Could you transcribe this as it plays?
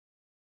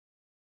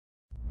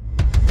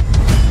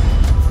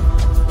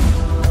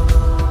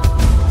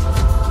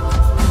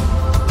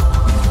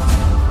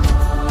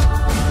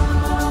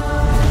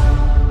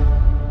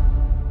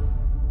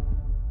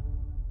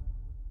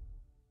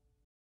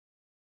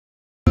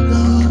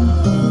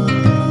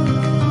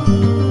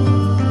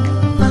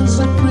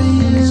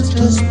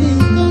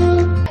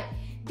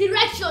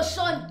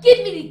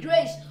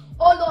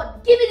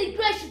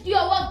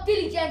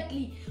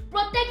diligently.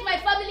 Protect my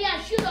family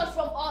and shield us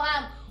from all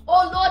harm.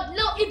 Oh Lord,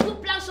 no evil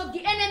plans of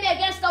the enemy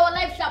against our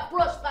life shall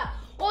prosper.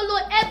 Oh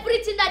Lord,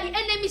 everything that the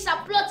enemies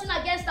are plotting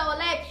against our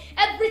life,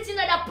 everything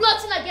that are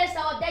plotting against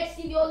our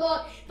destiny, oh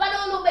Lord, Father,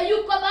 oh Lord, may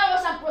you cover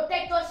us and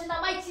protect us in the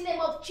mighty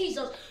name of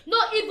Jesus. No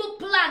evil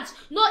plans,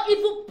 no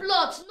evil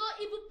plots, no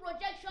evil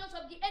projections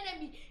of the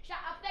enemy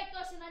shall affect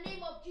us in the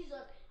name of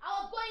Jesus.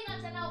 Our going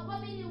out and our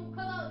coming in will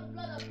cover with the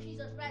blood of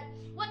Jesus Christ.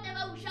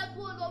 Whatever we shall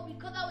do, oh Lord, we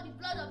cover with the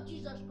blood of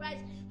Jesus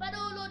Christ.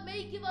 Father, oh Lord,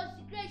 may you give us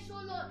the grace,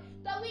 oh Lord,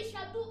 that we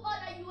shall do all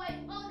that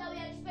all that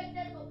we are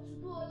expected to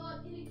do, oh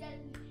Lord,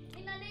 diligently.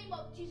 In the name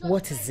of Jesus.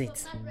 What is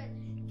it?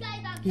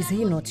 Is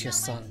he not your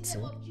son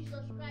too?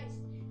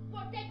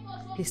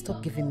 Please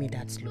stop giving me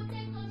that look.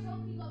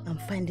 I'm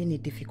finding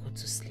it difficult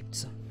to sleep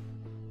too.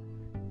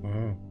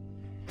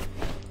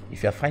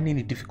 If you are finding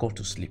it difficult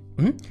to sleep,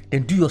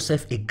 then do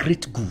yourself a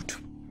great good.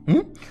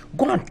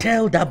 Go and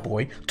tell that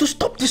boy to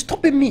stop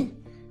disturbing me.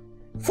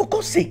 For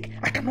God's sake,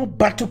 I cannot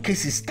battle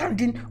cases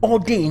standing all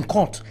day in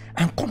court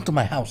and come to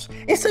my house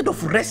instead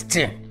of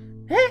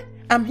resting.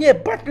 I'm here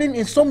battling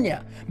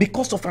insomnia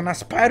because of an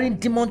aspiring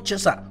demon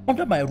chaser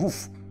under my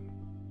roof.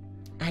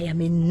 I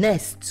am a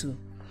nurse too.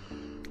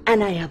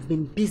 And I have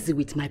been busy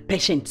with my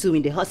patient too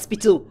in the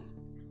hospital.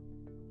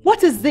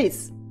 What is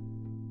this?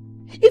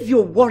 If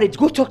you're worried,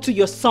 go talk to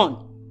your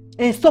son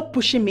and stop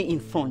pushing me in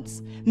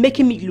front,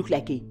 making me look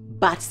like a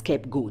bad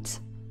scapegoat.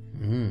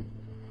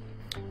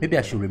 Maybe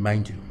I should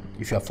remind you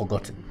if you have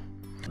forgotten.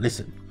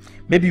 Listen,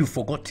 maybe you've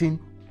forgotten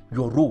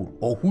your role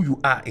or who you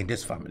are in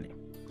this family.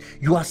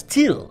 You are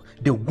still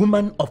the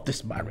woman of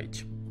this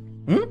marriage.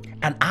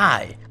 And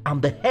I am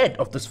the head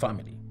of this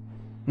family.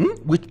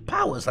 With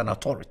powers and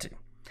authority.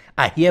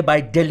 I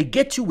hereby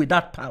delegate you with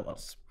that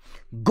powers.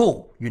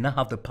 Go, you now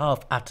have the power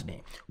of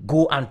attorney.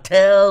 Go and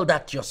tell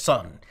that your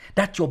son,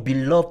 that your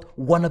beloved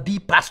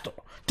wannabe pastor,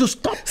 to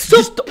stop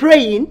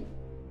praying.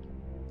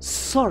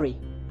 Sorry,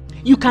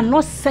 you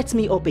cannot set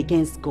me up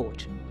against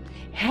God.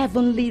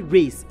 Heavenly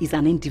race is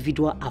an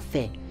individual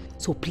affair.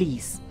 So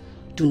please,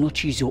 do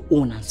not use your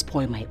own and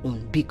spoil my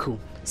own. Biko,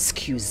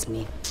 excuse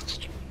me.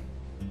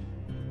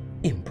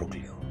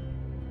 Imbroglio.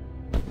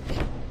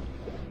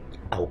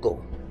 I'll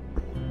go.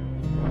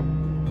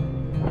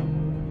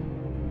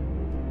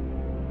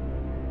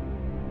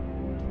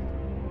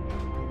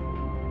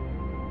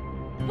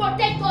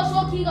 Protect us,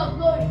 O King of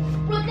Glory.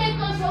 Protect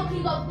us, O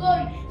King of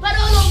Glory. But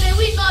oh, may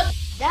we not.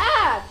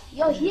 Dad,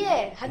 you're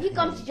here. Have you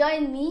come to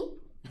join me?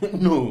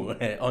 No,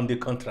 on the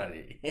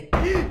contrary.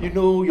 You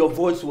know, your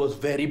voice was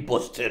very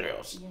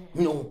boisterous. Yeah.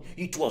 You know,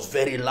 it was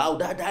very loud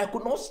that I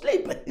could not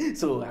sleep.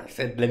 So I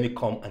said, let me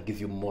come and give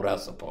you moral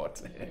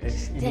support.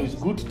 You know, it's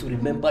good to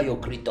remember your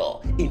creator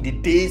in the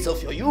days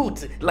of your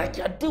youth, like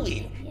you're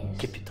doing. Yes.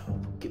 Keep it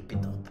up, keep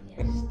it up.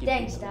 Yes.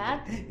 Thanks,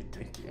 Dad.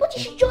 Thank you. But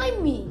you should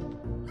join me.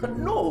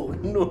 No.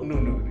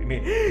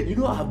 You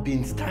know, I've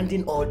been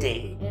standing all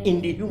day in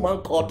the human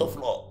court of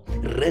law,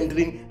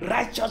 rendering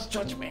righteous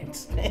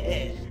judgments.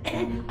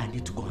 I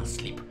need to go and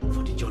sleep,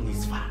 for the journey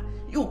is far.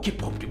 You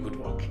keep up the good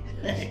work.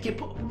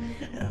 Keep up.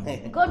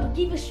 God will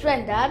give you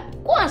strength, Dad.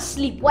 Go and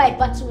sleep while I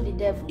battle with the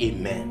devil.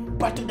 Amen.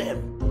 Battle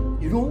them.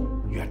 You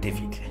know, you are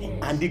David. Yes.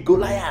 And the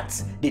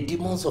Goliaths, the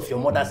demons of your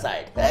mother's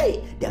side,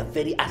 hey, they are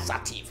very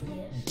assertive.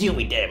 Yes. Deal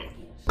with them. Yes.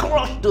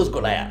 Crush those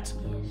Goliaths.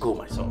 Yes. Go,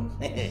 my son.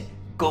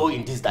 Go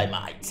in this thy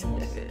might.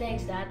 Yes.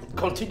 Thanks, Dad.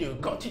 Continue.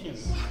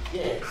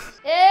 Yes.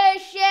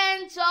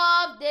 Ancient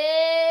of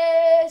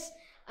days,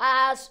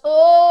 as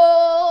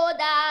old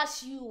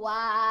as you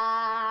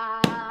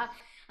are,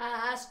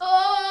 as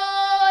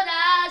old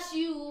as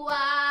you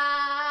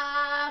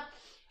are,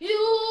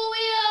 you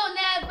will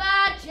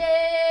never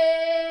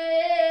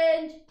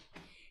change.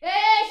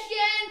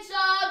 Ancient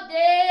of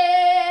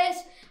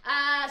days,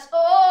 as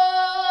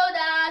old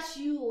as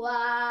you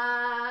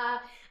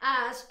are,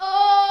 as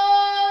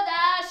old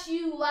as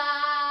you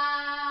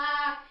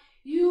are,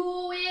 you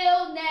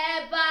will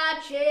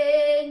never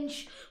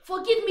change.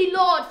 Forgive me,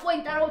 Lord, for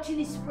interrupting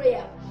this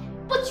prayer.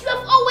 But you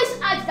have always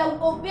asked that we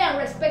obey and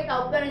respect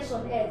our parents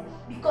on earth,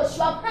 because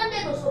you have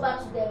handed us over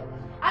to them,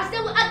 as they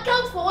will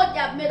account for what they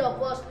have made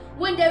of us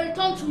when they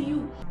return to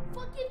you.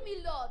 Forgive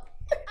me, Lord.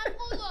 And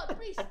oh Lord,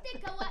 please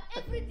take away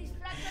every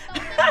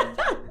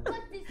distraction.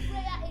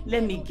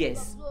 Let me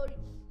guess.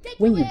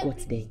 When you got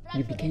there,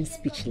 you became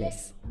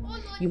speechless.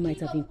 You might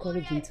have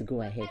encouraged him to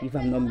go ahead, if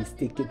I'm not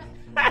mistaken.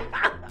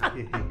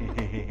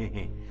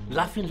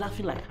 Laughing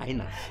like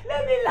hyenas.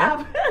 Let me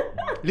laugh.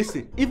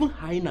 Listen, even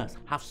hyenas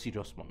have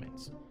serious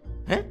moments.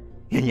 Have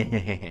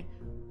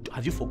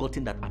you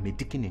forgotten that I'm a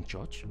deacon in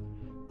church?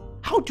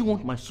 How do you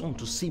want my son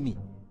to see me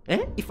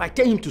if I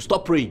tell him to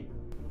stop praying?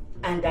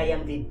 And I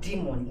am the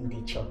demon in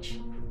the church.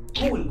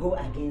 Who will go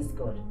against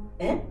God?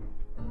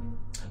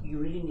 You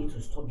really need to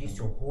stop this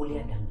your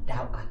holier than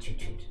thou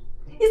attitude.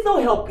 It's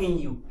not helping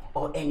you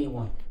or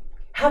anyone.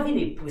 Having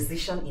a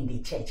position in the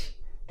church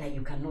that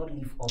you cannot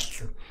live up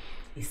to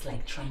is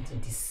like trying to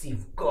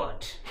deceive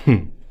God.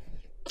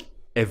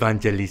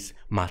 Evangelist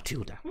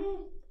Matilda.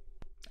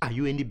 Are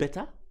you any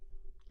better?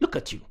 Look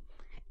at you.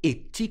 A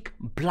thick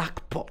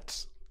black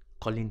pot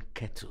calling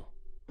kettle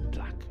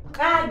black.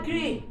 I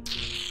agree.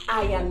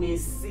 I am a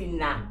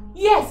sinner.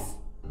 Yes.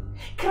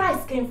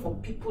 Christ came for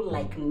people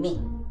like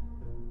me.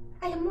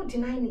 I am not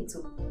denying it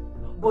too.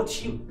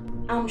 But you,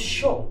 I'm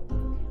sure,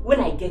 when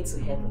I get to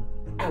heaven,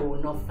 I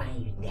will not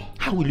find you there.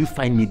 How will you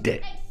find me there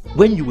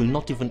when you will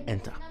not even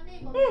enter?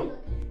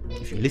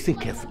 If you listen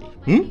carefully,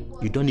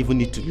 you don't even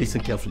need to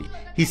listen carefully.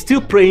 He's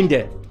still praying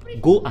there.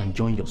 Go and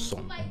join your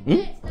son.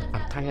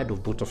 I'm tired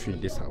of both of you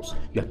in this house.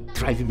 You are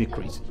driving me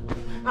crazy.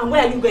 And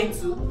where are you going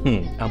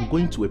to? I'm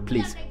going to a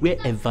place where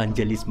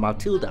Evangelist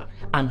Matilda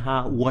and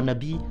her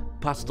wannabe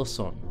pastor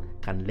son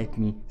can let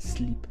me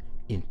sleep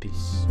in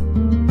peace.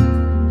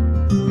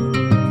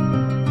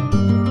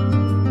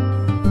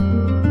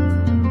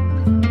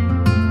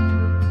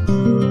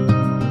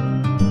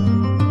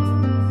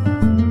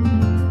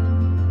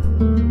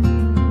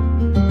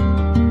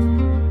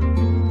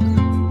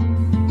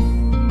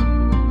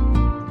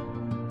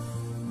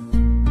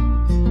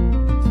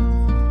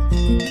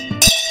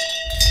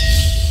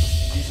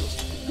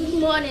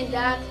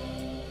 Dad.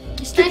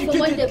 It's time for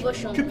one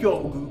devotion. Keep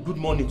your good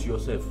morning to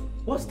yourself.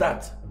 What's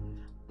that?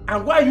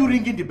 And why are you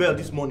ringing the bell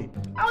this morning?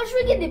 I was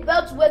ringing the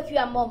bell to wake you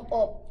and Mom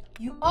up.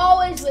 You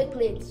always wake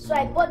late, so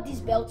I bought this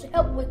bell to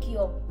help wake you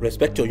up.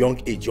 Respect your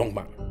young age, young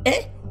man.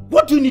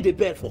 What do you need a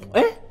bell for?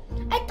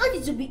 I thought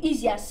it would be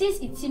easier since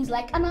it seems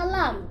like an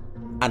alarm.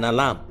 An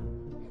alarm?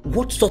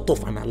 What sort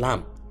of an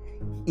alarm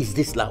is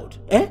this loud?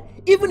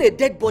 Even a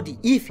dead body,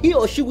 if he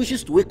or she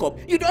wishes to wake up,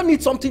 you don't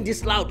need something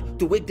this loud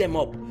to wake them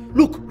up.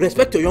 Look,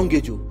 respect your young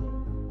age.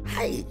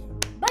 Hi.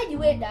 By the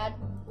way, Dad,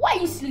 why are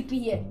you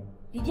sleeping here?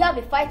 Did you have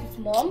a fight with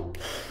Mom?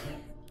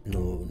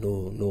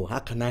 No. How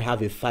can I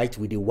have a fight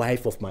with the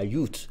wife of my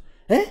youth?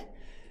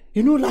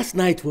 You know, last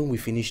night when we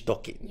finished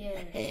talking,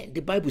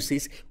 the Bible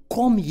says,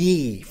 come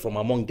ye from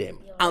among them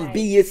and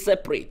be ye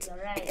separate.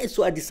 Right.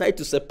 So I decided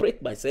to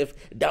separate myself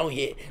down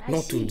here,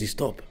 not to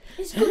disturb.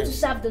 It's good to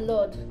serve the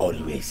Lord.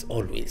 Always.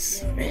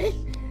 Yeah.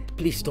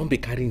 Please don't be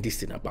carrying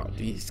this thing about.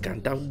 This can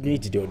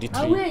damage the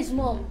auditory. And where is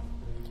Mom?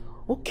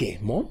 Okay,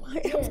 Mom.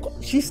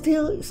 She's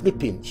still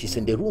sleeping. She's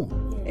in the room.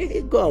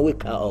 Go and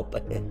wake her up.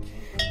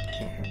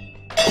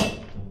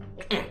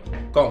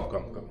 Come.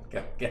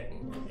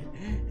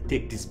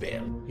 Take this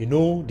bell. You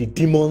know, the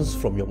demons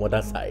from your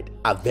mother's side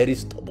are very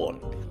stubborn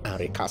and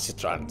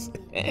recalcitrant.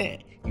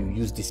 You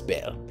use this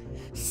bell.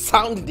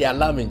 Sound the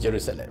alarm in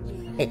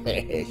Jerusalem.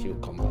 She'll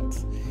come out.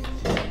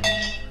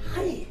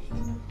 Hi.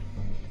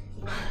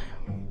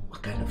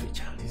 What kind of a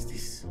child is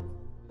this?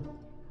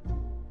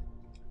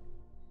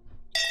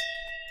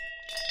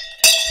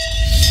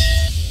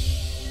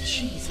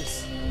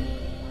 Jesus.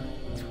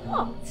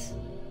 What?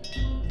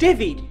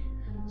 David.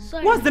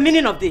 Sorry. What's the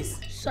meaning of this?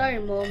 Sorry,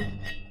 Mom.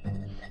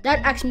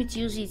 Dad asked me to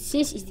use it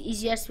since it's the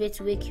easiest way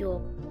to wake you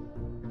up.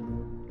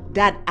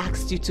 Dad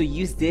asked you to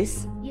use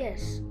this?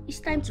 Yes.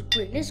 It's time to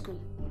pray. Let's go.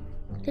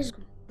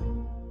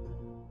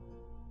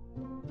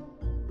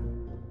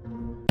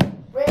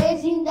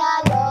 Praising the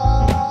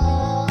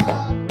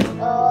Lord,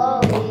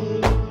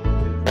 always.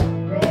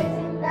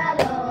 Praising the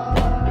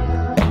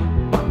Lord,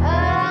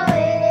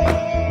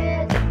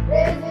 always.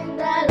 Praising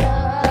the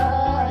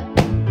Lord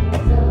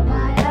with all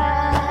my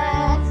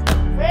heart.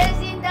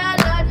 Praising the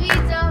Lord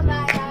with all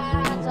my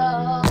heart,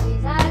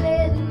 always.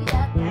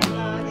 Hallelujah.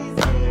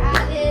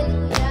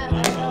 Hallelujah.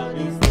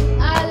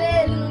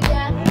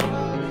 Hallelujah.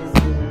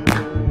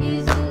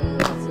 He's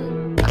good.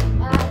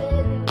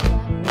 Hallelujah.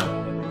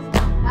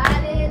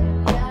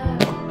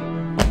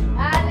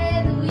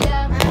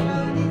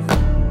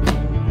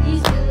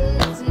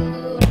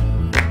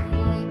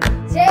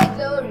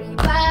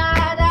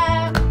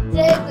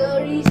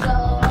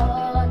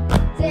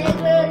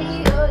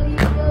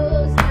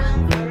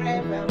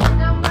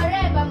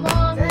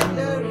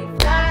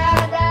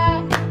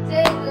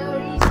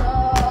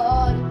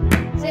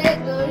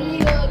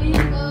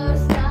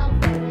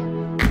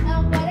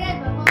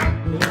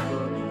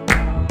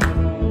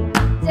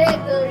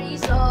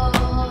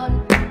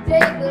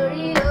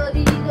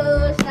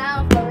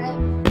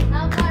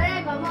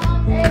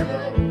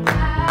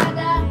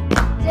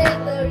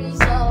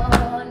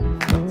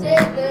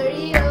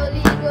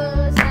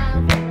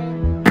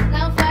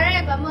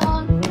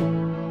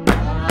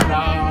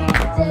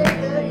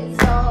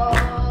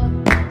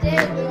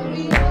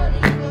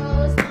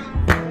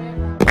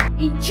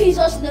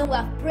 Jesus' name we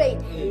have prayed.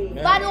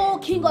 Amen. Father, O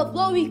King of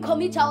Glory, we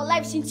commit our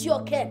lives into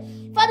your care.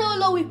 Father, O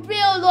Lord, we pray,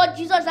 O Lord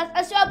Jesus, that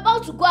as we are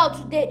about to go out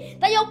today,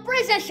 that your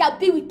presence shall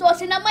be with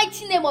us in the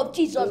mighty name of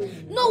Jesus.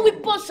 No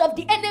weapons of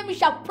the enemy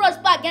shall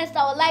prosper against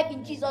our life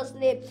in Jesus'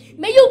 name.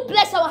 May you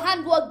bless our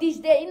handwork this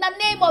day in the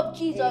name of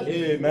Jesus.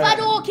 Amen.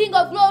 Father, O King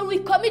of Glory,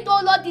 we commit, O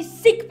Lord, the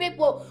sick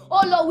people.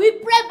 O Lord, we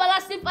pray,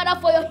 everlasting Father,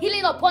 for your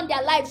healing upon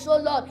their lives, O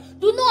Lord.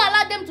 Do not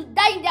allow them to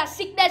die in their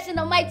sickness in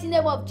the mighty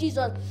name of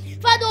Jesus.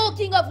 Father, O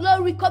King of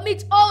Glory, we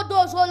commit all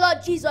those, O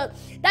Lord Jesus,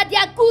 that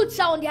their goods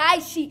are on the high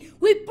sea.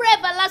 We pray,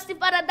 everlasting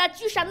Father, that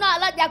you shall not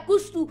allow their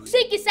goods to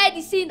sink inside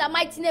the sea in the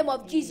mighty name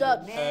of Jesus.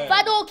 Amen.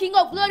 Father, O King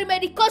of Glory, may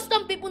the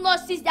custom people not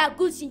seize their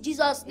goods in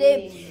Jesus'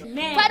 name.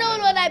 Amen. Father, O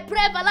Lord, I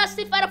pray,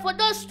 everlasting Father, for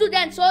those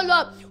students, oh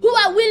Lord, who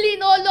are willing,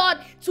 oh Lord,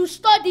 to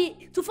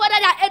study, to further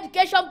their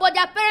education, but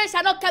their parents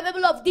are not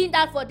capable of doing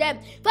that for them.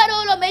 Father,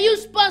 oh Lord, may you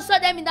sponsor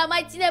them in the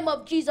mighty name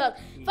of Jesus.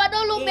 Father,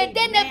 oh Lord, may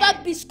they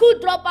never be school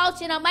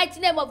dropouts in the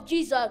mighty name of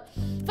Jesus.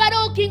 Father,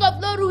 O King of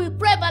Glory, we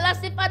pray,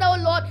 everlasting Father, O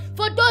Lord,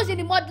 for those in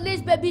the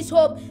motherless baby's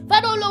home.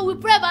 Father, O Lord,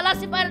 we pray,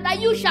 everlasting Father, that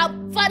you shall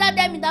father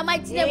them in the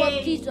mighty name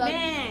of Jesus.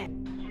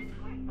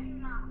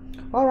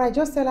 All right,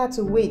 just tell her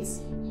to wait.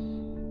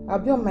 I'll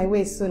be on my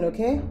way soon,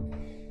 okay?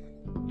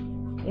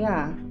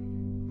 Yeah.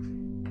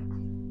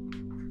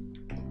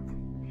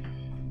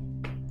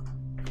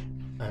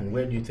 And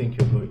where do you think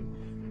you're going?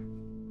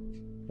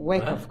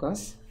 Work, of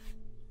course.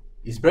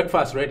 Is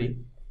breakfast ready?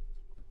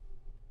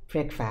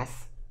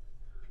 Breakfast?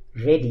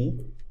 Ready?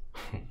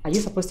 Are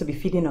you supposed to be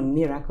feeding on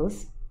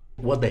miracles?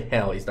 What the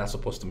hell is that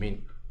supposed to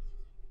mean?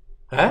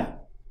 Huh?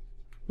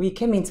 We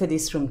came into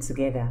this room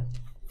together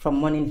from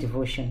morning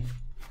devotion.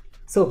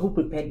 So who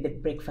prepared the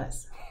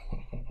breakfast?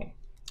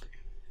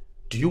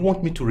 Do you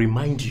want me to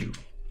remind you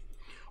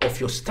of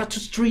your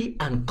statutory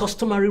and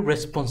customary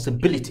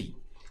responsibility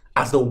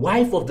as the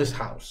wife of this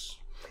house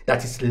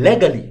that is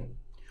legally,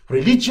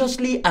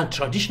 religiously, and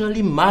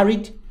traditionally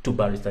married to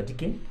Barrister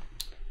Dike?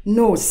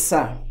 No,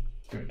 sir.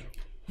 Good.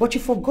 But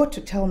you forgot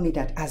to tell me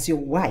that as your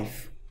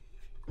wife,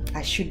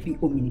 I should be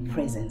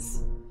omnipresent.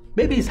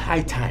 Maybe it's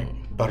high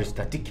time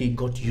Barrister Dike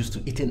got used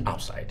to eating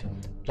outside,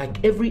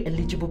 like every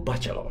eligible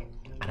bachelor.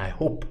 And I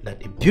hope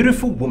that a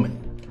beautiful woman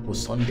will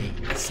someday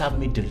serve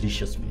me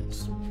delicious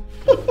meals.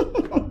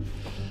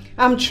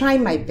 I'm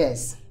trying my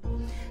best.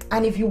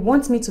 And if you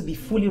want me to be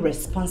fully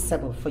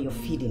responsible for your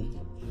feeding,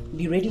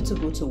 be ready to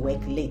go to work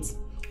late.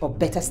 Or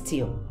better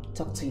still,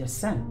 talk to your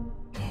son.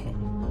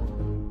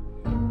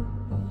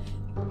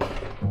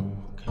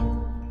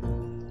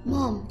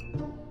 Mom.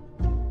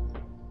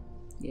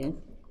 Yeah?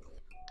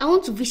 I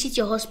want to visit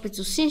your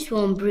hospital since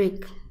you're on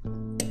break.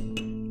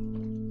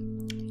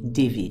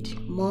 David.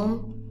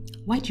 Mom.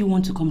 Why do you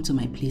want to come to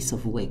my place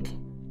of work?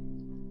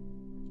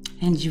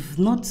 And you've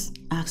not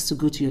asked to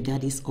go to your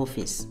daddy's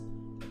office,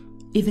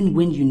 even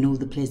when you know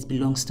the place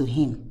belongs to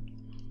him.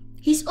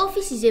 His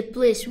office is a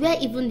place where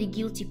even the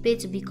guilty pay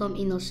to become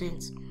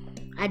innocent.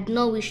 I do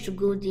not wish to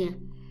go there.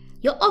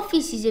 Your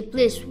office is a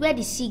place where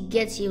the sick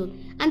get healed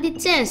and the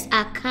tense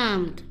are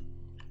calmed.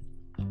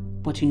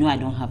 But you know I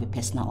don't have a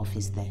personal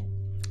office there.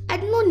 I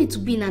do not need to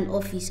be in an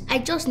office. I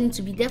just need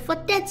to be there for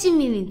 30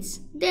 minutes.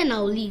 Then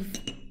I'll leave.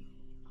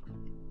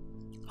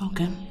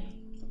 Okay.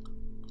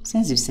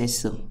 Since you say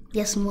so.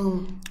 Yes,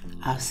 Mom.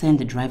 I'll send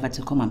the driver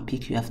to come and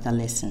pick you after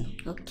lesson.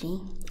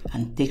 Okay.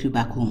 And take you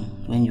back home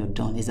when you're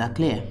done. Is that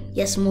clear?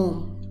 Yes,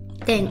 Mom.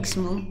 Thanks,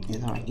 Mom.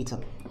 It's alright. Eat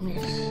up.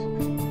 Yes.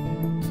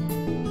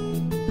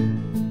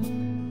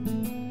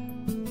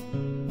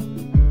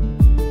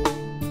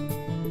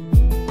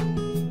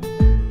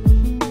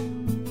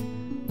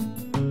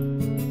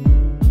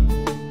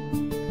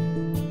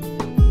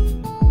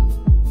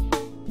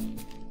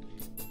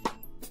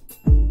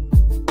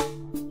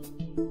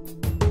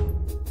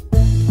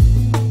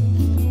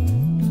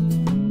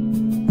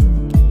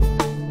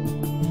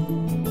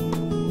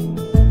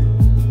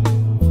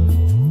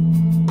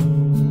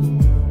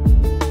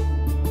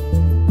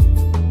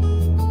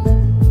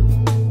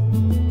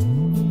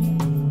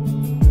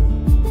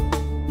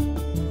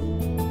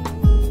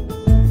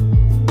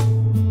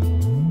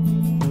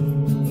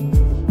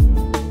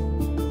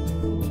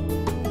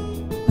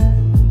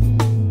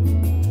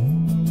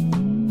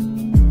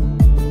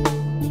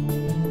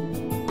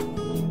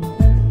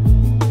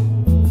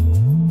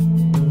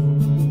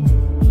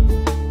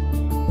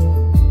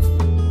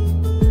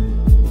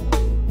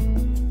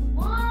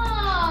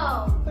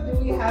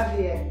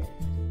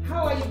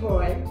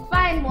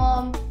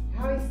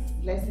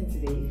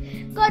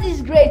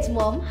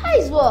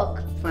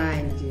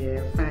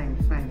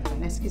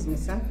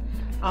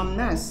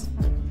 Nurse,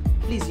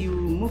 please, you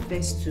move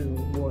this to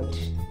ward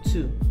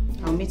 2.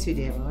 I'll meet you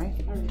there, alright?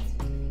 Alright.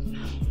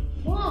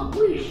 Mom,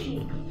 who is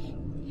she?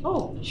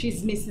 Oh,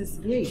 she's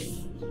Mrs.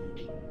 Grace.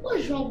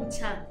 What's wrong with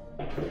her?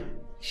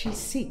 She's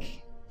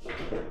sick.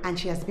 And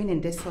she has been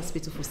in this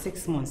hospital for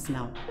 6 months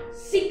now.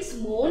 6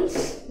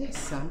 months? Yes,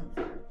 son.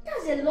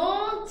 That's a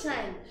long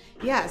time.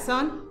 Yeah,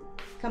 son.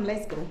 Come,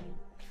 let's go.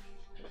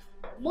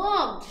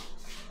 Mom!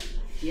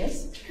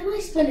 Yes? Can I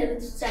spend a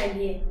little time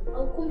here?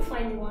 I'll come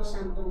find you once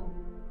I'm done.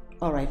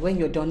 Alright, when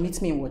you're done, meet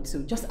me in ward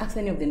 2. Just ask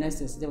any of the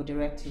nurses, they will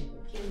direct you.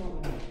 Okay,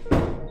 Mom.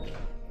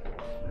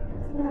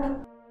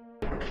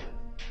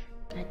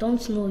 I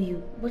don't know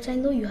you, but I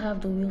know you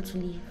have the will to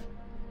live.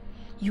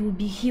 You will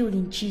be healed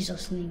in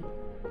Jesus' name.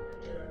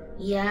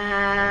 Yahweh,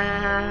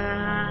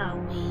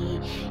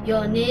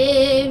 your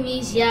name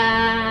is Yahweh.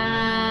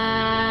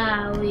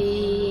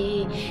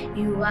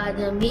 You are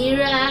the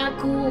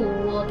miracle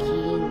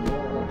working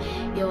God.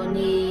 Your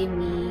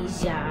name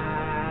is Yahweh.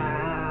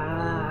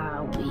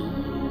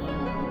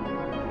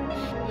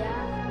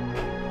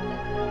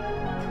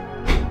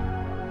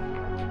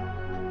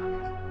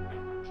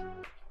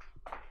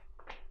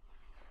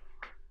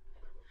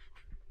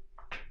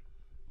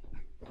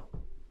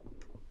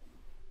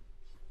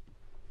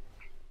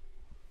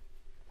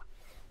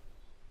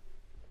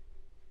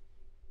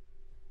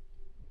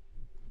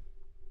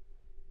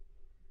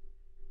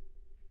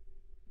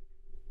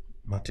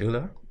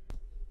 Matilda?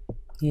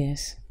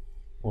 Yes.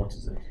 What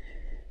is it?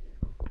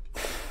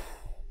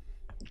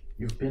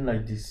 You've been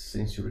like this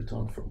since you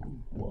returned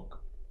from work.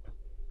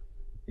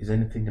 Is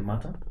anything the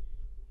matter?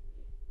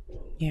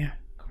 Yeah.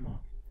 Come on,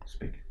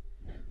 speak.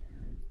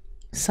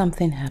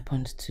 Something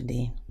happened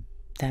today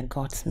that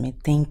got me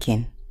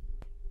thinking.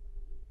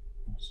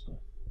 What's that?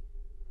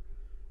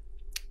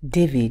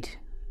 David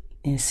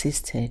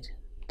insisted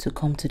to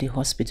come to the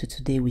hospital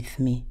today with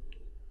me,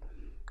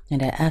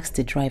 and I asked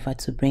the driver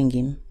to bring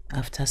him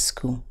after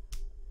school.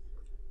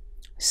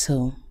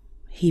 So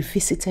he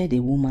visited a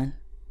woman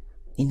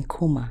in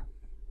coma,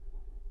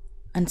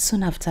 and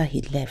soon after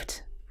he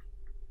left,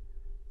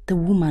 the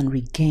woman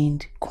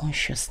regained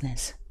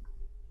consciousness.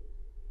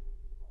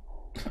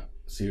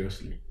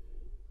 Seriously?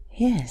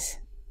 Yes.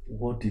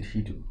 What did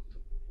he do?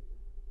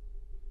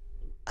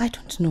 I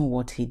don't know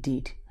what he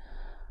did,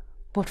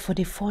 but for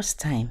the first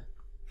time,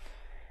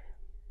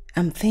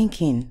 I'm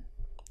thinking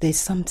there's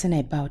something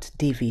about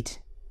David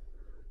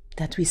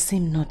that we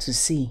seem not to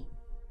see.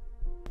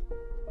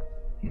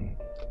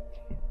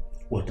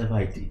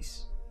 Whatever it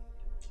is,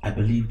 I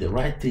believe the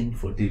right thing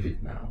for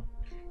David now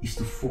is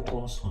to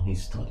focus on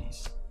his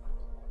studies.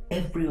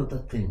 Every other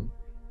thing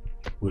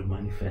will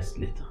manifest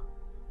later.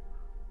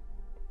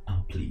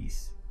 And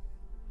please,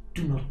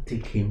 do not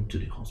take him to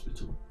the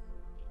hospital.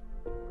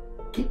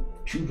 Keep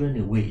children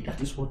away. That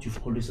is what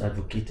you've always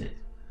advocated,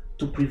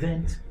 to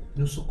prevent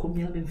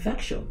nosocomial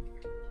infection.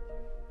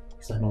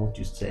 Is that not what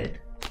you said?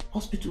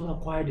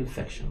 Hospital-acquired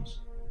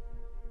infections.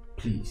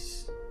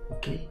 Please,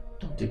 okay?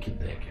 Don't take him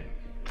there again.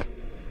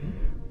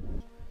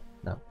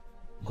 Now,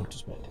 go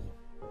to bed.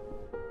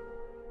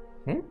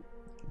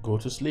 Go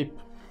to sleep.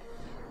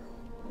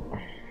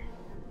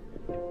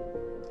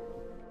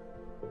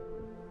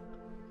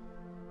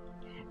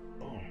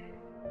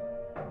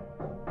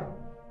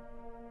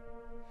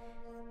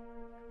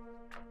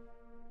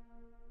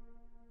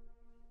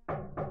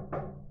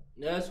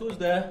 Yes, who's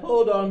there?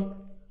 Hold on.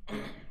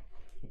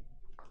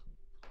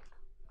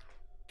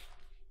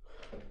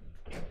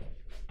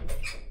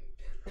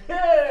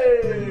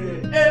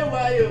 Hey! Hey,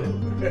 why are you?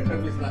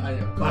 Mr.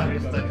 Aya.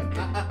 Barrister.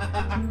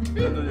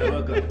 No, you're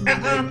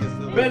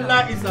welcome. Bella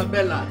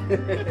Isabella.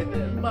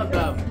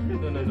 Madam. No,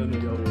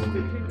 you're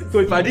welcome. So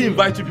if I didn't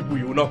invite you people,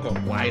 you will not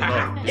come. Why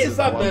not?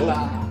 Isabella.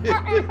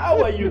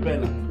 How are you,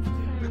 Bella?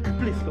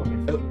 Please come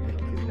in.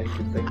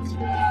 Thank you.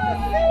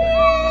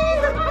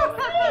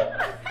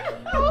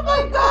 Oh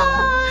my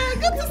God!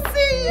 Good to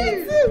see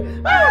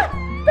you!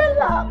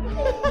 Bella!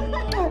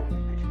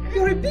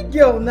 You're a big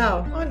girl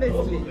now,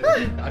 honestly.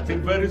 I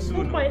think very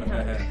soon.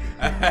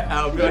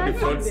 I'll be on the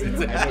front seat.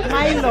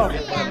 My love.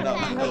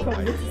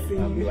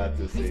 I'm glad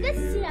to see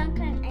you.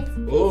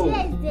 Oh.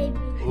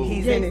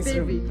 He's in his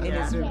room.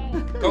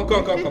 Come.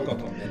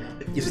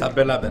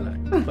 Isabella.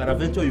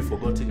 Peradventure you've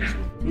forgotten his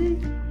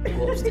room.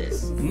 Go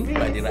upstairs.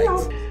 By the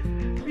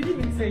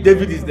right.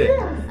 David is there.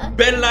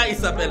 Bella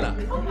Isabella.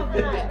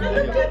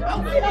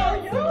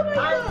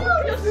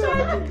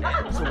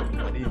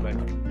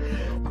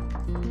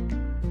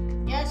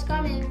 Yes,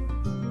 come in.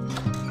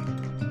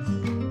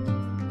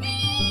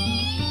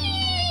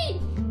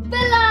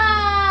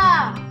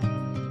 Bella!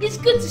 It's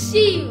good to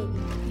see you.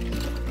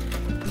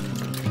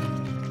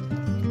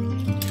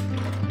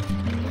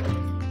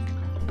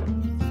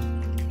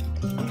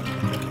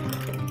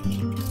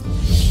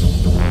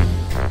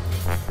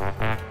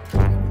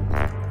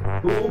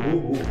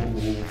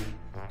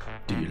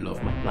 Do you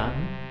love my plan?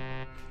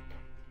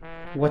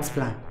 What's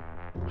plan?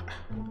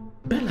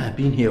 Bella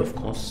being here, of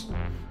course.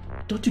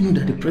 Don't you know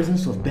that the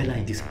presence of Bella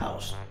in this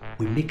house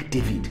will make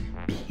David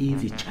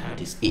behave a child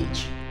his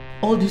age?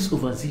 All this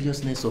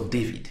overzealousness of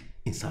David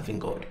in serving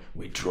God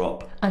will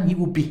drop and he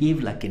will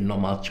behave like a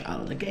normal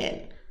child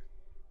again.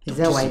 Is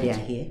that why they are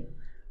here?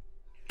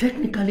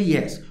 Technically,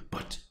 yes,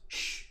 but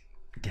shh,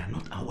 they are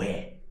not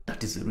aware.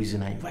 That is the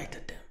reason I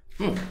invited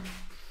them.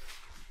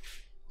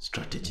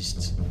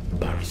 Strategist,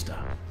 barrister,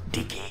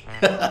 DK.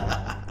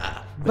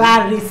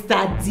 Barrister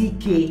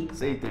DK.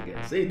 Say it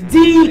again, say it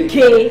again.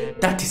 DK.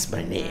 That is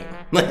my name.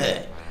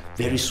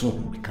 Very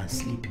soon we can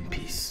sleep in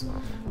peace.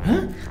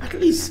 Huh? At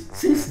least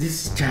since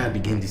this child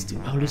began this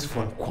thing, I always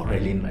find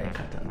quarreling like a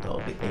cat and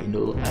dog. You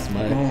know,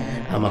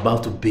 I'm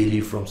about to bail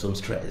you from some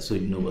stress, so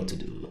you know what to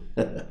do.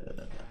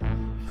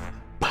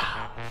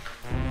 Wow.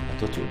 I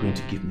thought you were going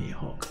to give me a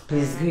hug.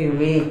 Please go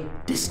away.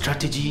 This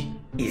strategy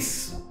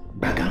is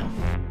bagam.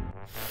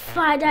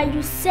 Father,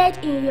 you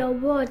said in your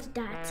word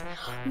that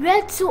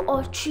where 2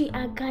 or 3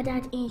 are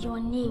gathered in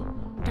your name,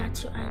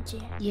 that you are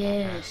there.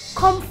 Yes.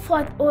 Come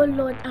forth, O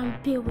Lord,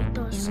 and be with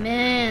us.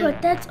 Amen.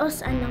 Protect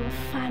us and our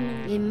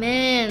family.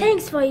 Amen.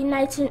 Thanks for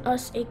uniting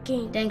us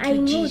again. Thank I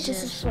you, know Jesus.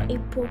 this is for a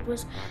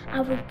purpose.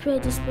 I will pray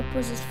this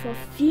purpose is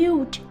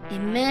fulfilled.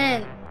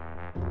 Amen.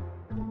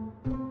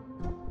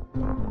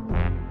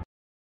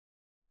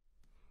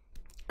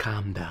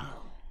 Calm down.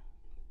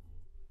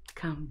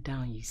 Calm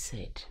down, you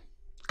said.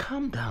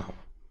 Calm down.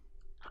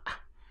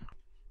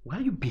 Why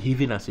are you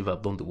behaving as if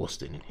I've done the worst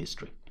thing in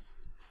history?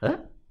 Huh?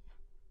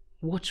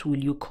 What will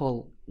you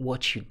call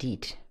what you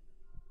did?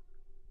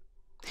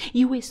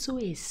 You were so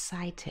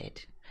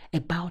excited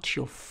about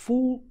your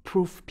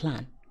foolproof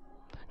plan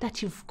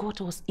that you've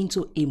got us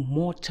into a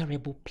more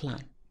terrible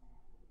plan.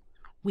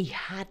 We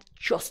had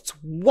just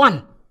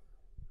one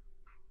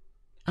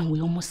and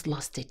we almost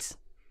lost it.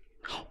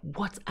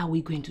 What are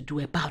we going to do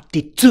about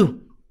the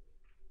two,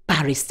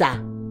 Barrister?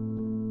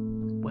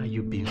 Why are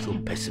you being so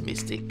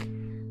pessimistic?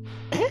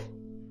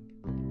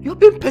 You're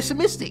being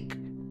pessimistic.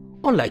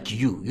 Unlike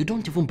you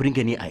don't even bring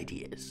any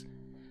ideas.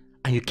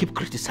 And you keep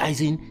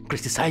criticizing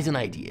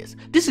ideas.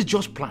 This is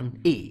just plan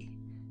A.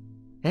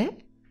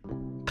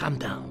 Calm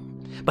down.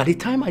 By the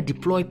time I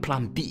deploy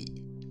plan B,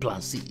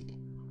 plan C,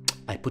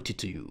 I put it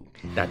to you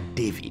that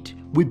David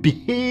will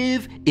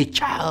behave a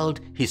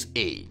child his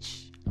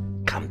age.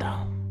 Calm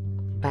down.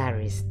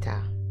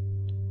 Barrister,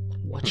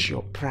 watch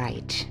your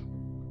pride.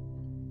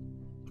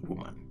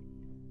 Woman,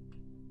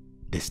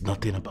 there's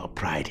nothing about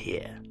pride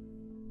here.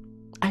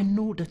 I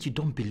know that you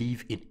don't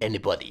believe in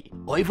anybody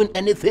or even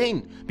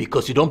anything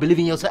because you don't believe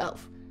in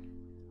yourself.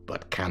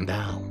 But calm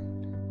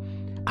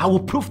down. I will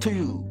prove to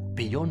you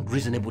beyond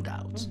reasonable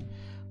doubt.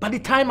 By the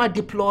time I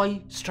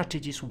deploy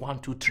strategies 1,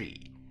 2,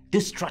 3,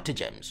 these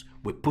stratagems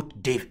will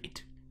put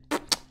David.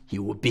 He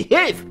will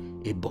behave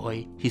a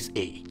boy his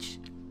age.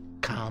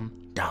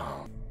 Calm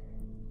down.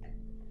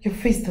 Your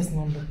face does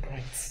not look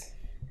bright.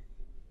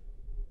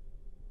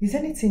 Is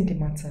anything the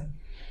matter?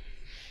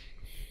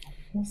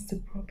 What's the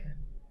problem?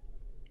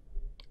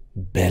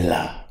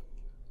 Bella.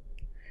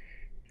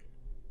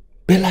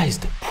 Bella is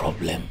the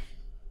problem.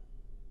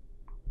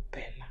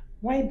 Bella?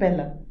 Why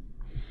Bella?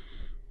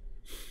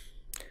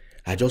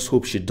 I just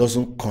hope she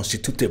doesn't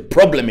constitute a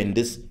problem in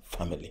this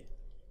family.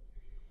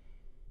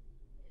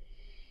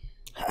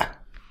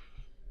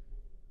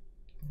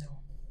 No.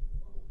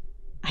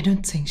 I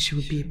don't think she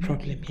will be a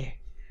problem here.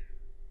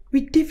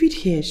 With David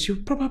here, she'll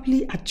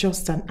probably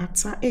adjust and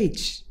act her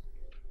age.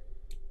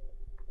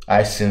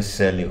 I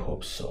sincerely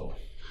hope so.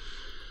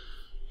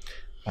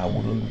 I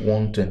wouldn't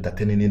want to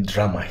entertain any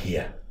drama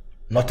here.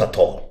 Not at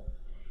all.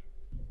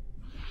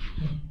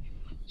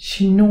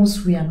 She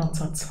knows we are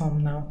not at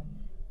home now.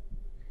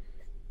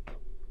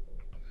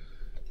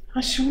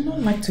 And she would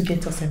not like to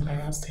get us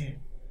embarrassed here.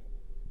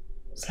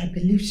 So I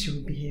believe she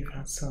will behave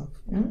herself.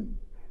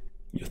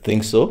 You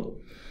think so?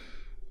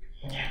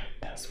 Yeah,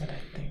 that's what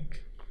I think.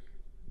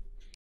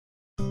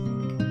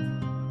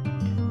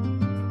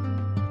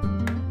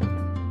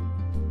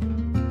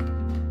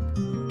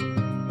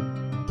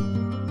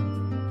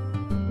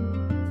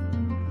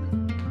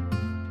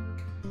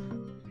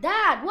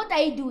 Dad, what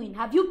are you doing?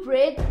 Have you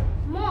prayed?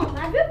 Mom,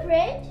 have you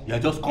prayed? You are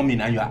just coming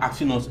and you are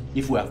asking us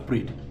if we have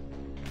prayed.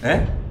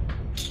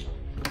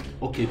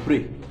 Okay,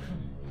 pray.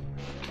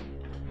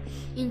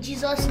 In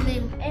Jesus'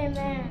 name.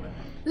 Amen.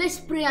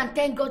 Let's pray and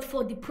thank God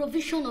for the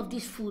provision of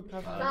this food.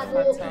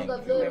 Father, King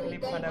of glory,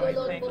 thank you,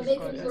 Lord, for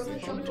making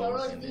provision for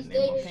us this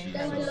day.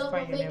 Thank you,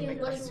 Lord, for making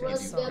provision for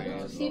us to be able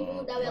to see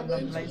food that we are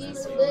going to eat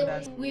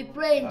today. We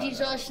pray in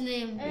Jesus'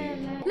 name.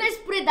 Let's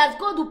pray that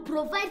God will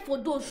provide for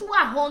those who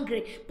are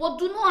hungry but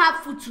do not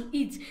have food to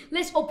eat.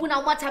 Let's open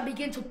our mouth and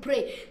begin to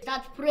pray.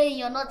 Start praying,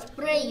 you're not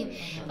praying.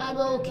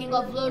 Father, King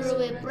of glory,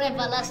 we pray,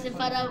 everlasting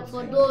Father,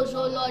 for those,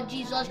 oh Lord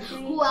Jesus,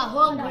 who are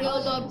hungry, oh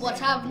Lord, but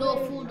have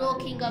no food, oh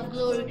King of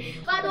glory.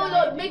 Father,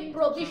 Lord, make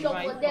provision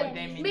for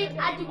them. Make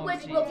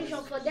adequate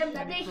provision for them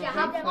that they shall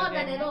have more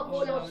than enough,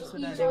 oh Lord, to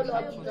eat, oh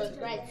Lord Jesus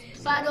Christ.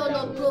 Father,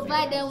 Lord,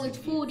 provide them with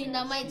food in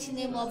the mighty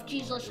name of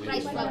Jesus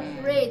Christ. We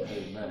have prayed.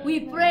 We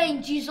pray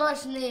in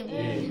Jesus'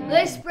 name.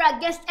 Let's pray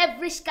against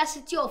every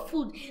scarcity of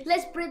food.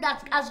 Let's pray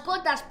that as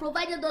God has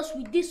provided us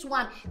with this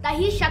one, that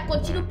He shall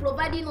continue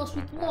providing us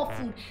with more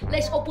food.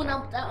 Let's open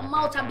our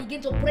mouth and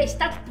begin to pray.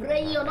 Start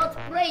praying, you're not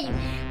praying.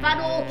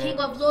 Father, oh King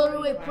of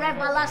glory, we pray,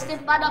 everlasting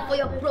Father, for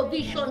your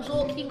provisions,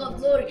 oh King of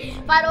glory.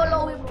 Father, oh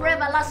Lord, we pray,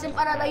 everlasting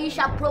Father, that you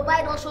shall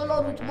provide us, oh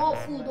Lord, with more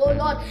food, oh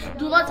Lord.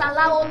 Do not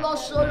allow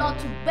us, oh Lord,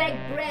 to beg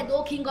bread,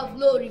 oh King of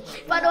glory.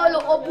 Father, oh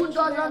Lord, open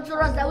doors unto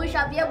us that we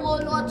shall be able,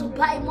 oh Lord, to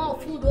buy more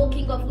food, oh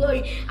King of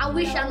glory. And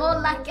we shall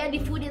not lack any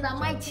food in the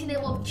mighty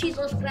name of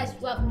Jesus Christ.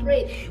 We have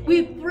prayed.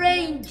 We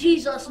pray in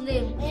Jesus'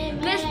 name.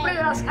 Let's pray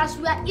as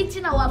we are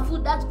eating our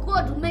food, that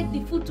God will make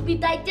the food to be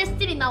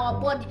digested in our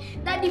body,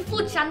 that the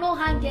food shall not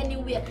hang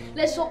anywhere.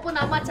 Let's open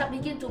our mouth and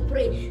begin to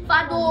pray.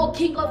 Father, oh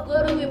King of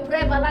glory, we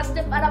pray,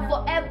 everlasting Father,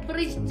 for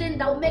everything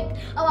that will make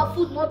our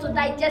food not to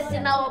digest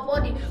in our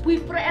body. We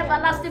pray,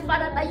 everlasting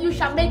Father, that you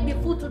shall make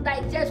the food to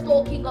digest,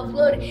 oh King of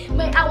glory.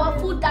 May our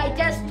food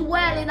digest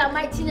well in the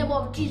mighty name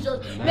of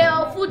Jesus. May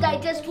our food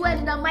digest well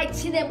in the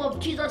mighty name of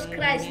Jesus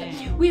Christ.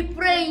 We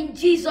pray in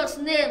Jesus'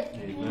 name.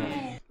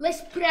 Amen.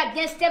 Let's pray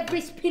against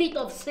every spirit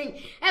of sin.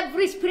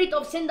 Every spirit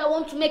of sin that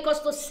wants to make us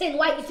to sin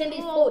while eating this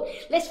food.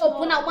 Let's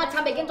open our mouth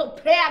and begin to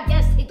pray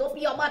against it. Open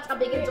your mouth and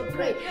begin to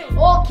pray.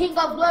 Oh King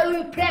of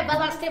glory, we pray,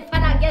 everlasting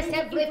Father, against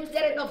every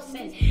spirit of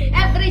sin.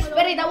 Every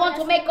spirit that wants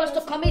to make us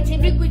to commit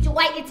iniquity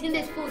while eating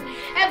this food.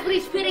 Every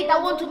spirit that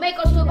wants to make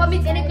us to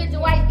commit iniquity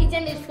while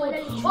eating this food.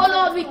 Oh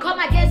Lord, we come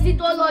against it,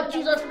 oh Lord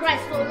Jesus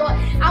Christ, oh Lord.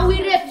 And we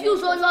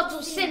refuse, oh Lord,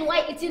 to sin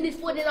while eating this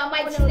food in the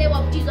mighty name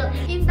of Jesus.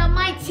 In the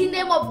mighty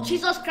name of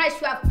Jesus Christ,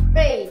 we have have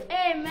prayed.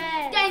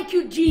 Amen. Thank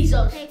you,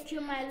 Jesus. Thank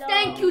you, my Lord.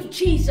 Thank you,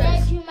 Jesus.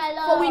 Thank you, my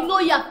Lord. For we know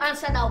you have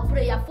answered our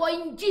prayer. For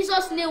in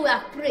Jesus' name we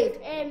have prayed.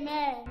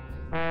 Amen.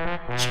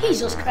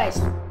 Jesus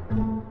Christ.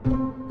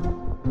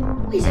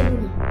 Who is the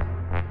woman?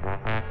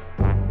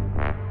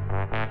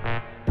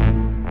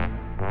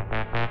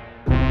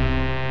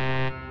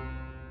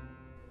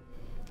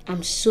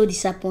 I'm so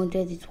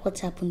disappointed with what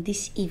happened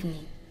this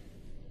evening.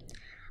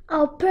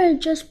 Our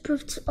parents just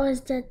proved to us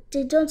that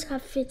they don't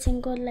have faith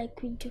in God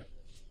like we do.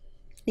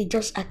 They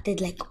just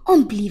acted like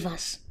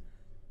unbelievers.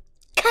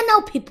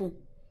 Carnal people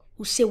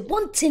who say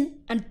one thing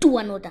and do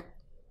another.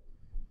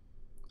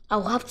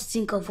 I'll have to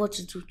think of what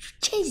to do to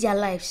change their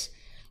lives,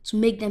 to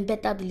make them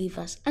better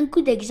believers and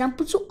good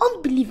example to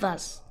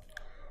unbelievers.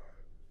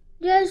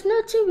 There is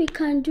nothing we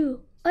can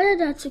do other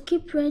than to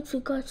keep praying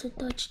to God to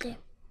touch them.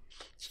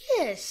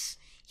 Yes,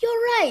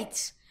 you're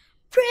right.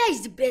 Prayer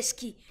is the best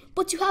key,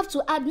 but you have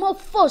to add more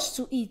force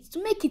to it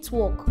to make it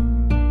work.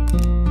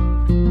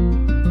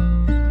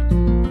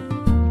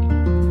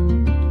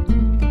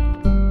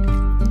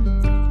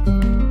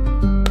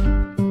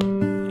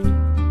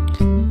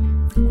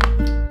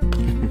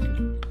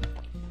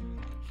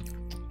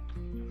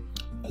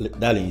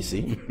 Darling, you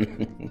see,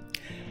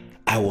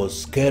 I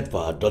was scared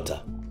for our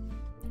daughter.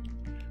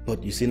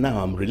 But you see,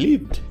 now I'm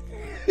relieved.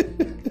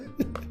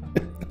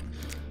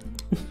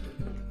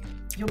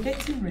 You're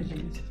getting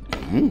relieved.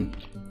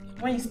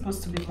 When you're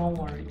supposed to be more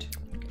worried.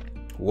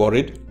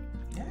 Worried?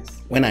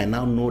 Yes. When I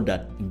now know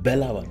that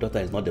Bella, our daughter,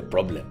 is not the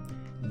problem.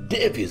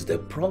 Dave is the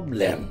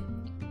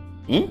problem.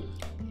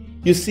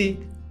 You see,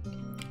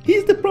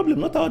 he's the problem,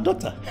 not our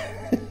daughter.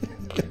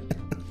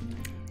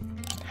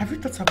 Have you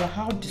thought about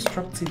how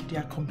destructive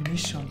their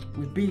combination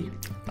will be?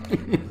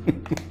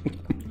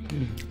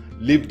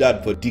 Leave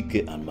that for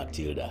DK and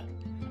Matilda.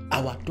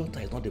 Our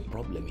daughter is not the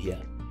problem here.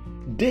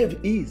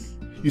 Dave is.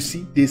 You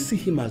see, they see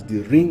him as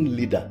the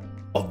ringleader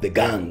of the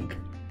gang.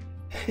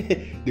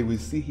 They will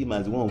see him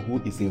as one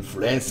who is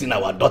influencing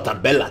our daughter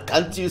Bella.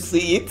 Can't you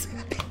see it?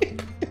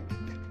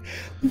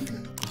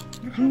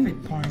 You have a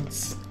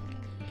point.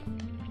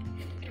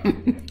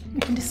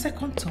 In the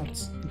second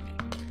thought,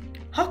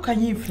 how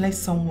can you influence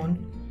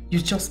someone you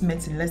just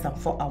met in less than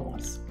 4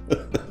 hours?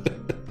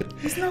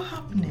 It's not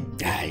happening.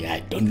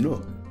 I don't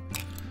know.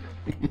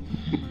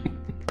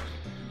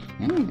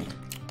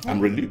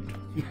 I'm relieved.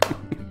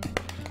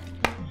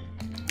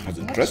 That's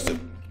interesting.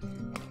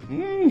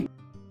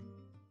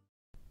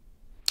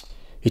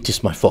 It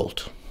is my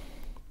fault,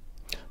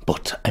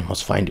 but I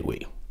must find a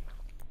way.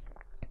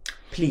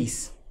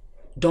 Please,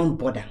 don't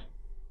bother,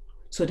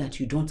 so that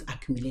you don't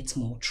accumulate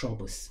more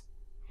troubles.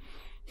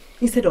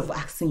 Instead of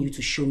asking you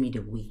to show me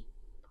the way,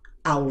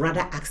 I'll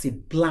rather ask a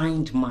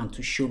blind man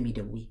to show me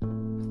the way,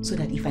 so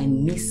that if I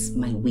miss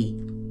my way,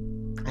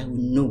 I will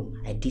know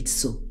I did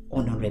so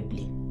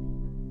honorably.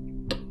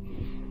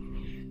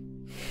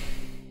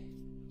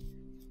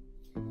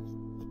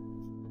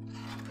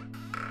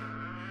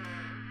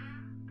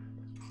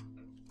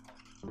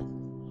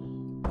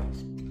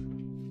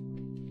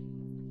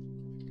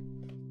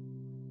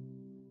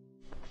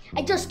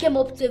 I just came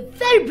up with a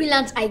very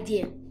brilliant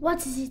idea.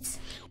 What is it?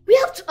 We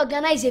have to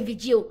organize a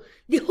vigil.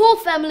 The whole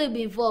family will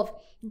be involved.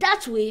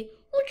 That way,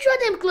 we'll draw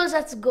them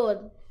closer to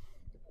God.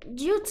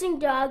 Do you think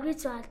they'll agree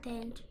to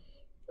attend?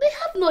 They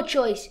have no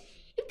choice.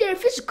 If they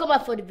refuse to come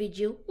out for the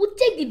vigil, we'll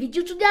take the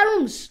vigil to their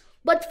rooms.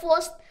 But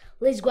first,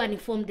 let's go and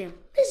inform them.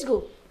 Let's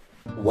go.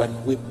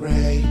 When we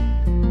pray,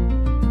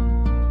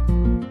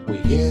 we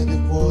hear the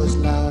voice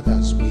loud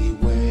as we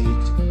wait.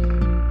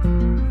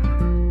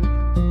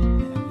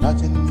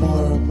 Nothing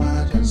more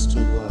matters to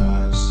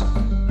us.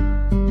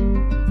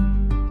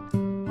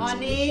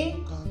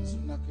 Honey? Comes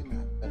knocking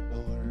at the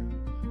door.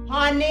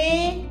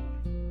 Honey?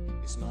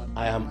 It's not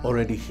I am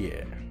already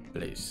here,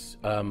 please.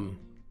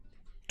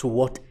 To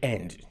what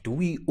end do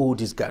we owe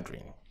this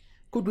gathering?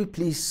 Could we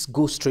please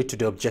go straight to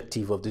the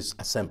objective of this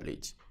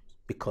assemblage?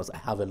 Because I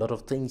have a lot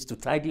of things to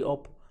tidy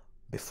up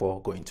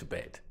before going to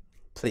bed.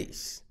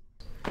 Please.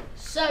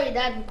 Sorry,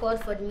 Dad, we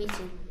called for the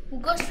meeting.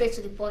 We'll go straight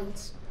to the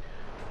point.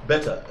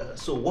 Better.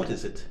 So what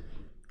is it?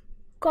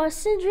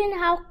 Considering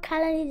how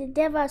callous the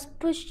devil has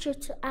pushed you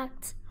to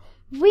act,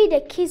 we,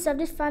 the kids of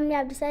this family,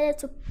 have decided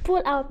to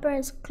pull our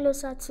parents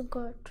closer to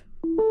God.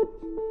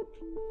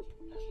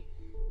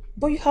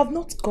 But you have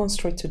not gone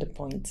straight to the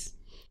point.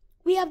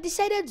 We have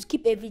decided to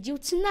keep a vigil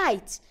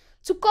tonight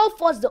to call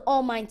forth the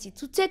Almighty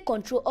to take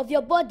control of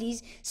your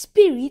bodies,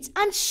 spirits,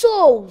 and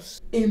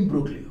souls.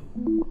 Imbroglio.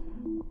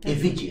 A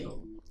vigil.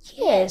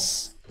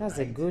 Yes. That's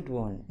a good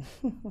one.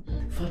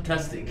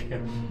 Fantastic.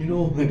 You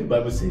know, when the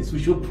Bible says we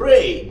should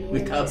pray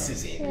without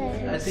ceasing.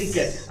 I think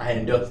I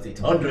endorsed it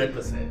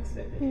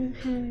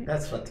 100%.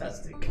 That's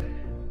fantastic.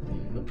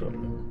 No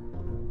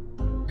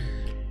problem.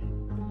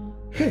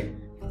 Hey,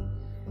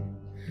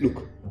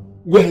 look,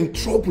 we're in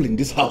trouble in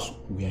this house.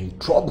 We are in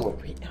trouble.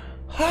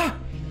 Ha!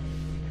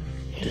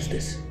 What is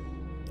this?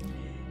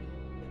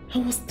 I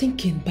was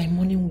thinking by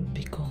morning we'll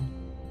be gone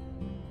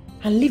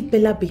and leave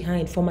Bella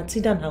behind for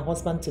Matilda and her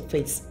husband to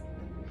face.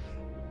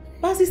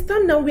 But as it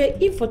stands now, we're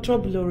in for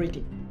trouble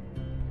already.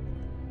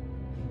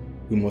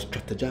 We must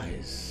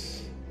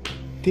strategize.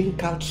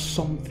 Think out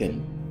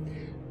something.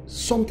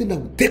 Something that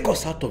will take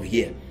us out of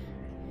here.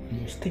 We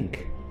must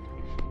think.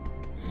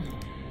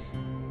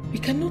 We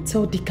cannot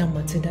tell Dick and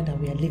Matilda that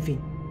we are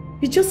leaving.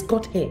 We just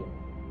got here.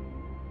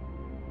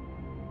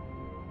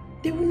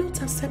 They will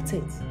not accept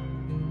it.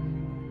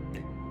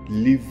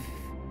 Leave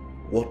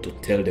what to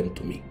tell them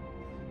to me.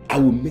 I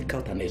will make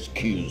out an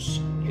excuse.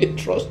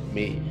 Trust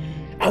me.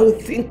 I will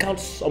think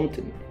out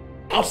something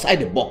outside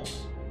the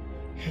box.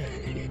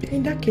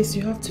 In that case,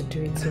 you have to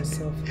do it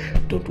yourself.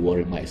 Don't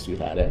worry, my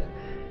sweetheart. Eh?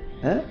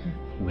 Huh?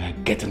 We are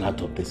getting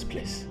out of this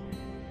place.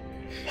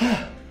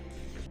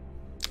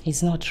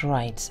 It's not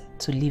right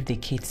to leave the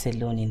kids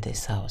alone in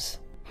this house.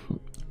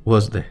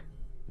 What's there?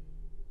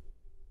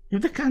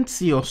 If they can't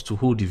see us to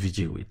hold the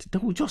vigil with, they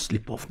will just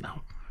sleep off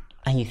now.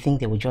 And you think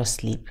they will just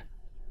sleep?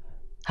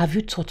 Have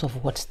you thought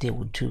of what they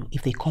would do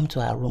if they come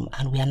to our room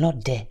and we are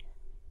not there?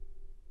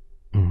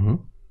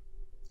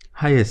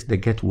 Highest, they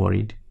get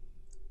worried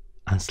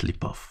and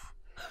sleep off.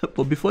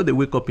 But before they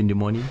wake up in the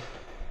morning,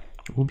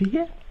 we'll be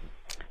here.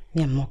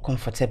 Me, I'm not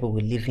comfortable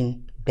with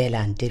leaving Bella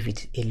and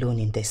David alone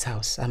in this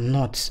house. I'm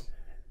not.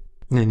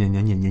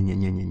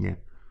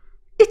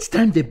 Each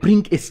time they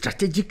bring a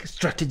strategic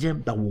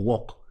stratagem that will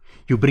work,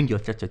 you bring your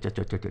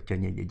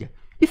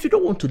If you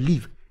don't want to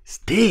leave,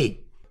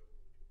 stay.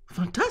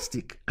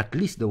 Fantastic. At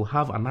least they will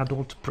have an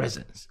adult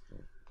presence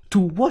to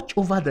watch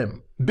over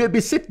them,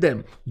 babysit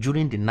them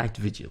during the night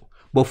vigil.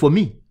 But for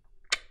me,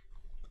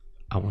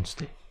 I won't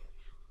stay.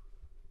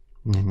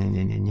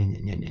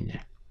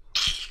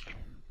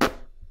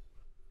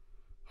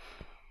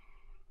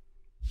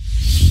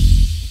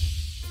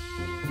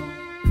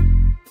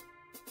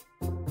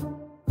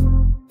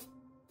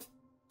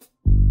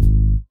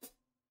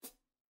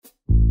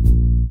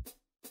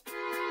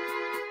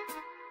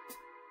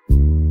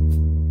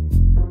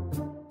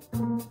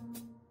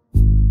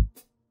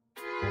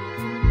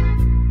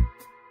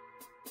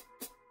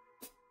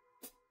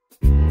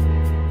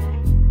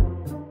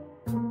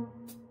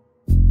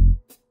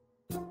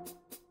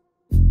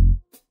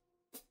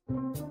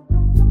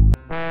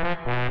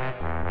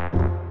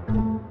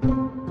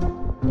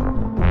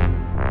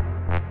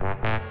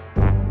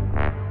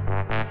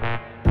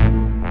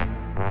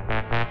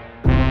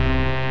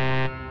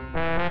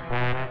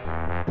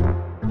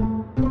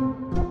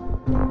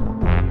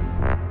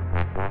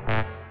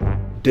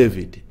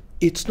 David,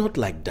 it's not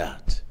like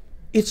that.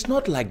 It's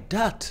not like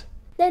that.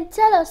 Then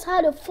tell us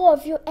how the four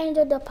of you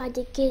ended up at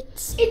the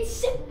gates. It's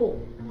simple.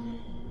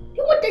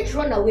 He wanted to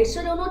run away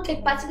so they'll not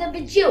take part in the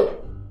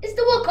vigil. It's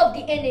the work of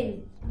the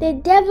enemy. The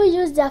devil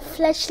used their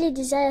fleshly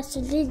desires to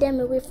lead them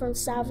away from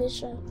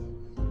salvation.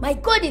 My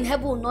God in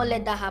heaven will not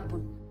let that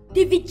happen.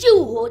 The vigil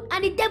will hold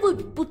and the devil will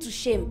be put to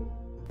shame.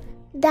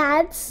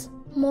 Dads,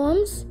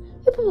 moms,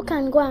 you people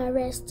can go and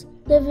rest.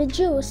 The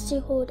vigil will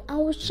still hold and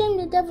we'll shame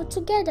the devil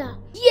together.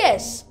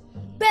 Yes.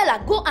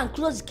 Bella, go and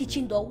close the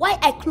kitchen door while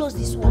I close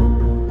this one.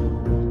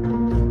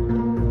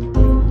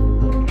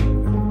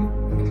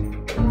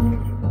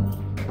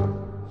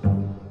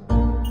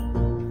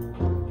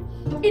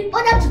 In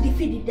order to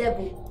defeat the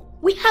devil,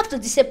 we have to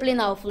discipline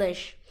our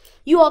flesh.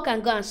 You all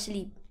can go and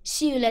sleep.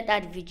 See you later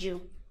at the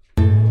vigil.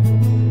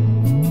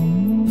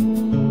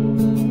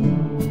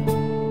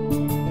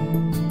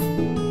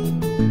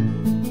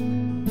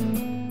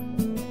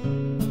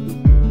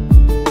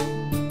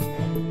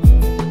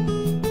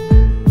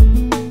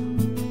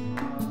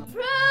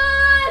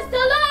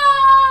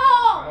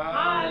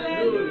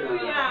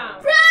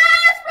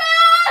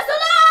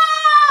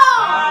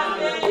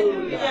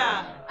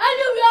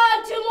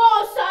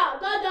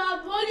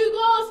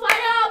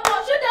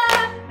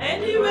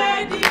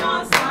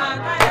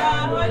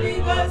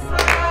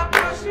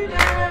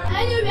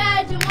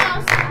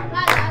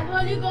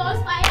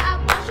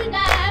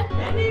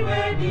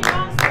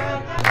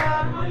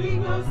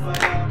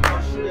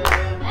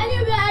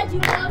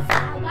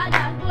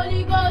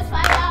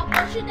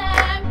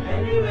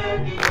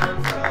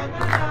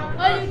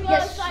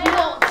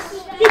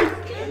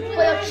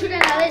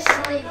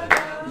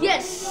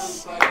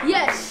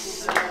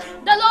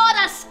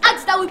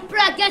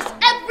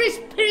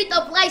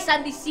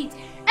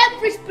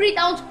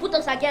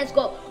 Against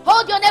God.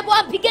 Hold your neighbor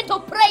and begin to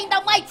pray in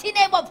the mighty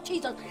name of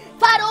Jesus.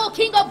 Father, O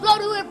King of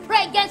Glory, we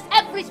pray against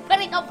every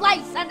spirit of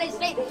lies and they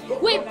say,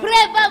 we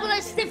pray, Father,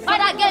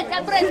 against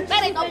every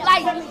spirit of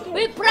lies.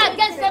 We pray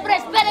against every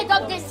spirit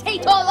of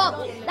deceit, oh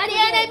Lord, that the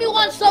enemy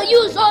wants to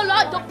use, oh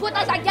Lord, to put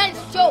us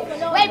against you.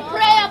 We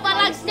pray,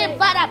 everlasting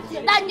Father,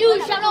 that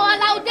you shall not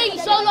allow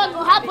this, oh Lord,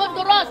 to happen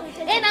to us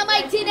in the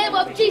mighty name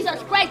of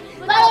Jesus Christ.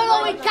 Father,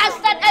 Lord, we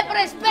cast out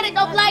every spirit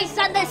of lies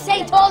and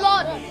deceit, oh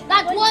Lord,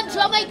 that wants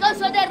to make us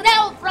to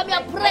derail from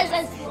your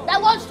presence,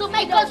 that wants to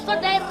make us to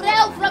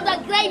derail from the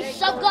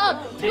grace of God.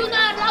 Do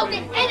not allow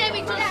the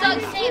enemy to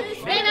succeed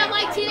in the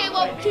mighty name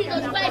of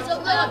Jesus Christ, oh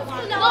Lord.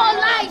 No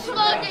lies,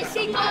 no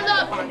deceit, oh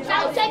Lord,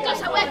 shall take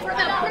us away from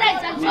your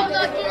presence, oh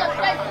Lord Jesus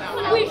Christ.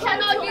 We shall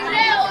not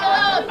derail,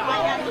 oh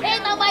Lord, in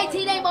the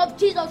mighty name of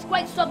Jesus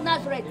Christ of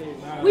Nazareth.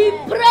 We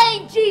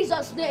pray in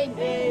Jesus' name.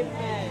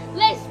 Amen.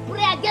 Let's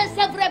pray against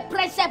every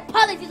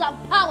principality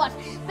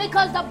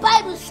Because the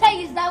Bible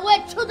says that where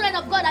children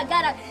of God are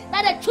gathered,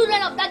 that the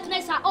children of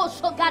darkness are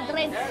also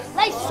gathering.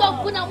 Let's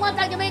open and once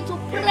again to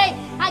pray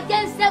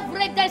against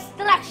every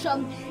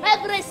distraction,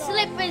 every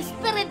sleeping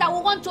spirit that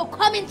will want to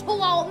come into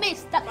our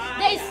midst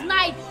this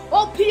night.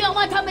 Open your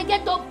mouth and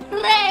begin to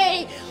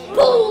pray.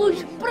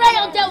 Push, pray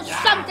until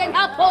something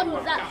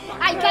happens.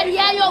 I can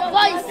hear your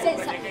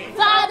voices.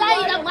 Father,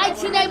 in the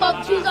mighty name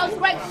of Jesus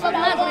Christ of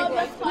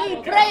Nazareth,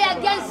 we pray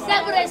against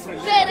every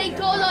spirit,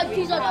 oh Lord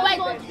Jesus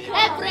Christ,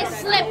 every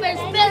sleeping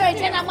spirit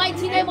in the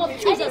mighty name of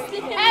Jesus,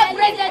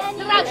 every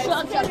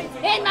distraction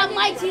in the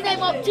mighty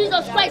name of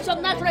Jesus Christ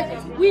of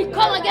Nazareth. We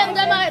come against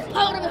them by the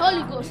power of the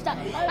Holy Ghost,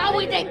 and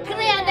we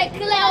declare and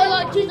declare, oh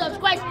Lord Jesus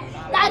Christ,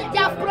 that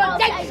their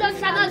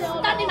protections are not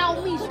standing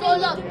our midst, oh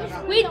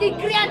Lord. We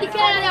decree and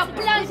declare that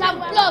their plans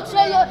and plots,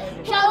 oh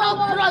Lord, shall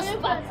not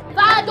prosper.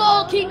 Father,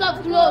 oh King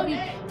of glory,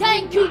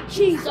 thank you,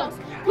 Jesus.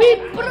 We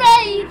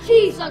pray in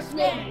Jesus'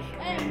 name.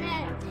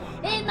 Amen.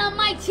 In the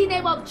mighty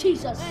name of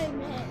Jesus. Amen.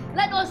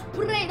 Let us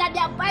pray that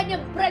the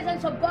abiding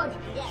presence of God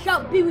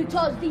shall be with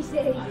us this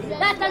day.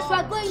 That as we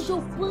are going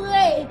to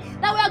pray,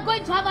 that we are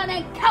going to have an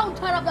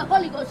encounter of the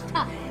Holy Ghost,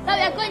 that we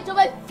are going to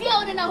be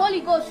filled in the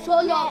Holy Ghost,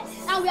 so Lord,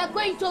 and we are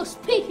going to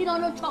speak in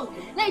unknown tongue.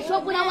 Let's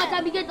open our mouth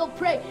and begin to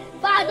pray.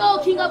 Father,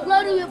 O King of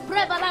glory, we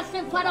pray,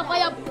 everlasting Father, for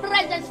your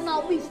presence in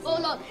our midst, O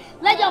Lord.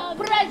 Let your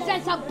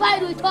presence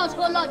abide with us,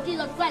 O Lord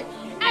Jesus Christ.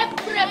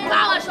 Every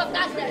powers of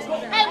darkness,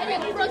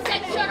 every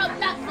protection of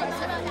darkness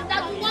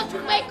that want to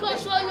make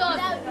us, oh Lord,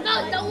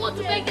 that want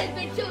to make us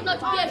be filled, not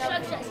to be a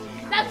success,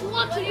 that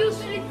want to use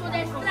it to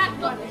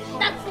distract us,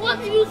 that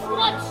want to use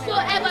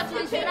whatsoever to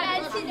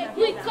distract us.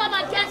 We come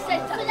against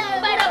it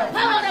by the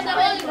power of the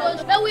Holy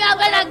Ghost, that we have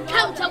an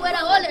encounter with the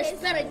Holy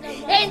Spirit.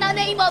 In the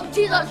name of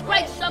Jesus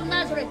Christ of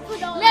Nazareth,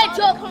 let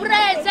your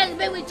presence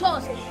be with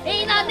us.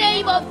 In the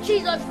name of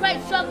Jesus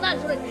Christ of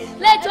Nazareth,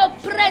 let your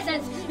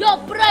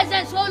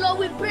presence, oh Lord,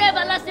 we pray,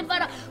 everlasting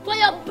Father, for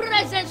your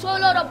presence, oh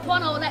Lord,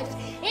 upon our lives.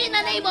 In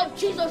the name of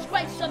Jesus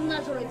Christ of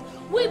Nazareth,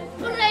 we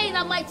pray in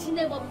the mighty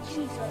name of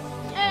Jesus.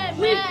 Amen.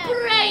 We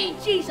pray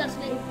in Jesus'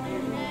 name.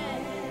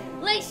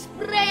 Amen. Let's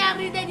pray and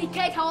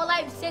rededicate our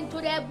lives into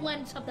the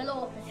hands of the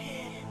Lord.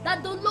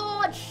 That the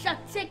Lord shall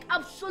take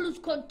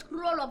absolute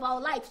control of our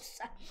lives.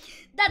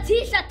 That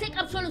He shall take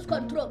absolute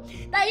control.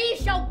 That He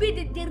shall be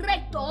the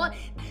director,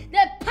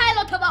 the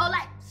pilot of our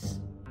lives.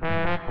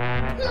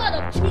 Blood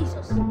of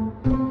Jesus.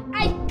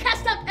 I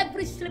cast out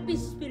every sleeping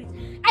spirit.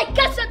 I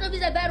cast out of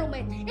His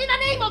environment. In the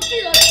name of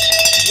Jesus.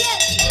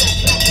 Yes.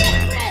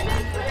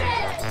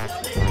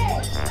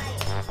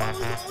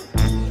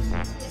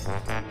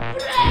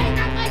 Pray in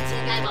the mighty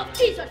name of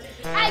Jesus.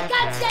 I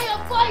can't hear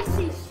your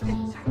voices.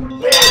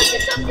 Pray to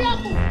something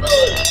else.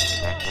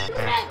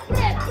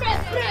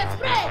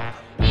 Pray.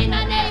 In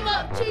the name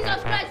of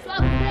Jesus Christ, we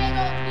pray,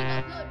 Lord, King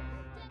of glory.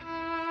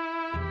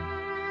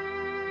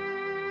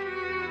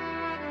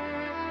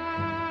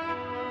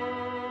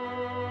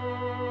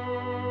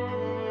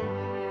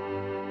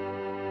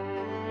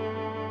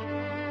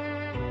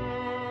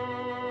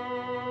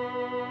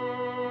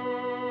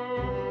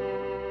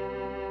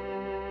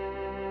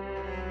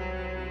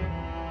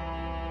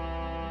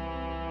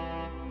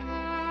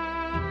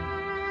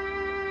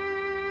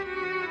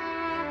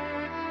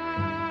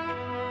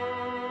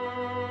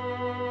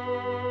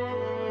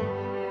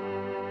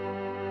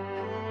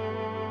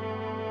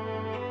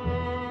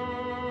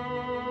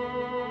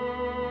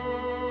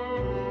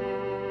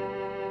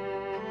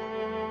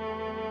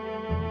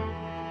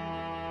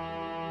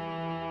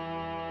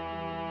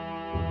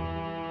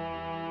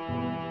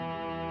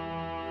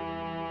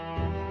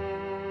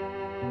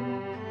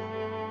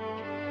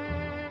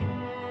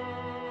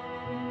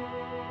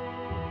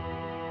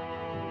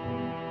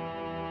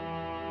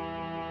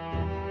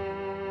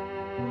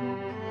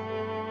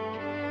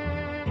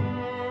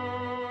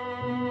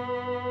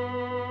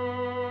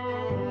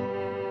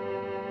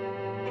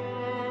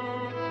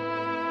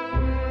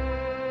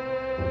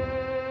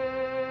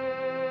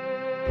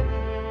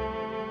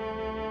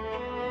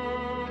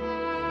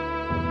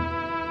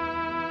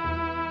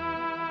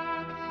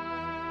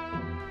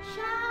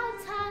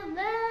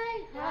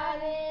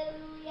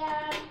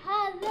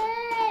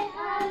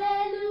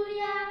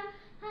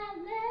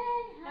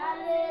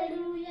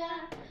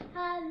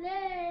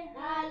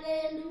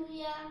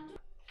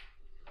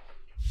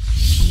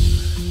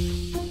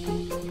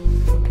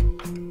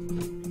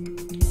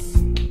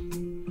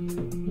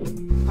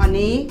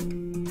 Honey?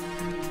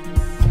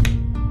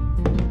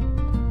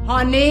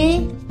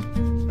 Honey?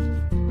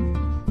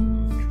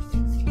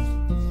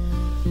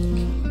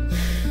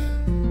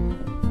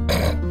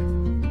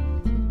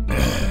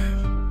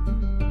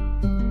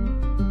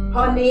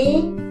 Honey?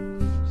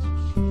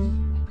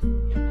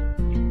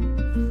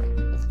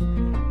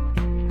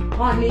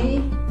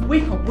 Honey?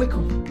 Wake up, wake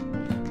up.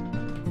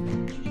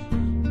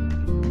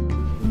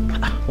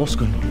 What's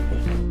going on?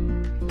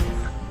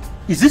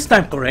 Is this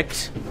time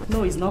correct?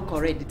 No, it's not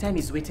correct. The time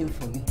is waiting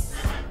for me.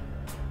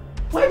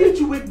 Why didn't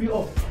you wake me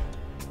up?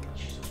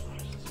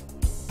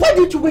 Why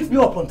didn't you wake me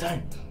up on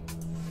time?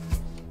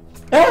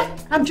 Eh?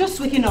 I'm just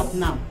waking up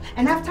now.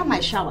 And after my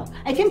shower,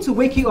 I came to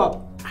wake you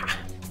up.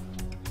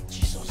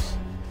 Jesus.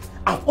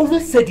 I've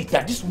always said it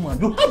that this woman,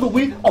 you have a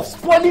way of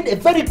spoiling a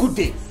very good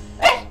day.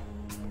 Eh?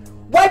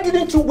 Why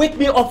didn't you wake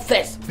me up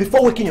first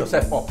before waking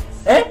yourself up?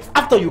 Eh?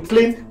 After you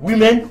claim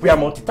women, we are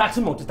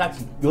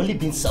multitasking, you're only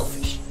being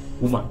selfish.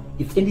 Woman,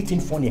 if anything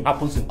funny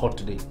happens in court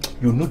today,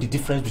 you'll know the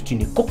difference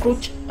between a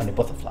cockroach and a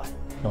butterfly.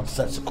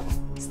 Nonsensical.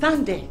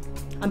 Stand there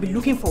and be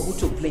looking for who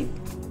to blame.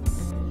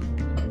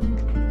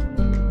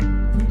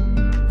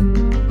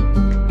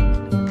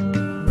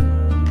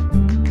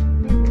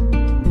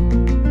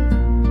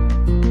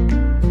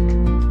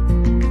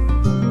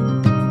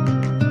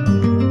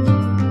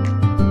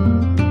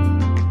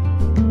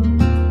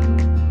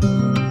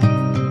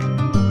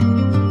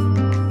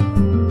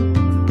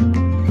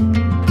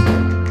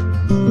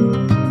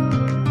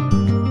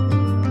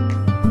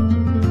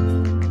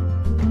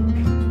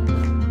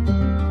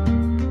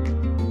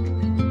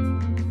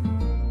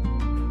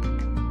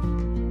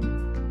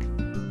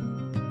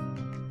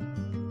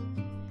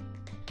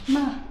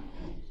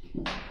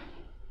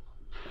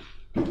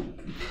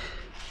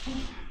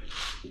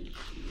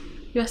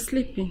 You are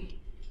sleeping.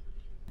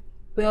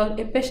 Well,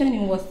 a patient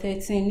in Ward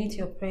 13 needs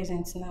your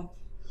presence now.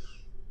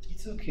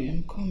 It's okay,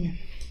 I'm coming.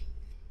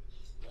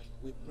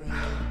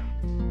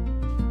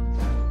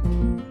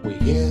 We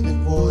hear the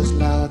voice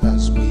loud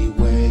as we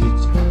wait.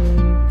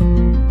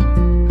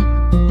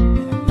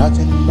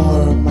 Nothing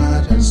more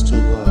matters to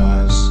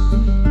us.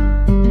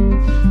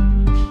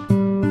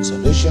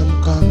 Solution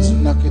comes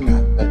knocking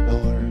at the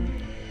door.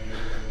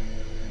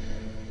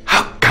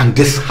 How can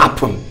this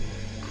happen?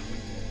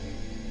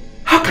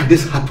 How can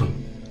this happen?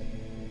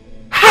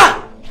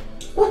 Ha!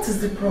 What is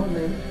the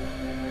problem?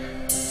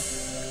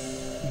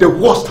 The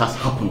worst has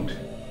happened.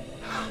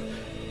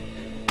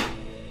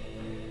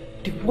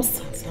 The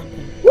worst has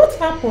happened. What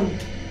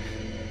happened?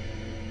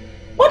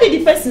 What did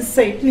the person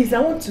say? Please, I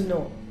want to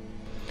know.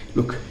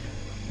 Look,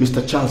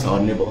 Mr. Charles, our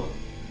neighbor,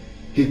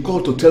 he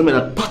called to tell me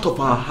that part of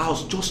our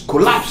house just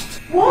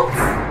collapsed. What?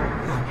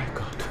 Oh my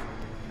God.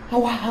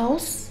 Our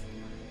house?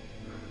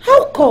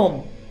 How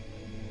come?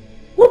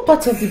 What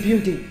part of the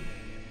building?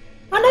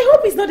 And I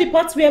hope it's not the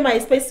part where my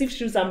expensive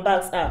shoes and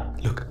bags are.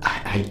 Look,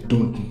 I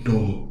don't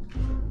know.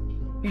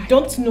 You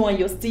don't know and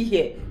you're still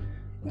here.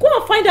 Go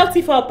and find out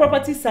if our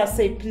properties are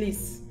safe,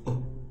 please.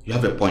 Oh, you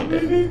have a point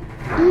there.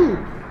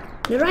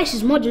 The rice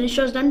is more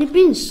delicious than the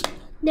beans.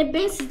 The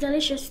beans is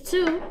delicious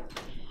too.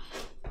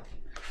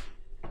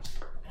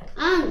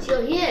 Aunt,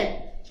 you're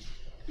here.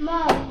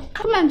 Mom,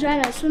 come and join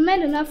us. We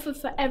made enough food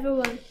for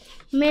everyone.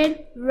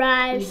 Made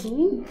rice,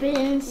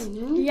 beans,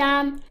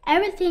 yam.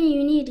 Everything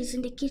you need is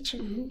in the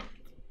kitchen.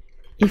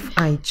 If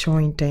I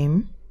join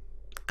them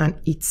and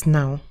eat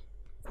now,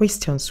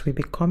 questions will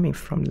be coming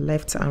from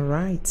left and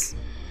right.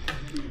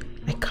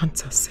 I can't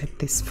accept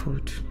this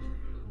food.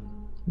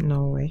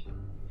 No way.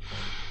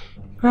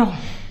 Well,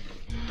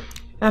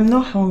 I'm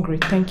not hungry,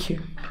 thank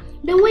you.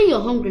 Then when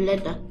you're hungry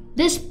later,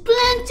 there's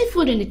plenty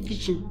food in the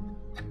kitchen.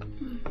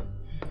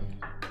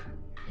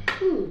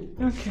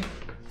 Okay.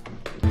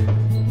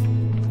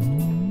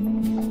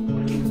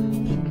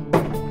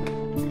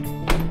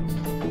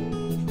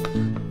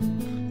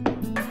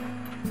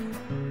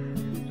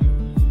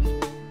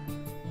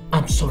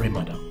 I'm sorry,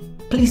 madam.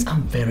 Please,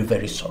 I'm very,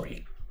 very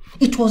sorry.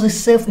 It was a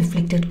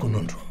self-inflicted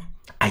conundrum.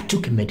 I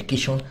took a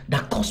medication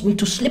that caused me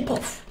to slip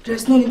off.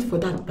 There's no need for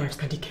that,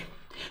 Barrister Dike.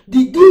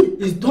 The deed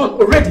is done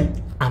already.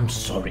 I'm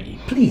sorry.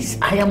 Please,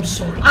 I am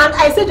sorry. And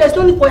I said there's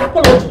no need for your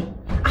apology.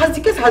 As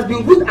the case has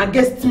been ruled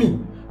against me,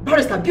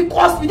 Barrister,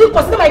 because you didn't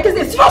consider my case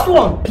a serious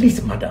one.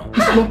 Please, madam,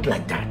 it's not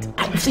like that.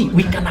 See,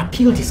 we can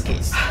appeal this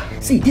case.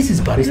 See, this is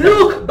Barrister.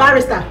 Look,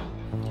 Barrister,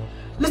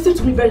 listen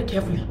to me very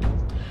carefully.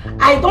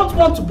 I don't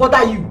want to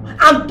bother you,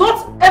 and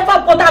don't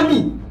ever bother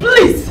me,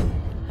 please.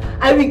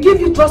 I will give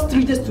you just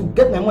 3 days to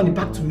get my money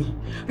back to me.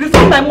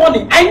 Refund my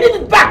money, I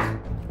need it back.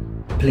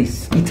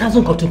 Please, it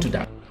hasn't gotten to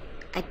that.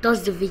 I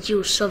thought the vigil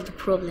would solve the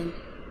problem.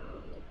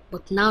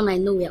 But now I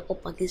know we are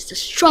up against a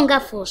stronger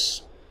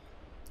force.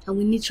 And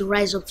we need to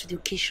rise up to the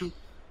occasion.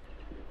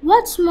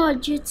 What more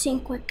do you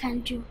think we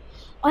can do,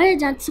 other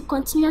than to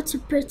continue to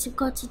pray to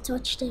God to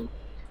touch them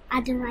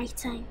at the right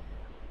time?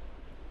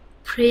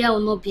 Prayer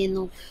will not be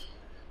enough.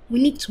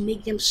 We need to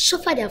make them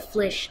suffer their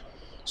flesh,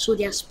 so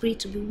their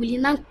spirit will be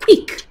willing and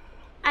quick.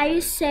 Are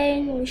you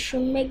saying we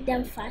should make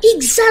them fast?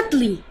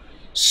 Exactly!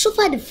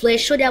 Suffer the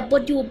flesh so their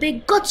body will obey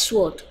God's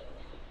word.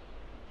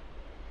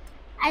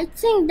 I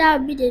think that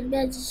would be the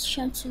best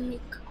decision to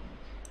make.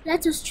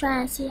 Let us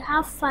try and see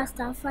how fast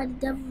and far the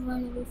devil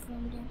runs away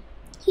from them.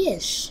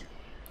 Yes.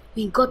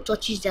 When God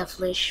touches their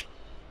flesh,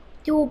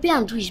 they will obey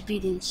and do his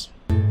biddings.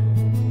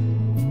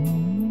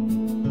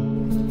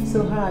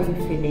 So how are you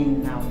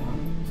feeling now?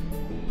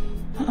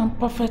 I'm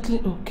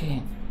perfectly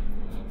okay.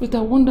 But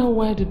I wonder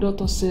why the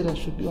doctor said I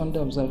should be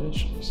under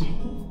observations.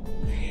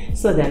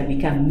 So that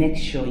we can make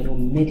sure you're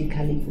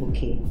medically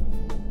okay.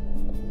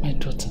 My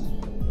daughter,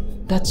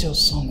 that's your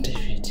son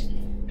David.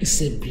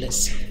 It's a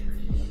blessing.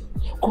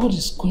 God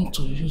is going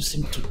to use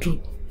him to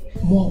do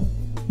more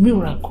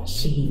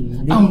miracles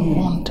and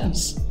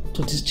wonders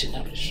to this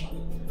generation.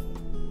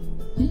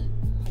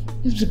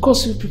 It's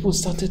because you people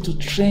started to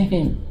train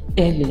him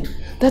early.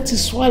 That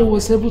is why he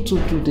was able to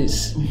do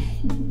this.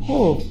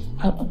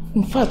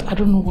 In fact, I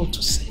don't know what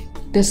to say.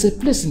 There's a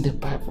place in the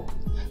Bible.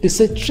 They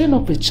say, train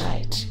up a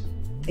child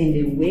in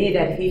the way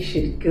that he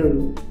should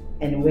go,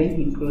 and when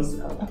he grows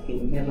up, he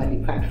will never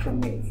depart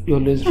from it. You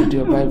always read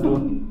your Bible.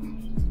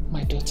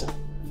 My daughter,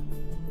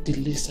 the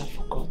least I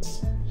forgot.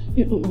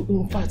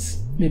 In fact,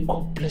 may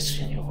God bless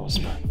you and your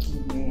husband.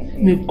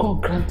 May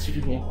God grant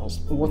you your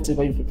husband,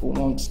 whatever you people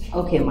want.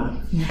 Okay, ma.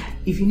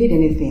 If you need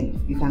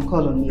anything, you can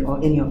call on me or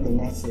any of the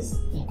nurses.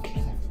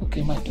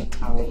 Okay, my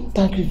daughter.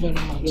 Thank you very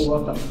much. You're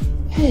welcome.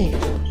 Hey.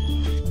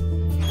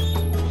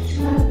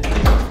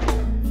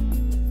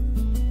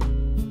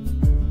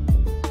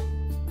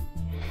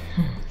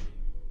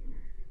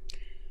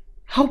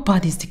 How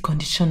bad is the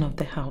condition of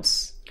the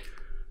house?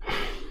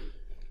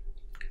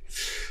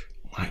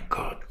 My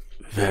God,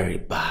 very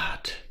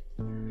bad.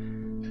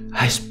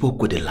 I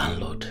spoke with the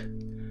landlord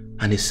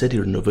and he said the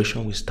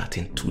renovation will start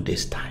in 2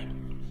 days' time.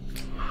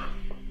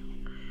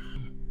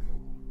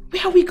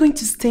 Where are we going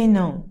to stay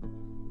now?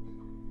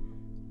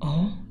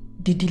 Or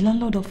did the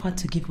landlord offer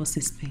to give us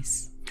a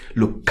space?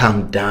 Look,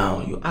 calm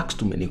down. You ask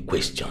too many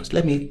questions.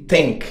 Let me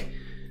think.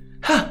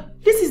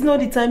 This is not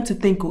the time to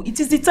think. It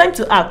is the time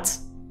to act.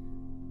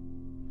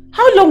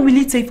 How long will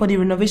it take for the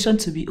renovation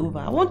to be over?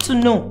 I want to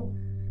know.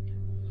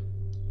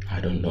 I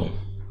don't know.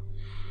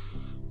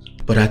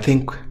 But I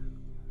think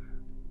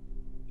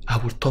I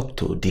will talk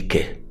to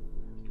Dike.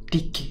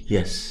 Dike?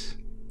 Yes.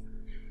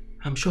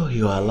 I'm sure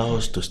he'll allow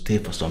us to stay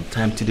for some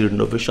time till the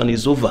renovation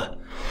is over.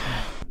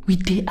 Will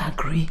they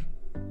agree?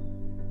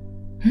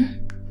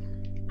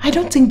 I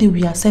don't think they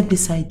will accept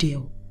this idea.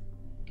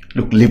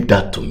 Look, leave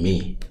that to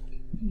me.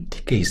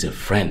 Dike is a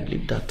friend.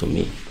 Leave that to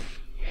me.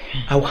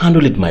 I'll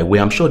handle it my way.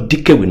 I'm sure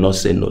Dike will not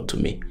say no to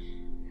me.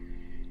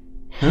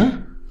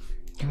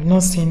 He will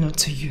not say no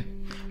to you.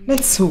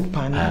 Let's hope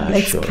and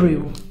let's pray.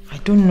 I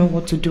don't know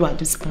what to do at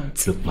this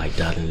point. Look, my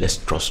darling, let's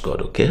trust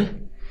God, okay?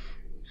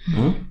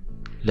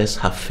 Let's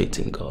have faith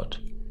in God.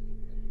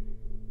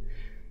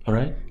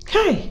 Alright?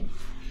 Hey!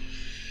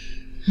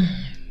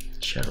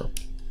 Shut up.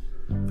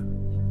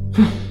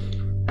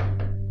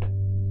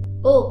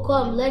 Oh,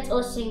 come, let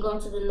us sing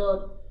unto the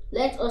Lord.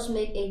 Let us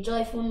make a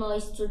joyful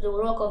noise to the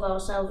rock of our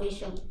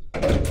salvation.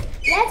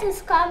 Let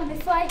us come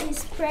before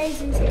his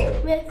praises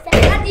with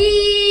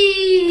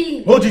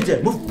Daddy! Hold it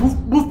there.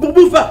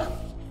 Move back.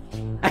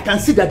 I can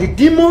see that the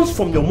demons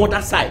from your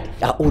mother's side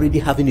are already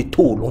having a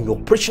toll on your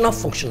operational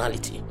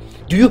functionality.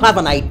 Do you have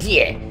an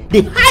idea?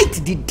 The height,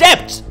 the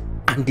depth,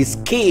 and the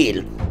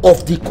scale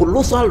of the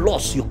colossal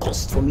loss you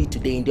caused for me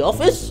today in the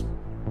office?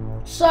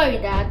 Sorry,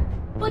 Dad,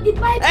 but the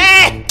Bible...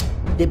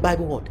 The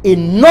Bible what?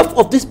 Enough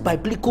of this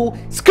biblical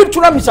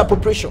scriptural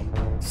misappropriation.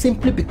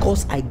 Simply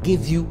because I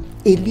gave you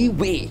a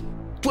leeway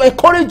to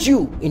encourage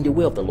you in the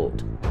way of the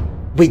Lord.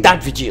 With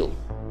that vigil,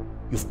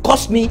 you've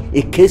cost me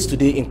a case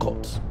today in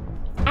court.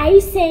 Are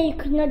you saying you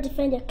could not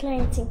defend your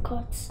client in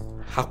court?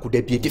 How could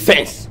there be a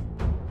defense?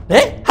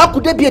 How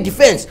could there be a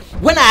defense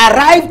when I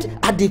arrived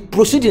at the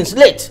proceedings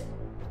late?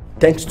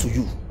 Thanks to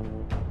you.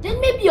 Then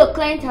maybe your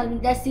client has been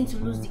destined to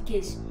lose the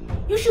case.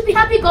 You should be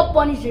happy God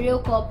punished the real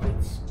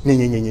culprits. No.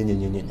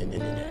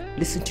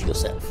 Listen to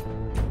yourself.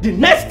 The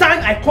next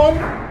time I come...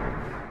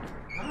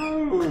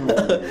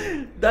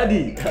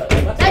 Daddy,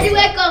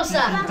 welcome,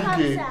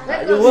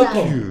 sir. You're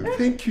welcome.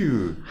 Thank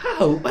you.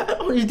 How?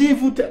 You didn't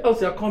even tell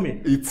us you're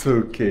coming. It's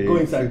okay. Go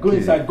inside, go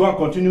inside, go and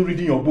continue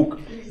reading your book.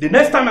 The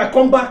next time I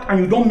come back and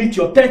you don't meet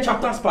your 10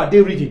 chapters per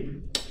day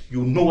reading,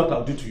 you know what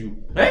I'll do to you.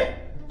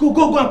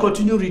 Go and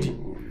continue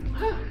reading.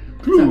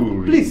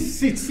 Glory. Please,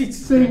 sit.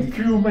 Thank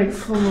you, my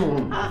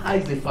son. How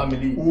is the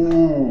family?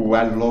 Oh,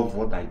 I love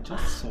what I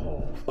just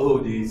saw. Oh,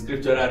 the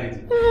scriptural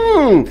reading.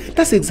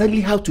 That's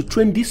exactly how to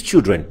train these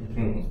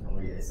children.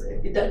 Oh, yes.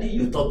 Daddy,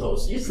 you taught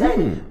us. You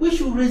said we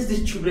should raise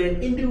these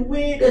children in the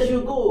way they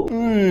should go.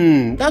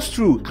 That's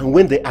true. And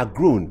when they are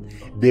grown,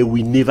 they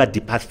will never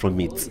depart from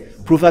it. Oh,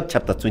 yes. Proverbs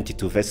chapter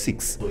 22, verse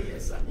 6. Oh,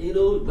 yes, sir.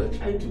 We're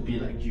trying to be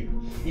like you.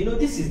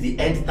 This is the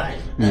end time.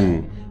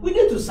 We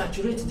need to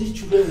saturate these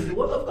children with the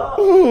word of God.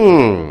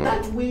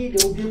 That way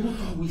they will be able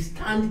to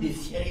withstand the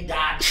fiery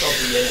darts of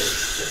the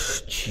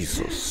enemy.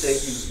 Jesus.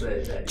 Thank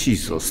you, sir.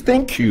 Jesus,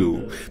 thank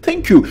you.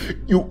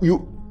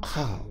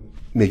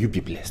 May you be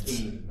blessed.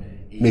 Amen.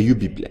 May you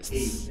be blessed.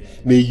 Amen.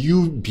 May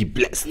you be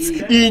blessed.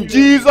 In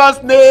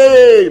Jesus'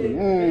 name.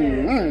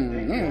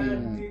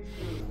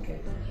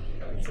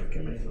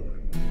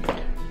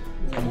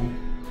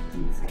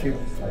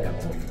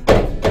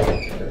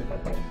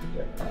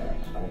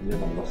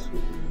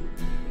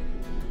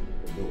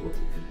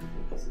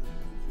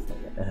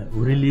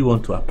 We really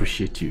want to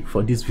appreciate you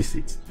for this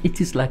visit.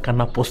 It is like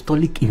an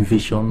apostolic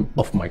invasion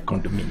of my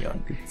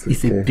condominion.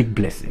 It's a big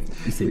blessing.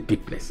 It's a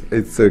big blessing.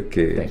 It's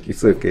okay. Thank you.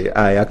 It's okay.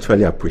 I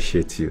actually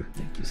appreciate you.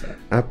 Thank you, sir.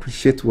 I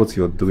appreciate what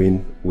you're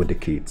doing with the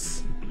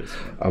kids.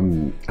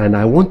 And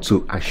I want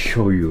to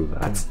assure you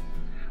that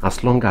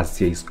as long as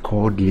there is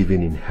God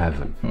living in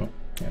heaven,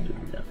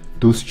 Hallelujah.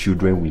 Those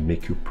children will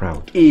make you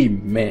proud.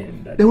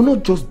 Amen. They will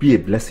not just be a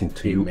blessing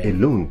to you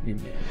alone.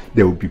 Amen.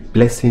 They will be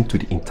blessing to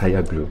the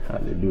entire globe.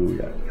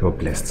 Hallelujah. You're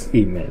blessed.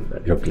 Amen.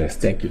 Daddy. You're blessed.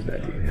 Thank you,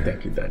 Daddy. Yeah.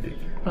 Thank you, Daddy.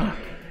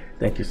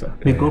 Thank you, sir.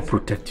 May God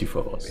protect you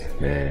for us.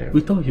 Amen.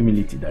 With all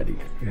humility, Daddy.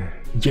 Yeah.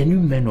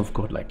 Genuine men of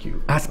God like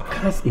you. As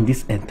us in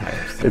this end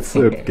times. It's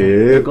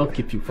okay. May God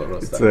keep you for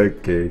us. It's sir.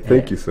 okay.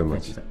 Thank you so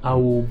much. You, I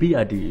will be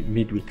at the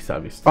midweek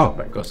service. Oh,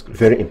 by God's grace.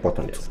 Very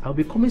important. Yes. I'll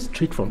be coming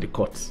straight from the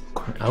courts.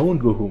 I won't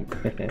go home.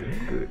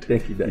 Good.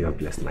 Thank you, Daddy. You're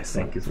blessed, my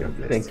son. Thank you, sir. You're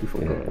blessed. Thank you for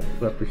God.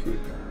 We appreciate it.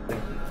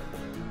 Thank you.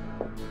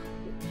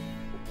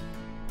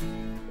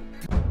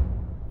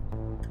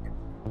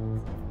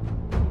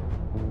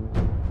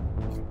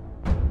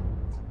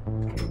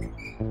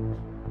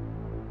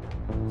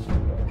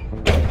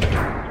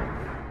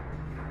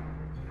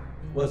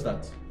 What's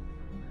that?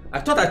 I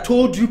thought I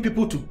told you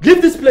people to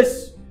leave this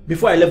place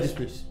before I left this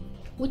place.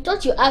 We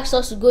thought you asked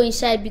us to go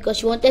inside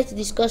because you wanted to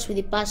discuss with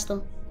the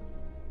pastor.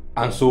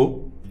 And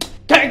so?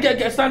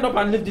 Get stand up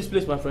and leave this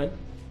place, my friend.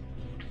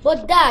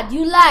 But Dad,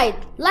 you lied.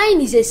 Lying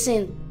is a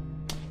sin.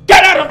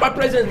 Get out of my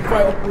presence before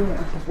I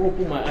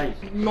open my eyes.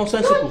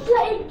 Nonsensical. Don't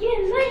lie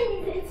again.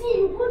 Lying is a sin.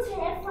 You go to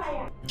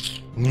hellfire.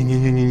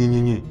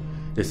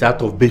 The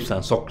sight of babes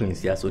and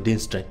sucklings here, so they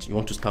strength. You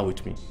want to start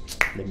with me?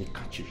 Let me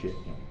catch you here.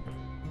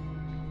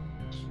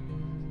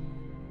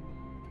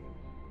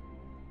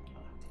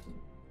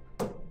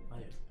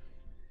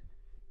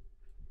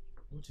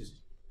 What is it?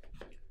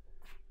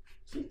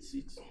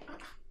 Sit.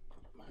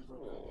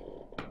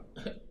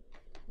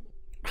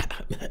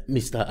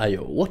 Mr.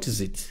 Ayo, what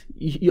is it?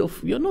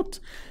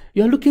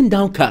 You're looking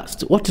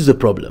downcast. What is the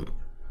problem?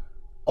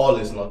 All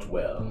is not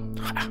well.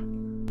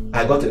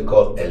 I got a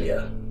call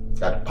earlier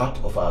that part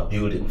of our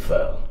building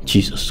fell.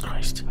 Jesus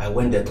Christ. I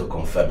went there to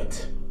confirm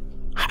it.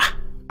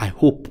 I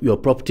hope your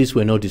properties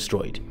were not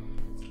destroyed.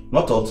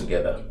 Not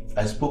altogether.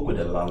 I spoke with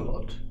the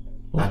landlord.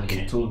 Okay. And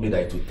he told me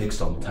that it would take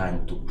some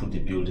time to put the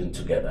building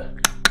together.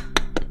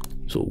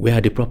 So where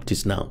are the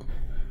properties now?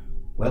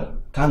 Well,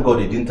 thank God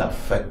it didn't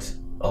affect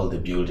all the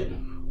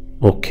building.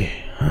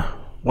 Okay.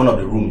 One of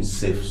the rooms is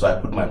safe, so I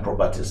put my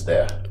properties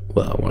there.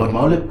 Well, but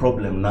my only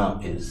problem now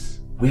is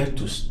where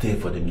to stay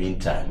for the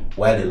meantime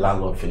while the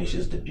landlord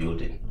finishes the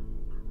building.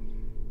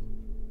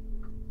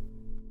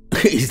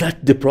 Is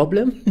that the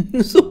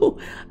problem? So,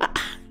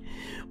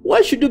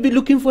 why should you be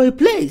looking for a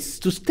place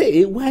to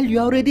stay while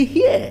you're already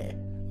here?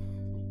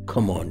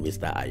 Come on,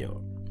 Mr.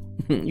 Ayo.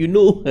 You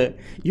know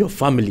your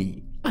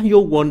family and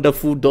your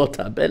wonderful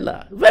daughter,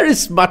 Bella. Very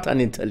smart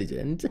and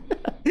intelligent.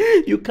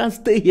 You can't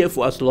stay here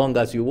for as long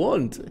as you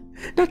want.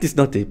 That is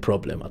not a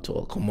problem at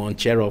all. Come on,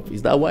 cheer up.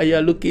 Is that why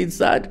you're looking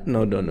sad?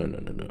 No.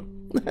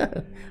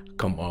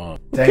 Come on.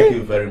 Thank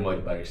you very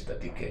much, Barrister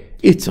DK.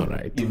 It's all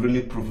right. You've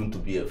really proven to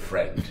be a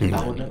friend.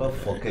 I will never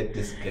forget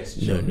this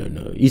gesture.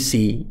 No. You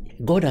see,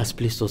 God has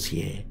placed us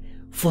here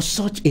for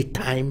such a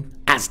time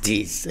as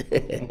this.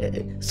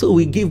 So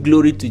we give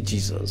glory to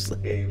Jesus.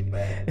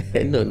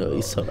 Amen. No,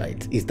 it's all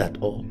right. Is that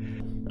all?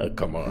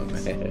 Come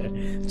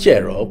on.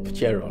 Cheer up.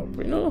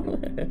 You know.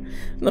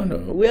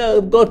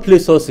 No. God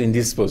placed us in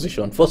this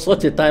position for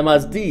such a time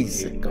as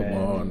this.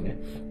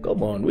 Amen.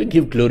 Come on. We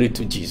give glory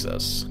to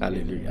Jesus.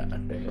 Hallelujah.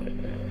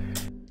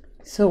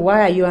 So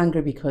why are you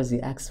angry because he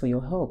asked for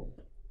your help?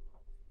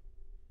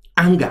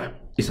 Anger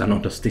is an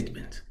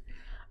understatement.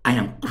 I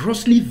am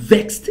grossly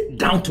vexed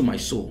down to my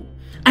soul.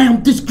 I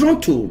am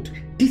disgruntled.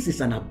 This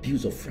is an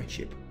abuse of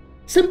friendship.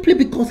 Simply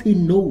because he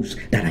knows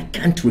that I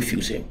can't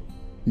refuse him.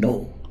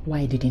 No.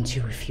 Why didn't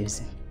you refuse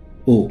him?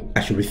 Oh,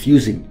 I should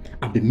refuse him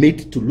and be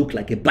made to look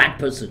like a bad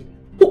person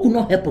who could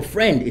not help a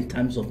friend in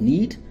times of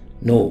need?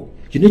 No.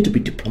 You need to be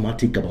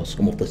diplomatic about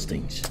some of those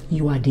things.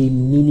 You are the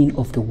meaning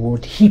of the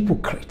word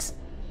hypocrite.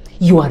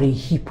 You are a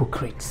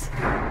hypocrite.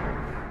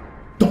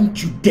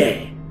 Don't you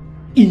dare,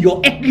 in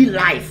your earthly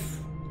life,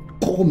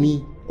 call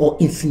me or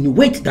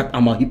insinuate that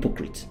I'm a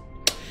hypocrite.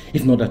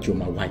 If not that you're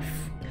my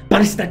wife,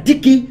 Barrister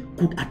Dickey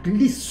could at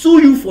least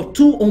sue you for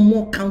 2 or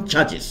more count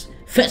charges.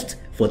 First,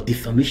 for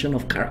defamation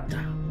of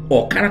character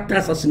or character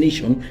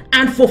assassination,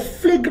 and for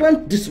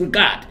flagrant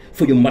disregard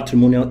for your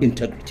matrimonial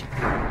integrity.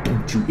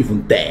 Don't you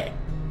even dare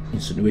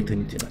insinuate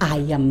anything. I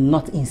am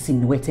not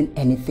insinuating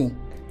anything.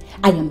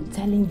 I am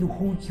telling you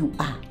who you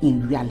are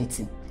in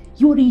reality.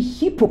 You're a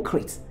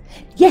hypocrite.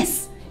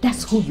 Yes,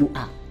 that's who you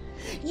are.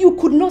 You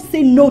could not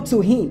say no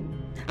to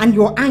him, and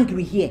you're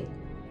angry here.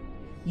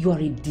 You are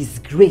a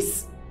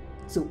disgrace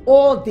to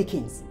all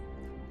Dickens.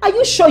 Are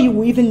you sure you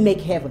will even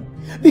make heaven?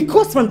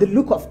 Because from the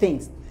look of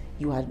things,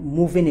 you are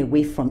moving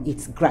away from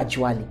it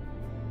gradually.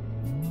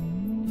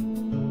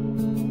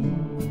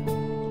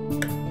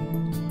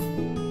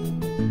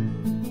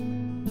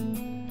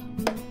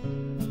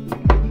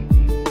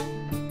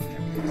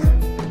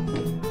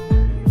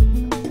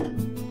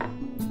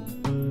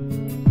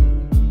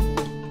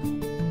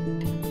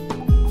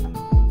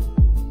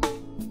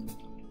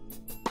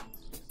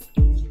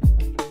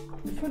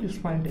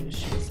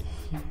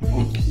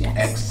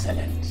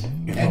 Excellent.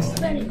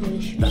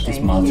 That is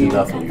Martin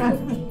for you.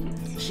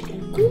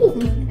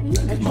 Good.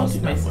 I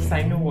trust my sister.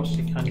 I know what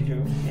she can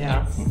do.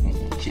 Yeah.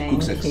 She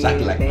cooks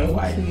exactly like my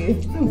wife.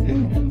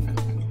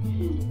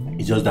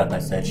 It's just that I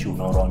said she will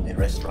not run the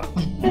restaurant.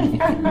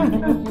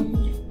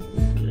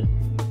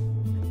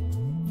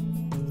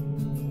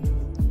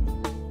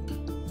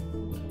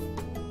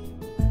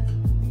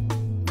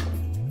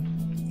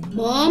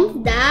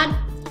 Mom, Dad,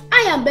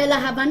 I and Bella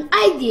have an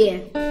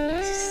idea.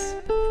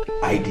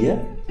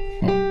 Idea?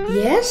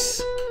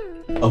 Yes?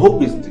 I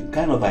hope it's the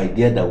kind of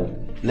idea that will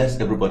bless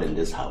everybody in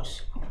this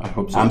house. I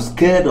hope so. I'm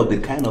scared of the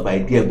kind of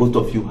idea both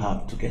of you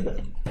have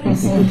together.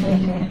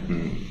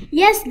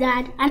 Yes,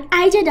 Dad, an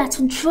idea that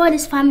will draw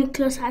this family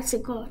closer to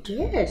God.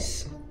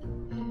 Yes.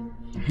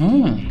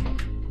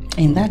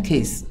 In that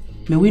case,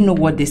 may we know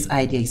what this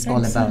idea is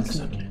all about?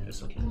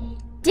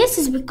 This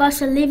is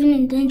because we're living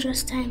in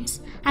dangerous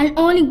times, and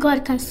only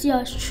God can see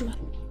us through.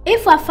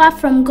 If we're far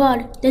from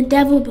God, the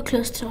devil will be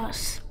close to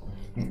us.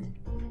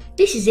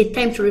 This is a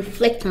time to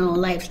reflect on our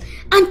lives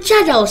and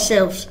charge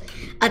ourselves.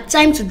 A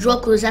time to draw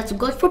closer to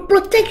God for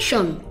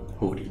protection.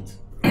 Hold it.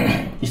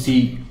 You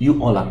see,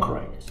 you all are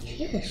correct.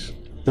 Yes.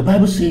 The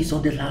Bible says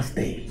on the last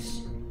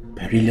days,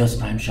 perilous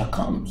times shall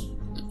come,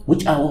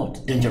 which are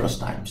what? Dangerous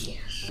times.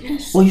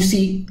 Yes. Well, you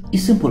see,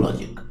 it's simple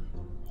logic.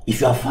 If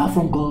you are far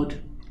from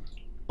God,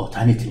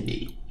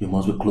 alternatively, you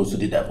must be close to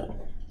the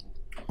devil.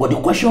 But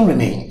the question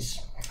remains,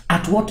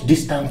 at what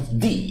distance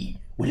thee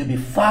will you be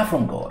far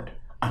from God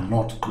and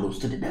not close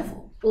to the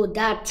devil? Oh,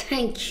 Dad,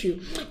 thank you.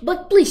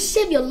 But please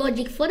save your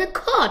logic for the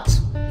court.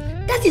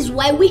 That is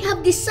why we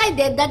have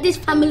decided that this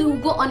family will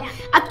go on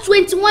a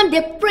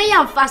 21-day prayer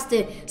and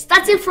fasting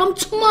starting from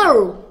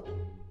tomorrow.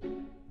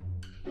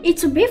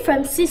 It will be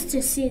from 6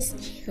 to 6.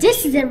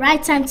 This is the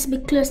right time to be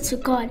close to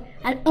God,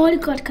 and only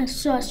God can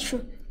show us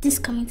through this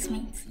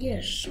commitment.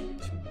 Yes.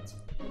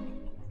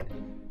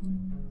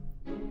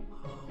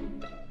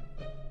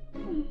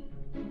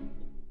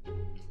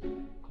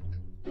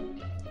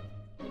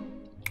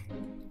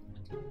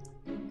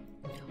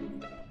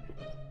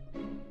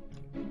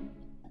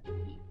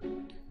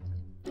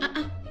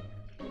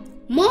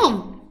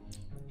 Mom,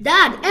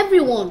 Dad,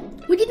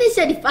 everyone, we didn't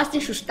say the fasting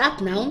should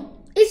start now.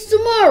 It's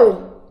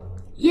tomorrow.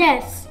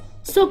 Yes,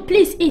 so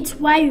please eat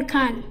while you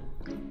can.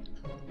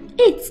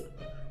 Eat.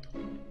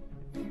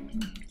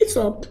 It's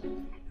up.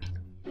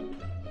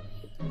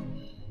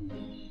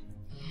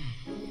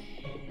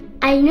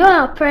 I know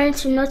our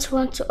parents will not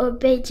want to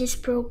obey this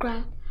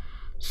program,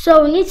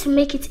 so we need to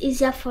make it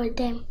easier for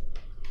them.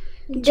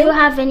 Do you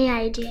have any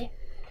idea?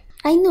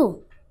 I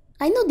know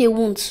they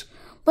won't,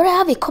 but I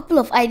have a couple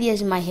of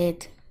ideas in my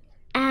head.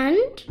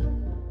 And?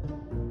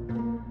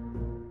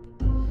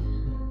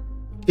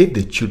 If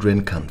the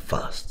children can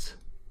fast,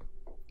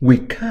 we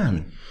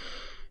can.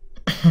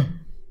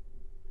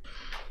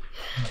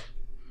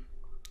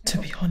 To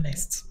be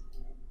honest,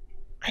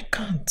 I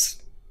can't.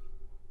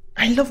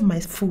 I love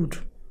my food.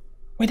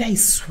 Whether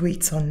it's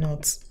sweet or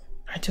not,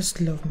 I just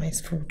love my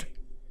food.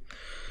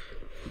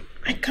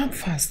 I can't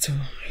fast too.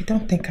 I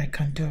don't think I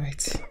can do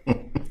it.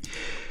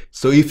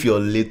 So if your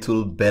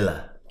little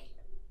Bella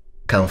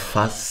can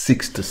fast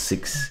 6 to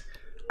 6,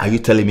 are you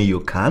telling me you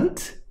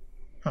can't?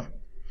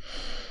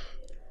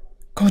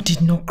 God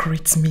did not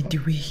create me the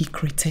way He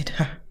created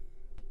her.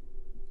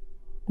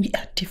 We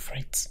are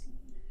different.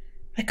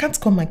 I can't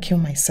come and kill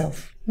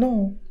myself.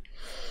 No.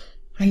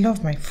 I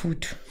love my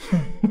food.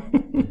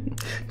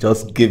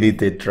 Just give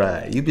it a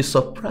try. You'll be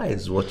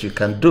surprised what you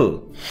can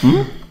do.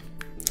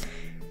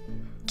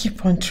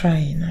 Keep on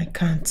trying. I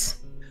can't.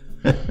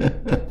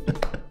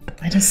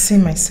 I don't see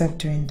myself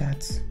doing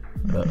that.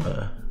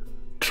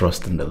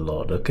 Trust in the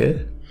Lord,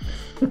 okay?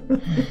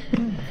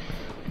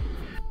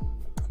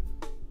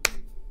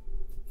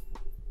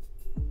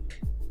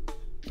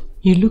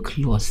 You look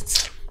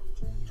lost.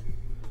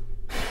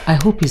 I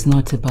hope it's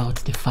not about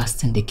the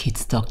fasting the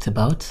kids talked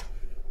about.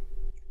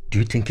 Do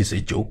you think it's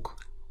a joke?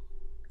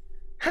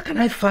 How can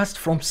I fast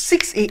from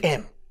 6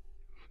 a.m.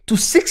 to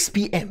 6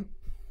 p.m.?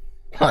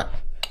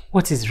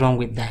 What is wrong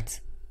with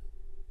that?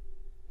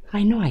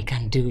 I know I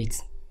can do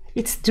it.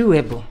 It's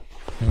doable.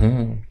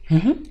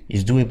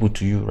 It's doable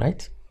to you,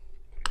 right?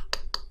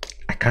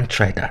 I can't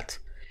try that.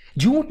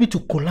 Do you want me to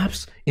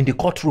collapse in the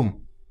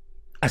courtroom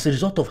as a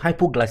result of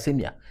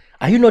hypoglycemia?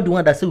 Are you not the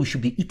one that said we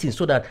should be eating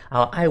so that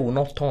our eye will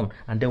not turn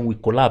and then we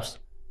collapse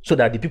so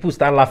that the people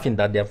start laughing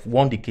that they have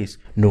won the case?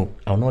 No,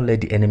 I will not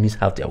let the enemies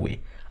have their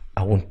way.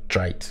 I won't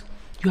try it.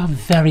 You are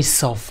very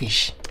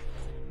selfish.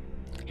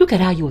 Look at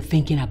how you're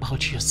thinking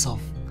about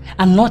yourself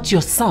and not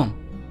your son.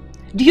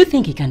 Do you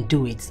think he can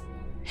do it?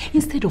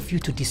 Instead of you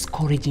to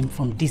discourage him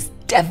from this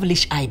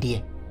devilish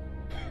idea.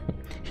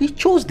 He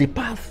chose the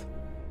path.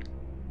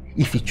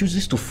 If he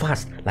chooses to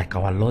fast like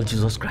our Lord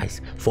Jesus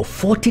Christ for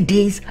 40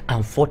 days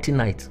and 40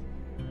 nights,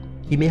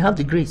 he may have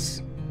the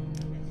grace.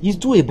 It's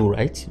doable,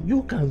 right?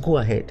 You can go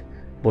ahead.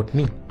 But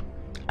me,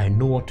 I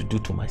know what to do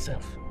to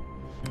myself.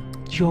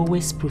 You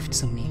always prove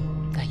to me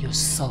that you're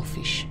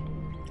selfish.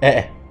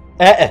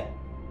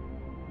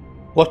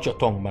 Watch your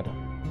tongue,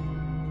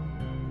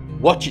 madam.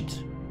 Watch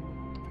it.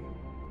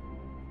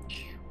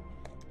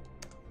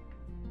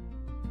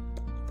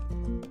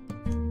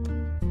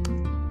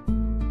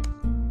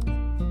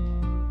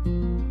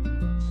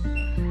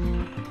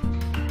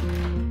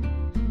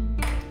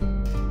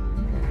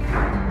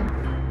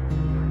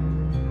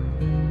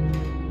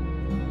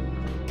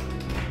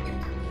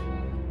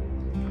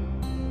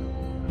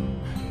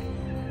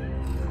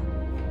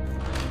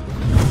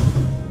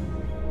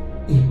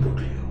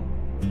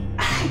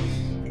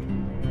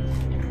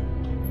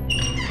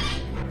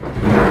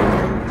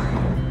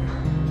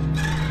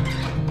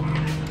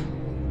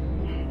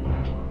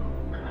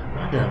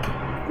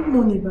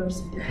 morning,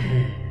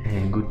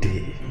 Bariside. Good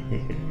day.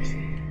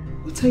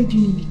 What are you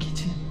doing in the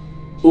kitchen?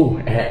 Oh,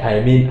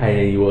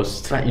 I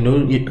was trying,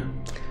 I'm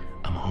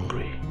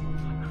hungry.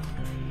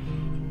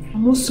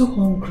 I'm also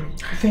hungry.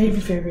 Very,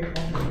 very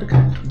hungry. Look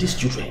at these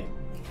children.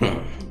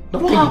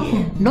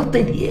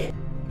 Nothing here.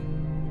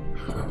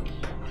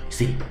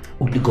 See,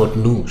 only God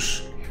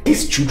knows.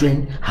 These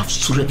children have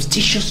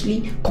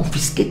surreptitiously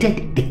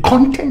confiscated the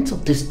contents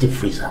of this deep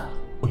freezer.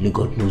 Only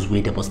God knows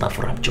where they must have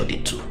raptured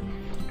it to.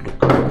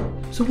 Look.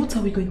 So what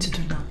are we going to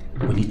do now?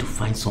 We need to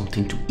find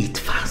something to eat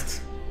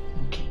fast.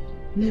 Okay.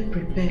 Let's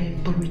prepare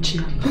porridge.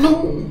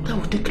 No, that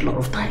will take a lot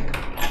of time.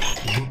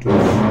 Take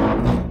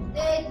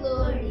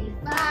glory,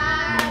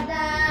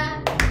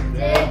 Father.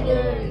 Take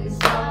glory,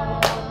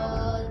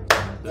 Son.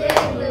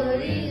 Take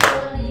glory,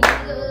 Holy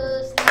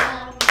Ghost.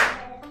 Now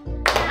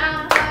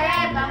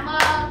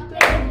forevermore.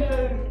 Take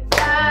glory,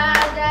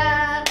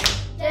 Father.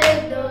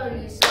 Take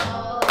glory,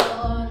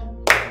 Son.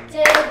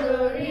 Take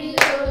glory,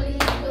 Holy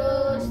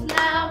Ghost.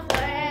 Now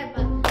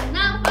forevermore.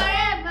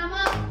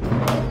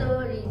 Take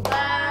glory,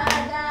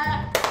 Father.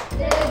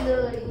 Take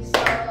glory,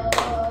 Son.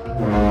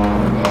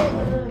 Take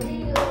glory,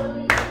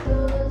 Holy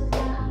Ghost.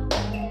 Now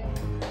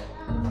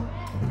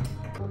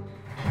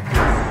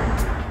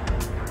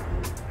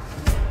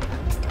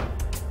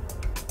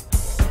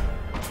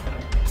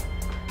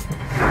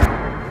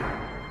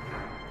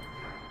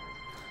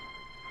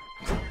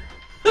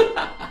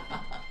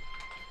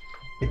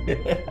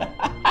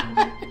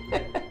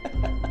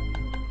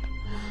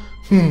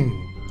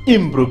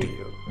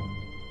Imbroglio.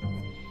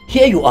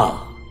 Here you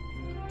are,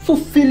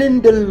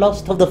 fulfilling the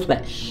lust of the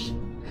flesh,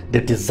 the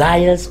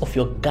desires of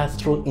your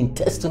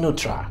gastrointestinal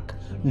tract,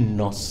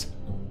 Nurse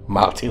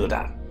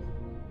Matilda.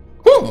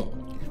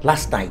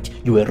 Last night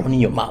you were running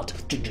your mouth.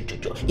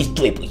 It's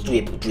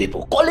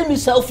doable, calling me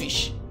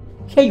selfish.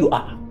 Here you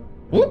are,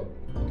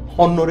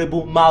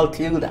 Honorable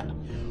Matilda.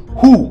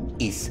 Who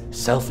is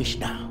selfish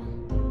now?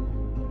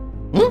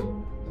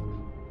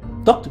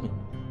 Talk to me.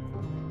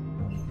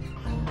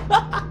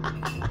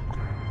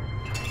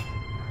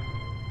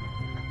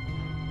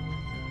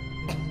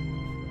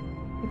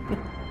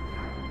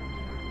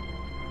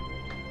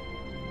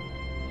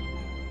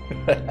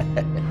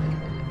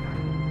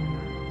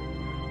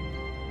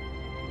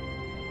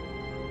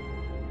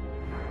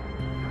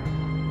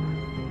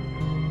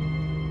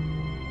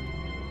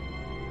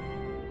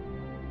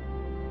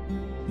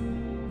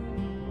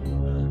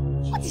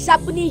 what is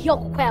happening here,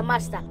 choir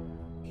master?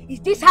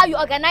 Is this how you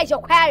organize your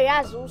choir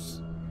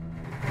rehearsals?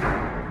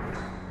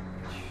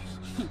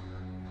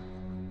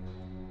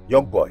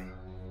 Young boy,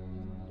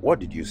 what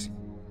did you see?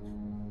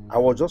 I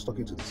was just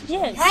talking to the sister.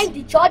 Yes. Behind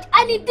the church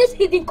and in this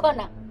hidden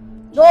corner.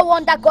 No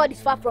wonder God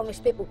is far from his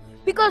people,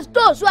 because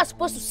those who are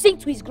supposed to sing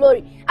to his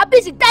glory are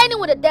busy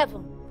dining with the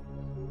devil.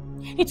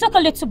 He took a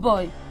little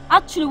boy.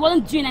 Actually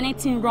wasn't doing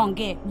anything wrong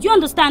here. Do you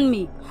understand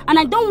me? And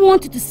I don't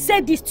want you to say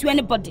this to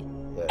anybody.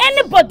 Yes.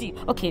 Anybody!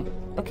 Okay.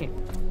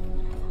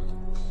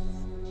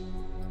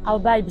 I'll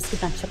buy you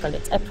biscuit and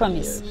chocolate, I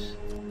promise. Yes.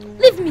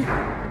 Leave me. We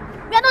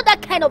are not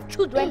that kind of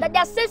children that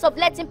their sense of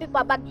letting people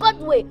about God's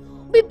way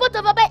will be brought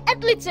over by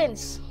earthly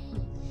things.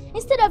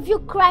 Instead of you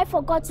cry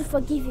for God to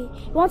forgive you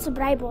want to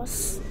bribe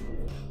us.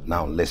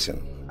 Now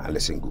listen, and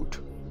listen good.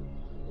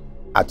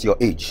 At your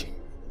age,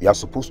 you are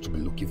supposed to be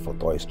looking for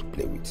toys to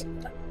play with,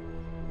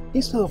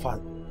 instead of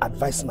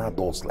advising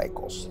adults like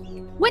us.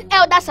 When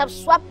elders have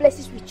swapped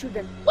places with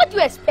children, what do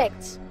you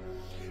expect?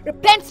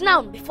 Repent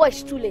now before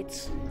it's too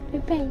late.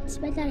 Repent,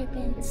 better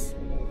repent.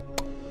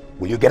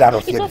 Will you get out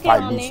of here before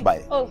I lose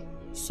by? Oh,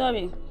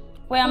 sorry.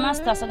 We are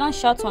masters, so don't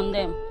shout on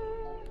them.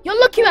 You're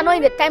lucky we are not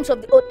in the times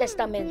of the Old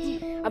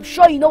Testament. I'm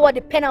sure you know what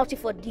the penalty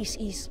for this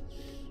is.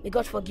 May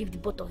God forgive the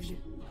both of you.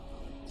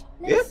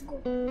 Let's go.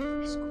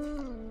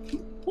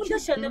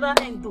 This shall never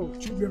end though.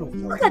 Children of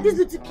Look at these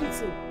little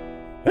kids.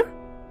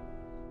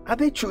 Are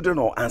they children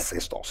or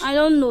ancestors? I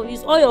don't know.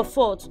 It's all your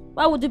fault.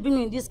 Why would you bring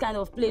me in this kind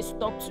of place to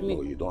talk to me?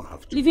 No, you don't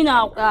have to. Leaving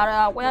our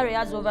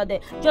areas over there.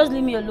 Just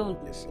leave me alone.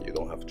 Listen, you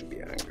don't have to be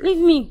angry. Leave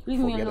me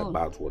alone. Forget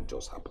about what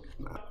just happened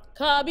now.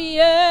 Kabie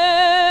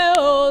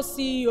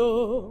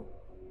Osio,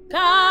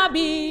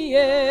 Kabie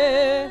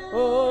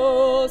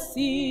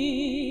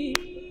Osi.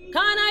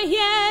 Can I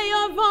hear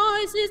your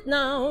voices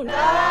now?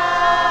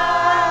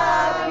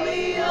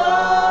 Kabie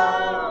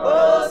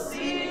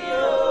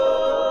Osio.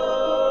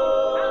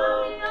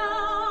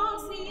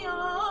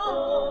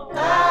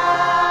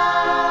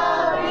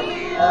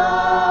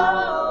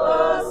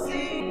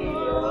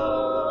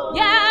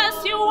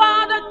 Yes, you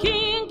are the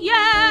king.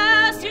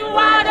 Yes, you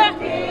are the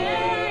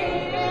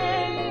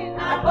king.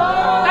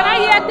 Can I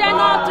hear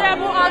tenor,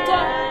 treble, alto?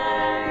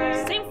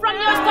 Sing from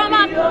your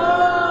stomach.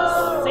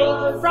 Sing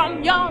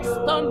from your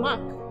stomach.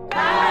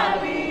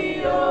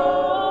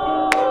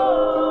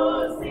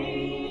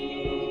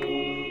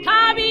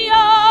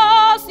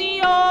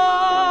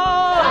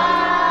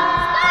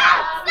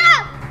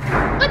 Stop!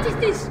 What is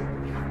this?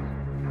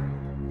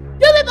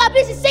 You people are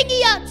busy singing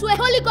here to a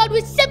holy God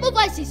with simple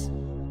voices.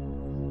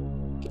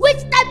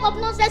 Which type of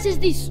nonsense is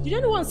this? Did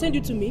anyone send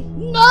you to me?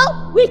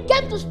 No! We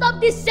came to stop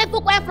this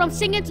sinful choir from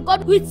singing to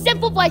God with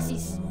sinful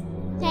voices.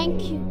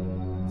 Thank you.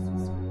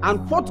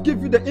 And what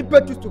gave you the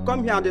impetus to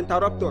come here and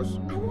interrupt us?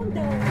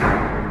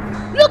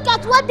 Look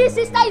at what this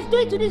sister is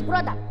doing to this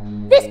brother.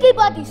 This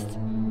keyboardist.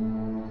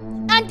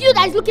 And you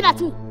that is looking at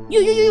me.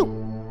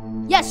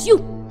 You. Yes, you.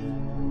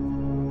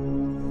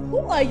 Who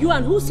are you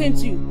and who sent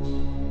you?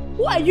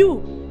 Who are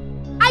you?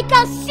 I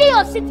can see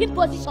your sitting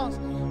positions.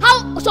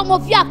 How some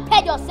of you have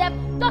paid yourself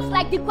just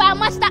like the choir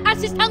master and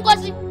Sister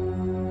Ngozi.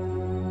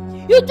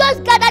 You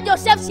just gathered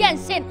yourselves here and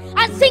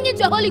sing it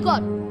to a holy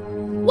God.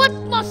 What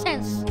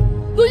nonsense!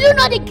 Do you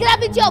know the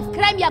gravity of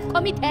crime you have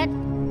committed?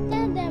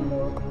 Tell them.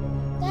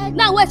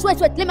 Now wait.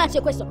 Let me ask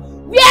you a question.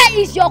 Where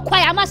is your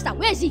choir master?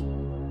 Where is he?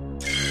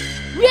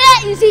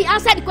 Where is he?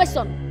 Answer the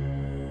question.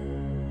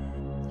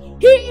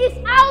 He is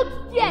out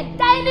there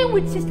dining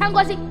with Sister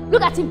Ngozi.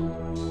 Look at him.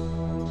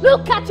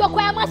 Look at your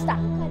choir master.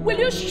 Will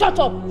you shut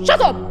up?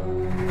 Shut up!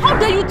 How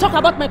dare you talk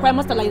about my choir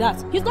master like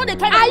that? He's not the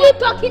kind of... Are you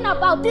talking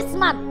about this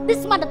man?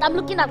 This man that I'm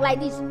looking at like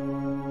this?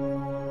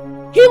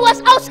 He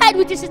was outside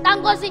with his Sister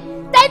Ngozi,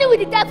 dining with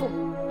the devil.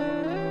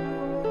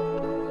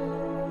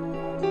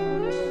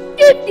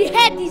 If the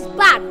head is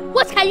bad,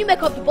 what can you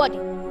make of the body?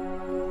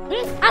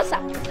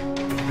 Answer.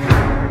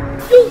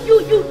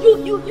 You.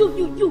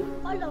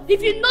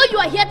 If you know you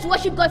are here to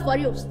worship God for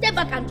you, step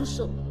back and do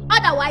so.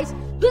 Otherwise,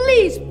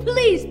 please,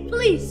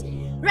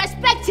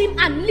 respect him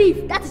and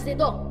leave. That is the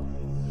door.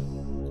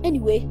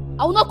 Anyway,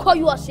 I will not call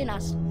you all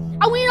sinners.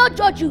 I will not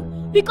judge you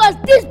because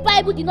this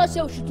Bible did not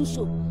say we should do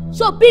so.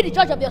 So be the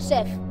judge of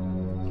yourself.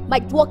 My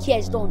work here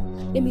is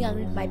done. Let me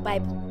read my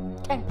Bible.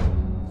 10.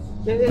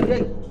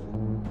 Hey.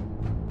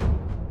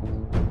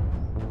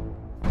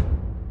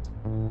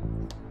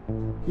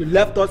 You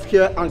left us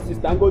here and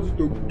Sister Ngozi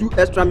to do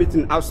extra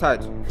meeting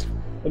outside.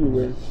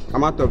 Anyway,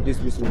 I'm out of this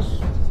business.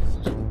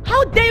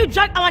 How dare you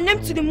drag our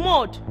name to the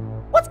mud?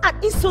 What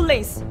an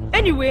insolence!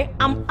 Anyway,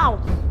 I'm out.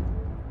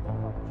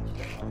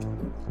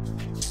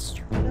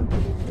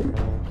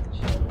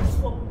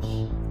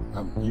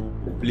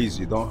 Please,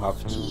 you don't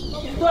have to.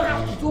 You don't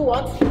have to do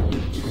what?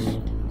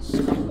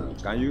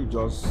 Can you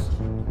just...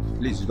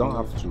 Please, you don't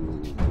have to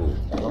go.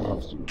 You don't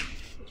have to.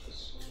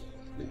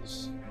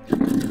 Please.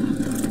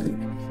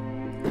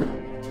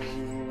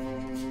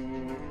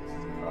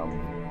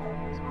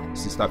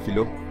 Sister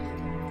Philo.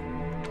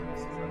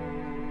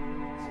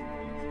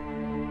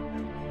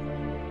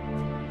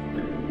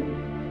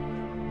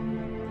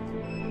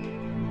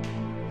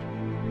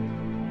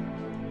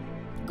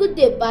 Good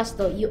day,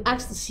 Pastor. You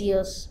asked to see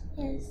us.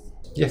 Yes.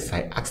 Yes,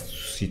 I asked to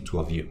see two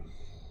of you.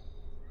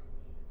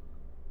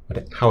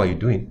 But how are you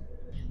doing?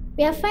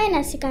 We are fine,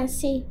 as you can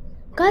see.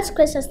 God's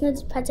grace has not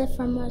departed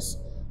from us.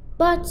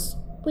 But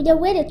with the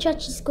way the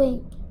church is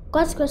going,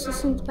 God's grace will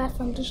soon depart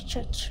from this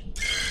church.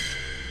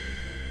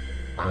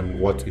 And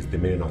what is the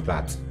meaning of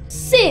that?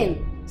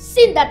 Sin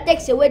that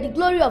takes away the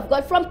glory of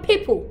God from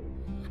people.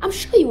 I'm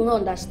sure you will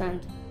not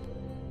understand.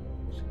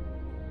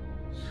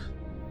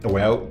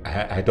 Well,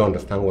 I don't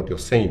understand what you're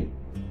saying.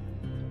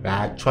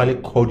 I actually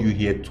called you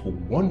here to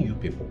warn you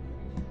people.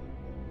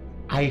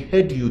 I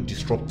heard you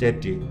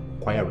disrupted the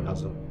choir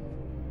rehearsal.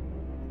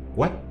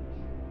 What?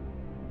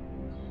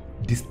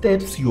 The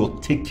steps you're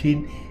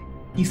taking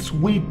is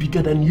way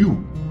bigger than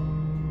you.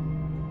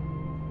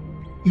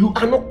 You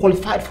are not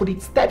qualified for the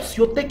steps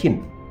you're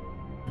taking.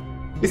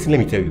 Listen, let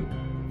me tell you.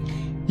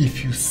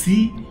 If you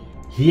see,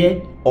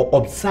 hear, or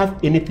observe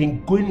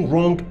anything going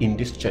wrong in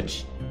this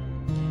church,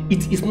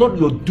 it is not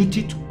your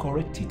duty to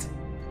correct it.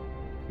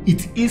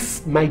 It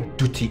is my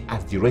duty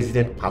as the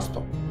resident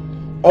pastor.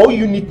 All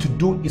you need to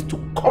do is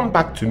to come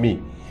back to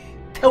me.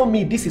 Tell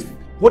me this is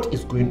what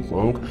is going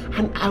wrong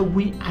and I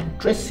will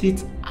address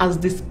it as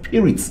the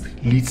Spirit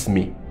leads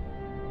me.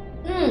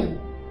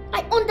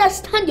 I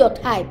understand your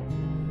type.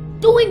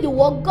 Doing the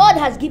work God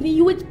has given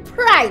you with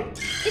pride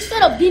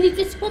instead of doing it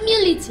with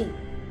humility.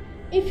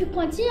 If you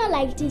continue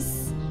like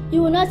this,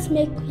 you will not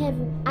make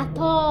heaven at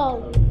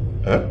all.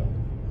 Huh?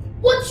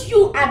 What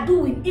you are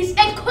doing is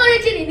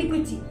encouraging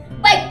iniquity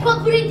by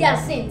covering their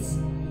sins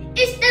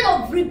instead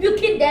of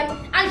rebuking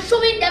them and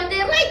showing them the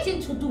right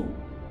thing to do.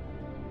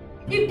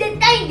 If they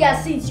die in their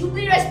sins, you'll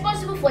be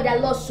responsible for their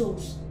lost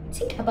souls.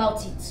 Think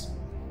about it.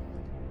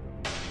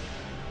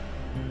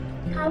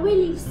 Can we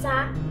leave,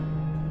 sir?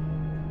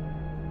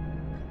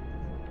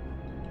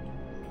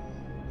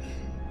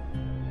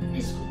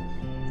 Let's go.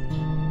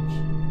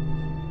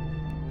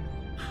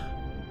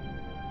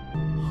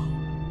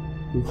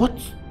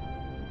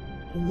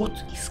 What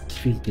is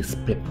giving these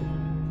people,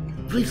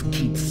 these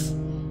kids,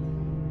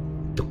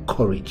 the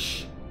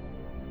courage,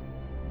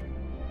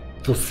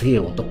 the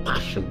zeal, the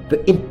passion,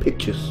 the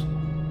impetus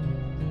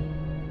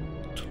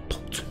to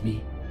talk to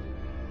me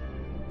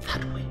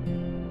that way?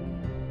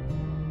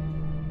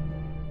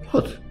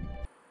 What?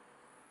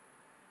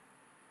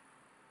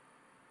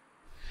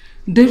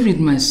 David,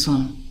 my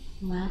son,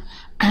 What?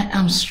 I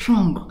am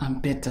strong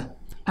and better.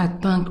 I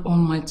thank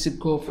Almighty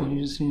God for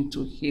using you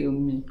to heal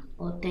me.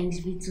 All thanks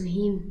be to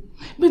Him.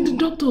 But the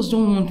doctors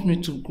don't want me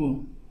to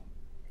go.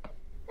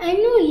 I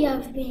know you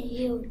have been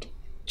healed.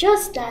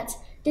 Just that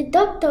the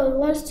doctor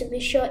wants to be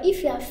sure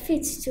if you are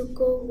fit to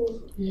go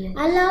home. Yes.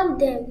 Allow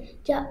them.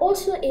 They are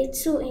also a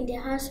tool in the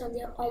hands of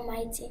the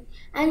Almighty,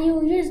 and you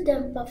will use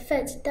them to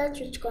perfect that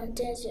which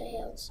contains your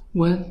health.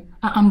 Well,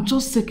 I'm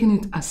just taking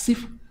it as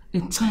if a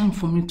time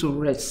for me to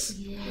rest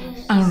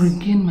and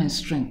regain my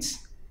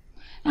strength.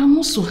 I'm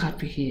also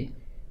happy here.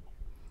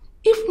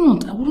 If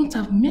not, I wouldn't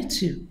have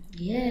met you.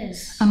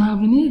 Yes. And I've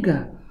been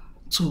eager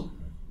to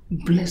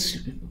bless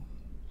you people.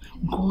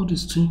 God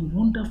is doing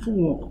wonderful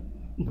work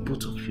with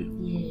both of you.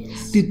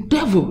 Yes. The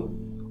devil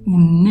will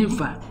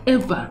never,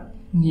 ever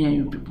near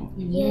you people.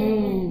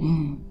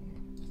 Yeah.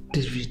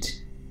 David,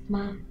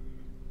 Ma.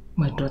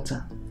 my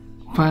daughter,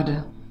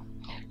 Father,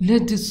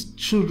 let these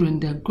children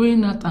that are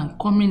going out and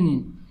coming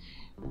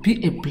in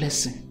be a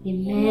blessing.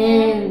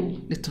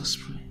 Amen. Let us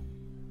pray.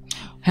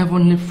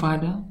 Heavenly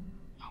Father,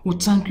 we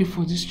thank you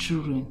for these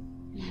children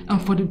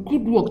and for the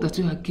good work that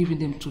you are giving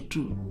them to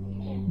do.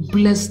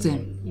 Bless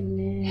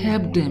them,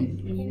 help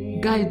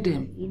them, guide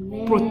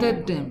them,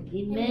 protect them.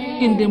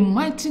 In the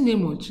mighty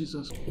name of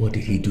Jesus. What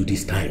did he do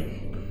this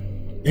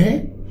time?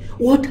 Eh?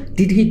 What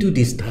did he do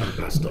this time,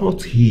 Pastor?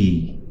 Not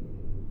he.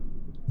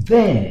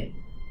 There.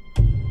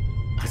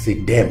 I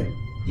said them.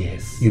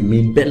 Yes. You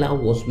mean Bella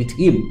was with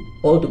him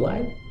all the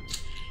while?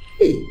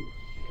 Hey,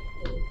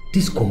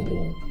 this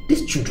combo,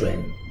 these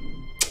children,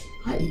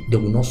 they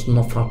will not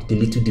snuff out the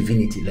little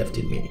divinity left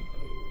in me.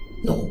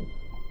 No,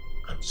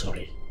 I'm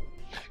sorry.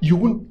 You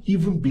won't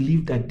even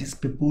believe that these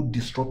people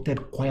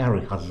disrupted choir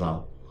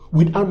rehearsal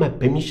without my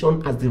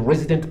permission as the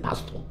resident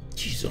pastor.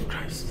 Jesus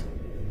Christ.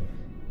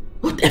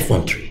 What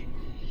effrontery.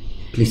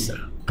 Please,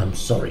 sir, I'm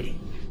sorry.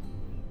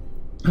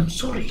 I'm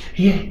sorry.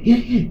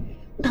 Yeah.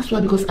 That's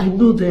why, because I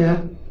know they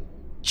are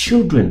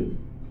children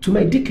to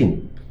my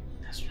deacon.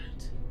 That's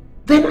right.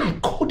 Then I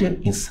called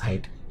them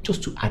inside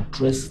just to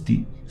address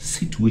the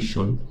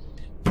situation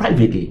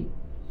privately.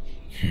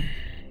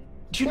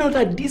 Do you know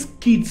that these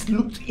kids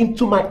looked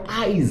into my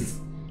eyes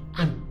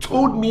and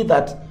told me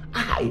that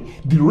I,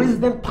 the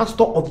resident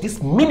pastor of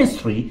this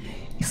ministry,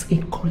 is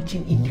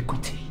encouraging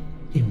iniquity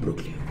in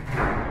Brooklyn?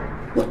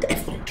 What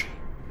effrontery.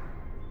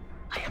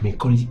 I am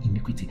encouraging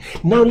iniquity.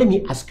 Now let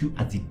me ask you,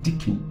 as the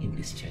deacon in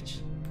this church,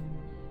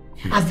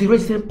 as the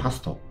resident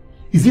pastor,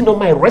 is it not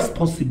my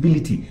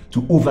responsibility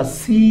to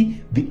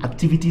oversee the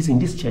activities in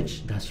this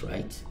church? That's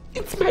right.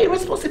 It's my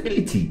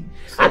responsibility.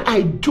 And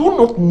I do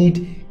not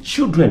need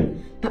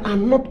children that are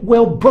not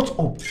well brought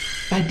up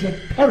by their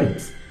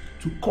parents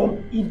to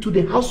come into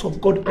the house of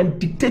God and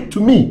dictate to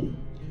me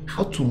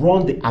how to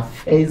run the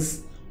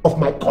affairs of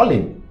my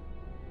calling.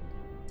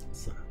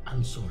 Sir,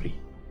 I'm sorry.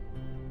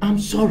 I'm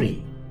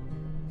sorry.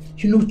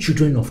 You know,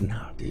 children of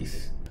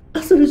nowadays,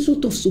 as a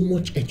result of so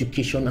much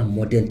education and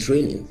modern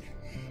training,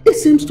 it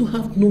seems to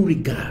have no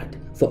regard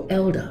for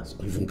elders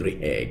or even grey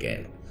hair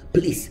again.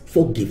 Please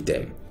forgive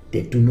them.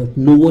 They do not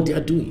know what they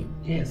are doing.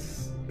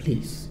 Yes.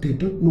 Please. They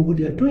don't know what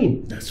they are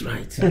doing. That's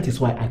right. That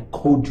is why I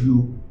called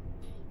you,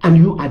 and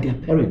you are their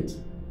parent.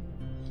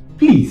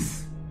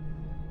 Please,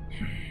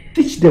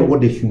 teach them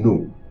what they should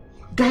know.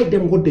 Guide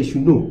them what they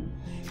should know.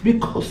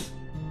 Because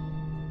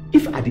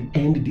if at the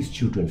end these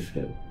children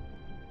fail,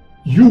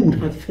 you would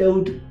have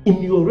failed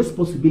in your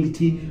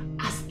responsibility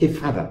as a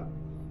father.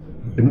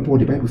 Remember what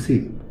the Bible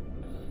says?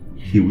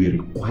 He will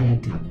require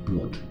their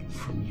blood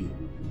from you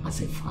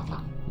as a father.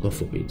 God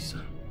forbid,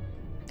 sir.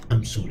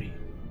 I'm sorry.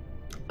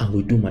 I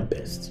will do my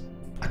best.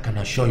 I can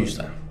assure you,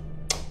 sir,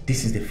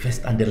 this is the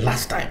first and the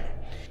last time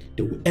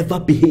they will ever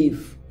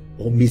behave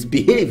or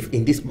misbehave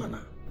in this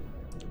manner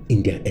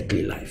in their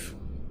earthly life.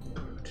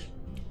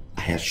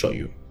 I assure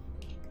you,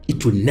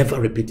 it will never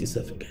repeat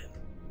itself again.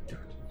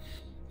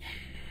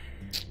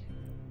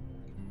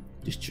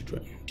 These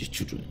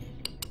children,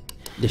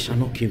 they shall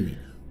not kill me.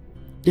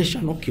 They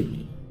shall not kill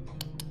me.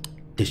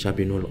 There shall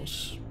be no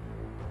loss.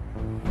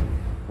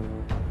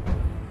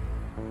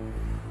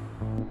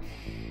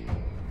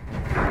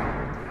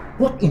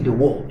 What in the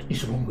world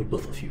is wrong with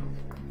both of you?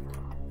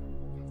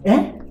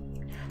 Eh?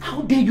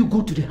 How dare you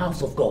go to the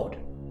house of God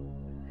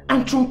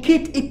and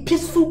truncate a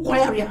peaceful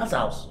choir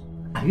rehearsals?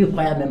 Are you a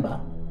choir member?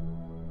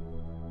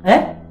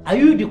 Eh? Are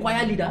you the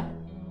choir leader?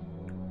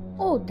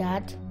 Oh,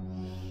 Dad.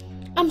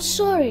 I'm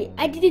sorry.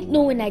 I didn't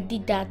know when I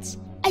did that.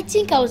 I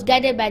think I was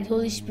guided by the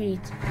Holy Spirit.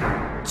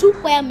 2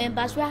 choir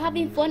members were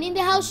having fun in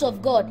the house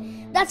of God.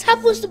 That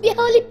happens to be a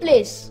holy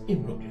place.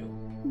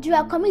 You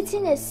are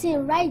committing a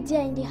sin right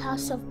there in the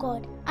house of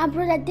God. And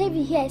Brother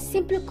David here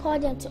simply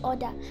called them to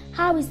order.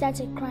 How is that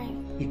a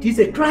crime? It is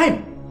a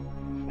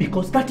crime.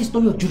 Because that is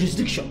not your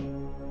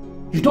jurisdiction.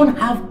 You don't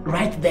have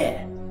right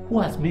there. Who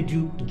has made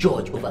you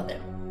judge over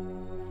them?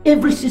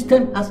 Every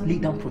system has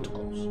laid down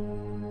protocols.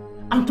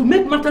 And to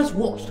make matters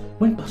worse,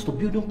 when Pastor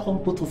Bildon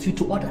called both of you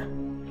to order,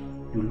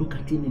 you look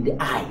at him in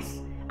the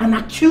eyes and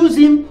accuse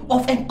him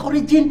of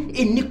encouraging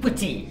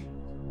iniquity.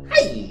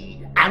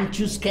 Hey, aren't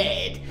you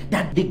scared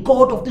that the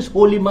God of this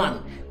holy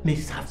man may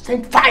have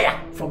sent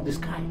fire from the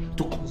sky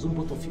to consume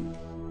both of you?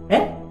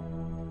 Eh?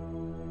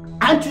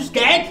 Aren't you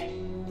scared?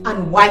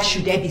 And why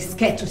should I be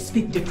scared to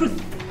speak the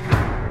truth?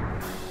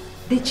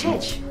 The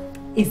church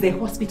is a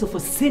hospital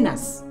for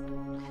sinners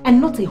and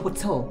not a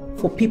hotel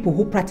for people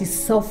who practice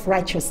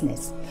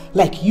self-righteousness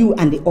like you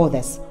and the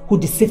others who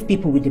deceive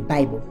people with the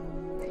Bible.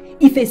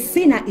 If a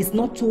sinner is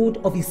not told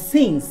of his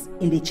sins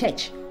in the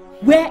church,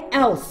 where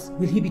else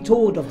will he be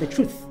told of the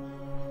truth?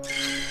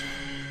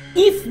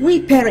 If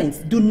we parents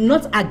do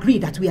not agree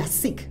that we are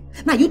sick,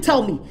 now you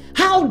tell me,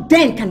 how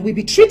then can we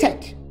be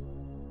treated?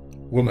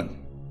 Woman,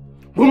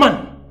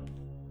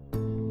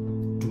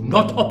 do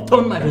not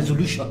upturn my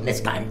resolution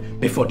next time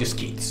before these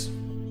kids.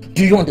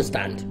 Do you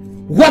understand?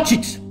 Watch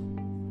it!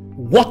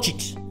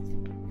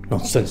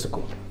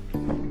 Nonsensical.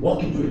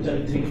 Walk into a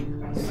territory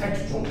and try to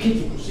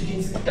truncate your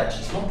proceedings that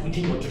is not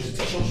within your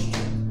jurisdiction.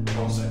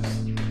 Nonsense.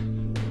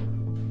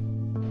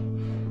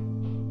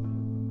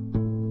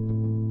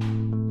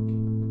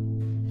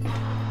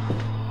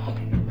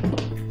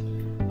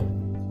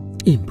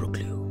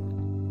 Imbroglio.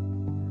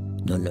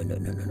 No.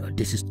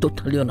 This is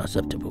totally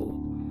unacceptable.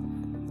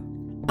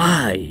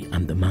 I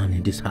am the man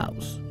in this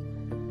house.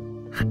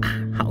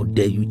 How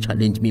dare you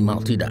challenge me,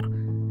 Maltida?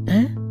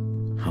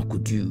 How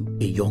could you,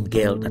 a young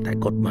girl that I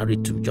got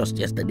married to just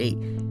yesterday,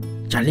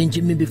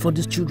 challenging me before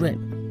these children?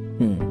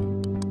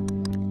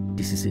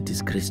 This is a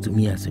disgrace to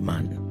me as a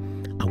man.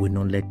 I will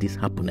not let this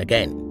happen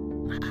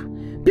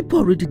again. People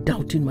are already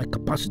doubting my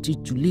capacity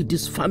to lead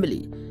this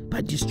family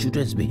by these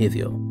children's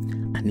behavior.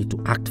 I need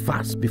to act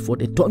fast before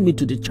they turn me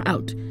to the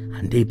child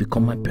and they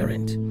become my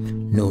parent.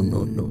 No.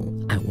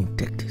 I won't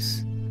take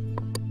this.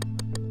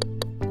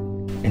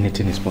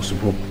 Anything is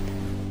possible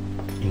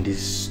in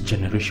this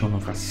generation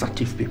of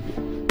assertive people.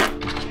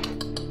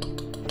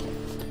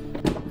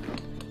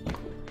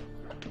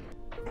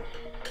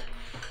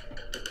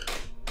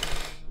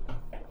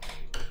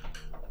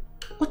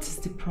 What is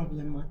the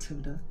problem,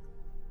 Matilda?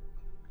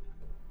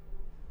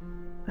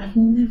 I've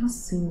never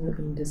seen you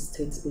in this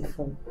state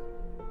before.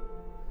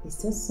 Is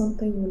there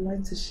something you'd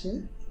like to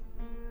share?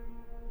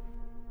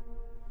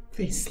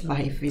 This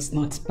life is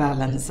not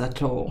balanced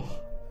at all.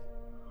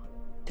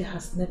 There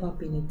has never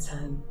been a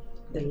time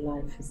the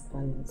life is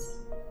balanced.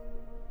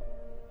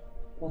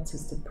 What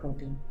is the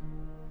problem?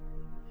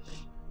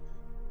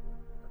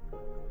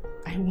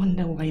 I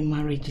wonder why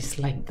marriage is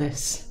like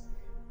this.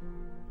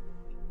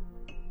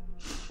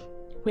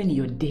 When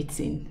you're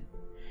dating,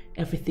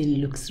 everything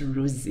looks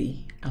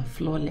rosy and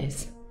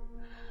flawless.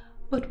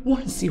 But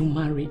once you're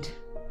married,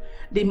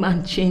 the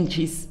man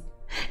changes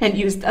and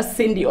you start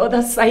seeing the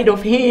other side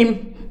of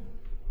him.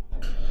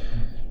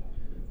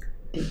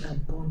 They are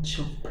a bunch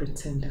of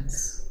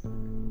pretenders.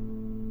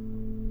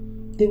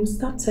 They will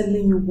start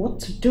telling you what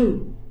to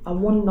do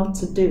and what not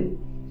to do,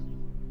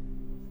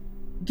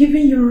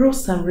 giving you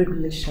rules and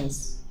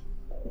regulations.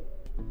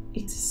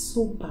 It is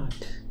so bad.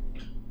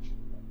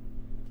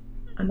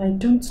 And I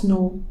don't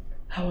know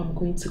how I'm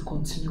going to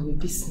continue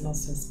with this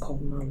nonsense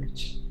called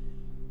marriage.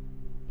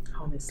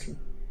 Honestly.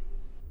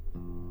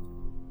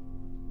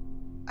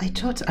 I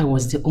thought I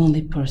was the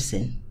only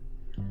person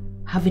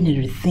having a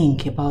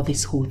rethink about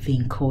this whole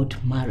thing called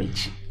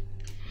marriage.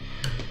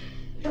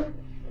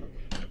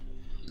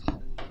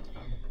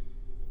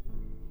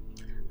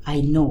 I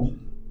know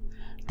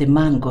the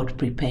man God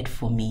prepared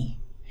for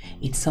me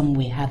is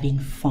somewhere having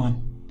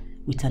fun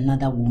with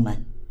another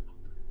woman,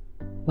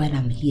 while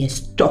I'm here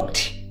stuck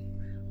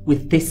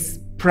with this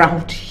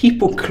proud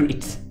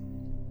hypocrite.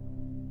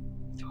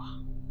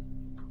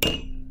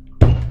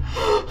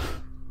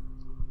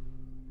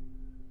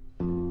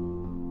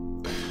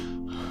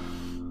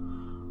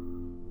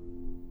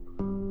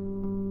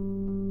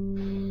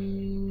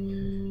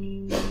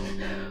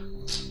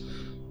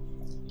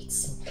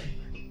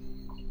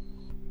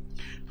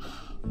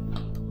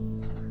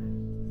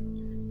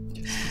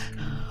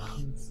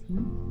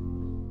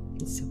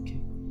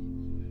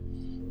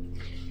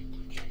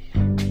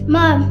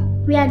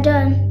 Mom, we are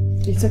done.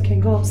 It's okay,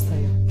 go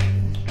upstairs.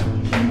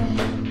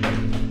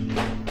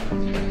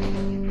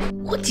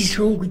 What is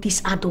wrong with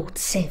this adult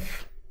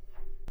self?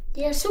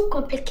 They are so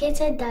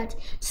complicated that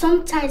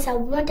sometimes I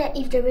wonder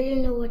if they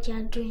really know what they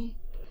are doing.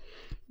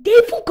 They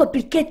even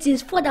complicate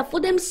things further for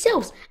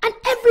themselves and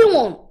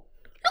everyone.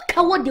 Look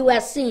at what they were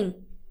saying.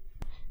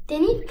 They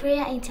need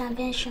prayer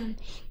intervention.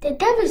 The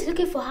devil is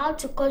looking for how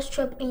to cause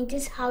trouble in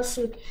this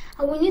household,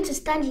 and we need to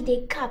stand in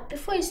the gap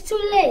before it's too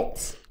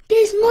late.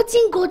 There is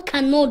nothing God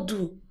cannot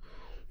do.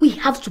 We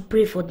have to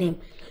pray for them.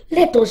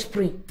 Let us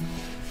pray.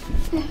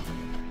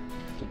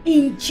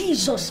 In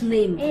Jesus'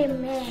 name.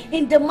 Amen.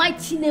 In the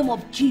mighty name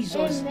of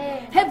Jesus.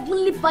 Amen.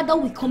 Heavenly Father,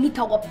 we commit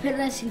our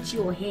parents into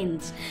your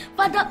hands.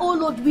 Father, oh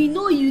Lord, we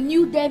know you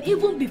knew them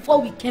even before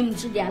we came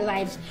into their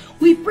lives.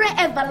 We pray,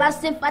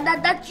 everlasting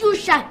Father, that you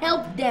shall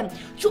help them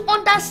to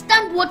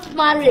understand what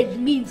marriage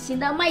means in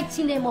the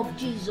mighty name of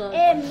Jesus.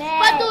 Amen.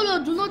 Father, oh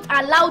Lord, do not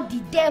allow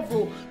the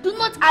devil, do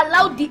not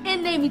allow the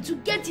enemy to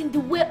get in the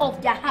way of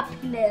their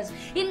happiness.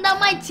 In the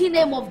mighty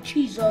name of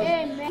Jesus.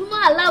 Amen. Do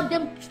not allow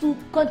them to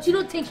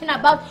continue thinking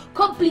about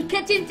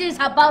complicating things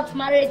about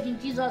marriage in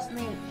Jesus'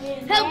 name.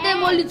 Amen. Help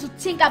them only to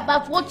think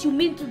about what you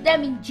mean to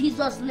them in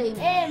Jesus' name.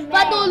 Amen.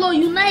 Father, oh Lord,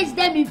 unite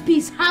them in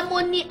peace,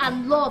 harmony,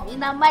 and love in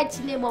the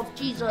mighty name of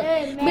Jesus.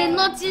 Amen. May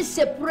nothing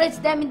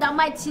separate them in the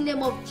mighty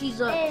name of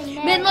Jesus.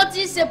 Amen. May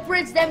nothing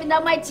separate them in the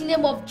mighty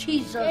name of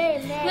Jesus.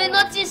 Amen. May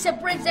nothing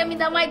separate them in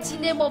the mighty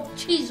name of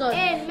Jesus.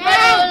 Amen.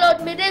 Father, oh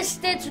Lord, may they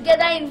stay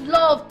together in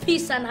love,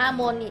 peace, and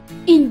harmony.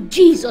 In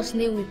Jesus'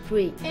 name we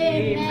pray.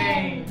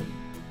 Amen.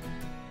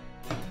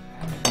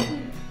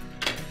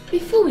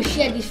 Before we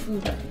share this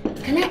food,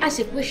 can I ask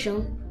a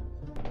question?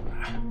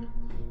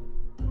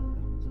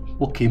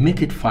 Okay,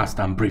 make it fast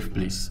and brief,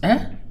 please.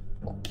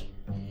 Okay.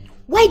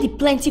 Why the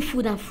plenty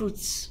food and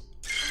fruits?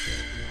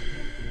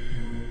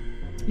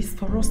 It's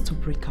for us to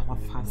break our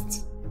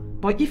fast.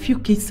 But if you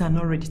kids are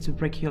not ready to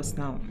break yours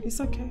now, it's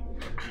okay.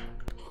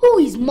 Who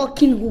is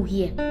mocking who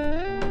here?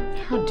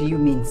 How do you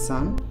mean,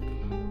 son?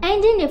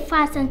 Ending the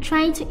fast and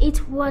trying to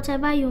eat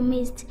whatever you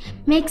missed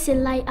makes a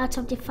lie out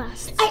of the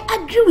fast.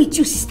 I agree with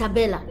you, Sister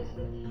Bella.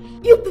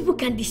 You people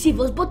can deceive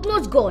us, but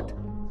not God.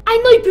 I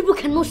know you people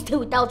cannot stay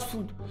without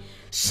food.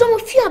 Some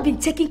of you have been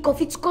taking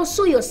coffee to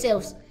console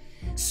yourselves.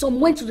 Some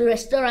went to the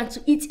restaurant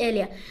to eat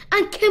earlier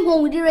and came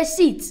home with the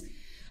receipts.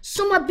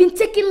 Some have been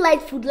taking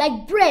light food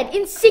like bread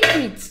in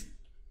secret.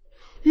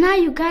 Now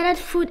you gathered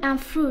food and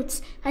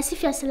fruits as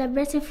if you are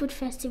celebrating food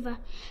festival.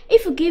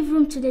 If you give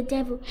room to the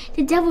devil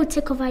will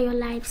take over your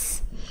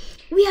lives.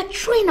 We are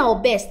trying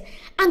our best,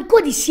 and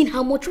God is seeing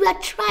how much we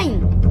are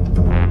trying.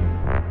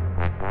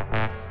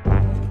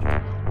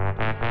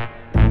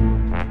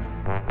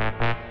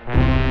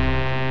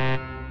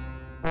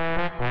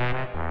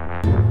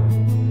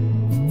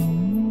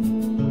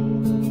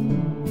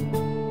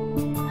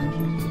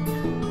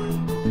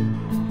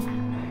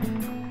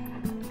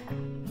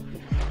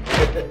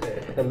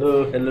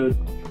 Hello.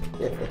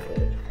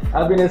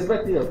 I've been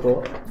expecting your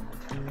call.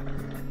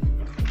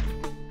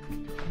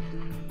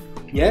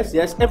 Yes,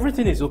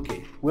 everything is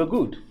okay. We're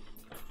good.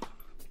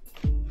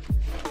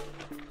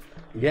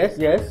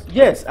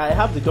 Yes, I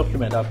have the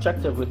document. I've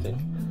checked everything.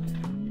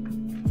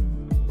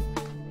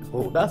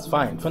 Oh, that's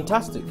fine.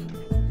 Fantastic.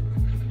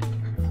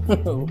 We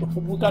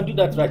can do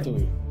that right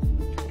away.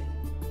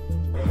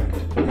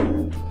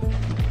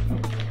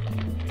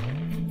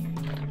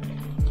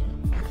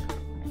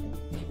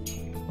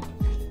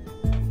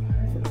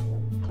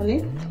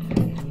 Honey,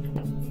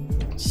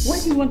 why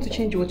do you want to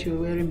change what you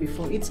were wearing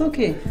before? It's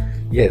okay.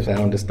 Yes, I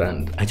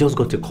understand. I just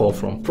got a call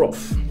from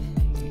Prof.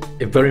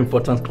 A very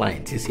important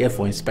client is here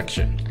for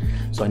inspection.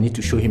 So I need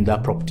to show him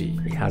that property.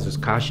 He has his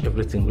cash,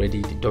 everything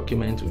ready. The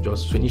document will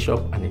just finish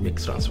up and he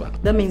makes transfer.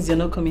 That means you're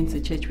not coming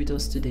to church with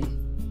us today?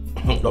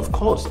 Of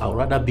course, I'd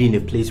rather be in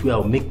a place where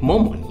I'll make more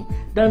money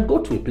than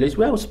go to a place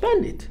where I'll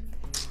spend it.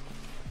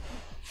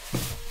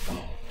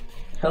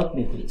 Help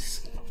me,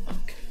 please.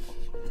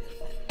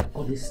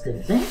 All these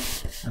things,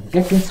 I'm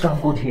getting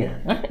strangled here.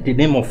 The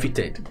name of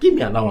fitted. Give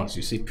me allowance,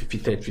 you see,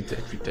 fitted.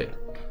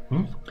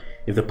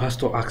 If the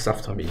pastor asks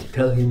after me,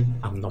 tell him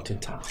I'm not in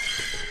town.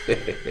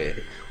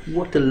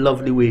 What a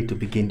lovely way to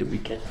begin the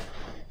weekend.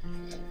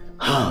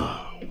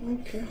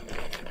 Okay.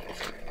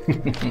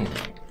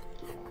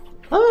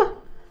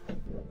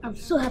 I'm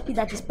so happy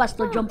that it's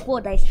Pastor John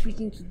Paul that is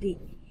preaching today.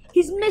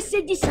 His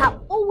messages are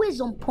always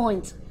on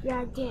point.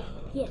 Yeah,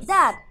 yes.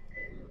 Dad,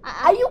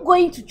 are you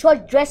going to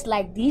church dressed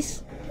like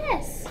this?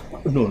 Yes.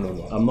 No,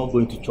 I'm not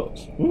going to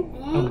church.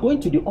 I'm going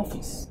to the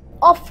office.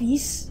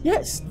 Office?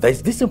 Yes,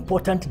 there's this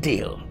important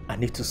deal I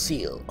need to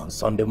seal on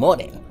Sunday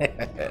morning.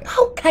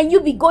 How can you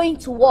be going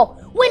to work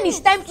when it's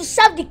time to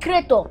serve the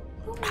Creator?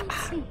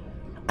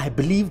 I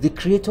believe the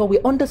Creator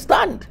will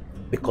understand,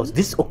 because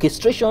this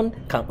orchestration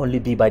can only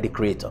be by the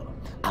Creator.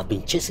 I've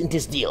been chasing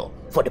this deal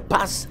for the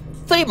past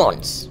 3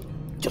 months.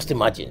 Just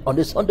imagine, on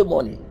a Sunday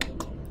morning,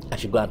 I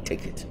should go and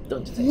take it.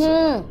 Don't you think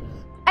so?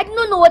 I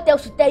don't know what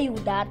else to tell you,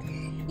 Dad.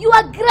 You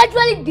are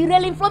gradually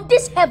derailing from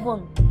this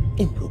heaven.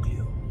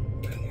 Imbroglio.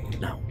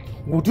 Now,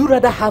 would you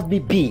rather have me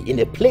be in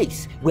a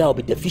place where I'll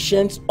be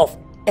deficient of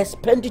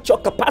expenditure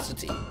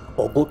capacity,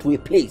 or go to a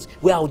place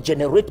where I'll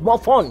generate more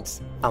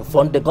funds and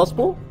fund the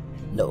gospel?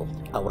 No,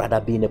 I'd rather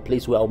be in a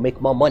place where I'll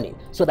make more money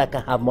so that I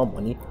can have more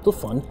money to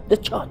fund the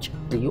church.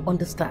 Do you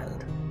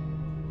understand?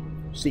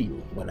 See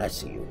you when I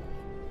see you.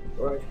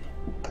 Alright.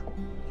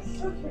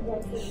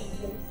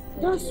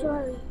 Don't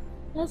worry.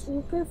 Let's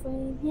pray for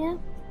him, yeah?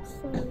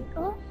 Sorry.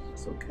 Oh,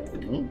 it's okay.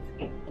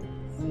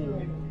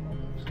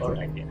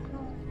 Alright then.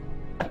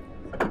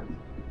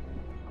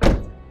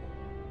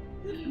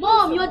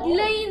 Mom, you're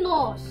delaying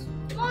us.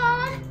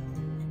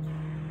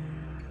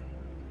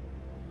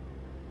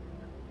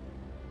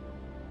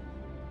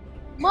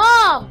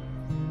 Mom!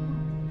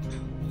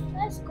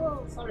 Let's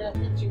go. Sorry, I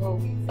kept you all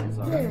waiting.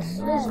 Yes,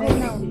 let's go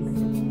now.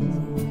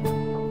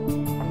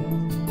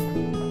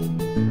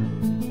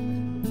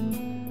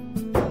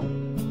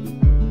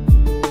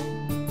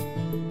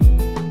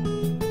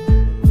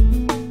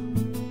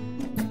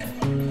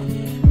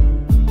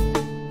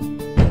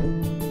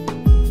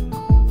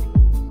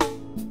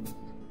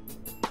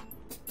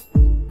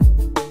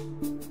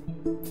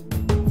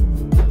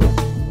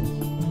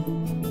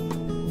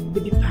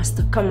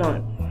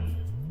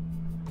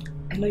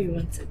 I know you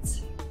want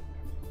it.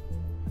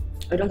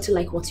 Or don't you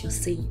like what you're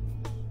saying?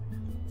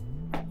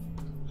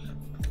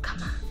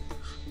 Come on.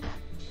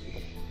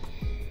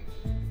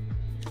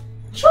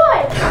 Joy!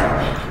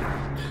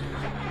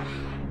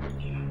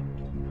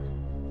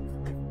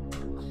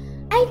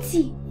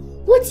 Auntie,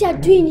 what you are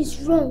doing is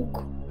wrong.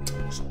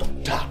 Stop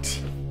that.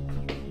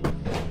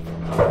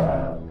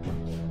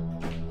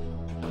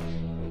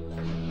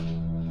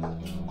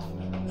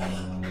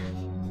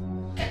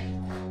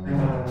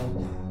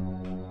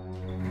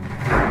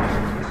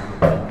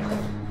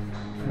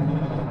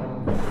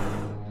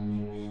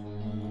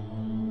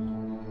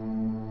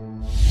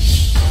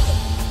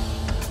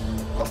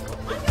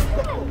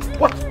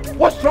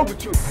 What's wrong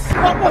with you?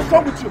 What's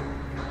wrong with you?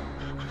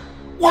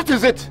 What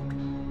is it?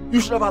 You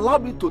should have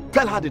allowed me to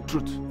tell her the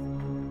truth.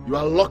 You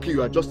are lucky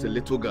you are just a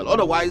little girl.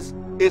 Otherwise,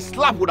 a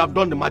slap would have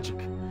done the magic.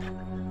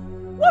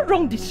 What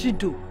wrong did she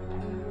do?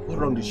 What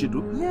wrong did she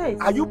do? Yes.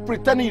 Are you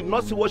pretending you did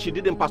not see what she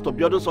did in Pastor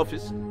Biodo's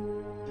office?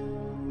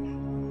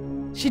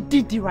 She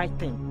did the right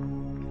thing.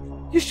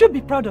 You should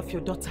be proud of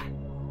your daughter.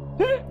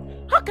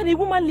 How can a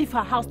woman leave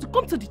her house to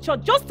come to the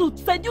church just to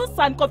seduce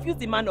and confuse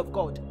the man of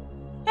God?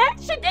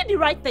 She did the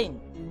right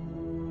thing.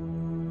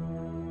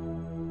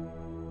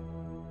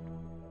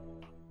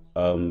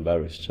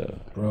 Barrister.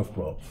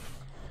 Prof.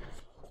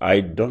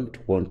 I don't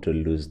want to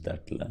lose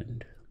that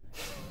land.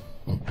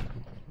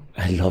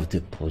 I love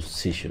the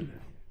position.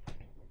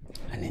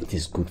 And it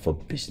is good for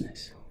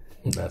business.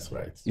 That's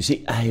right. You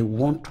see, I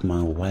want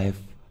my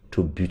wife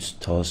to build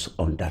stores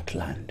on that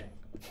land.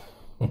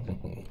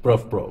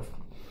 Prof.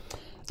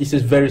 This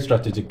is very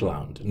strategic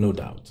land, no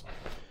doubt.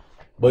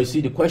 But you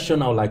see, the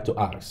question I would like to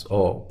ask,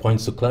 or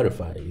points to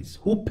clarify, is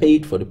who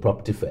paid for the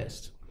property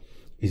first?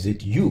 Is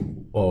it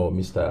you or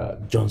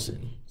Mr.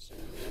 Johnson?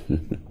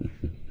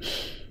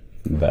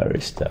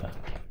 Barrister,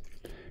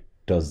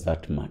 does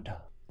that matter?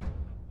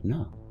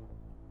 No.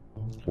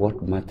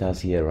 What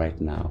matters here right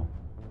now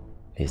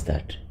is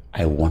that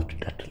I want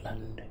that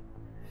land.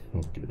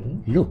 Okay.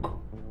 Look,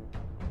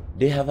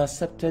 they have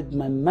accepted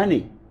my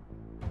money,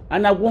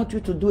 and I want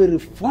you to do a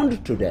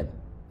refund to them,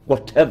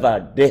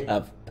 whatever they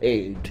have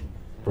paid.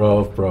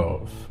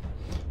 Prof.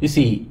 You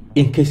see,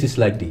 in cases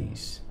like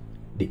these,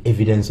 the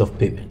evidence of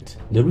payment,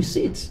 the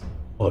receipts,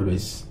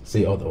 always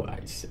say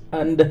otherwise.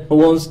 And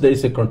once there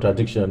is a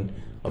contradiction,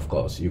 of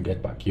course, you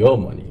get back your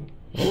money.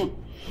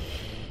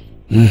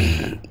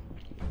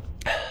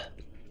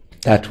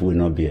 That will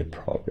not be a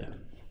problem.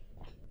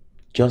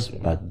 Just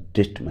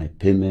backdate my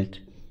payment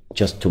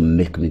just to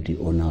make me the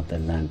owner of the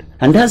land.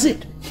 And that's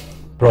it.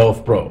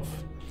 Prof.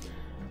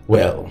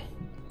 Well,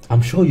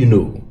 I'm sure you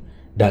know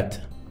that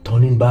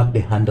turning back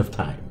the hand of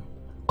time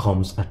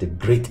comes at a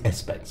great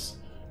expense.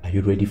 Are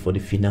you ready for the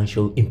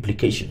financial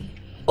implication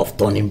of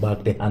turning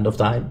back the hand of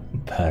time?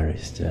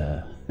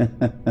 Barrister,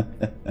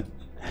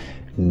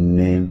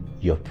 name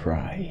your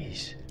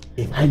price.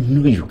 I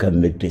know you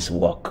can make this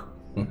work.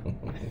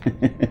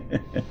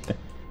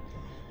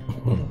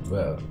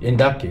 Well, in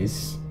that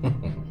case,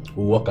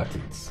 we'll work at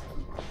it.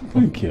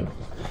 Thank you.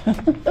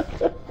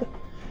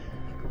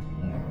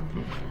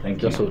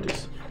 Thank you. Just hold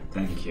this.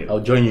 Thank you. I'll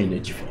join you in the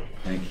jiffy.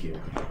 Thank you.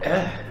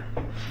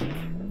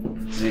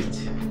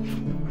 Sit.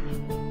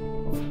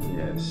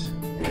 Yes.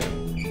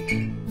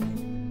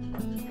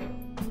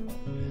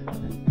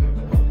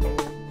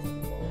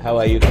 How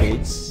are you,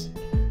 kids?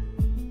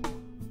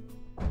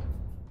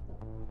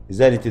 Is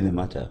there anything the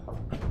matter?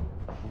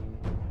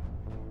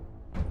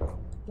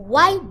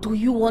 Why do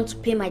you want to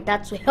pay my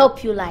dad to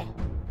help you lie?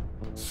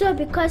 So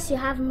because you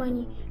have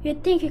money, you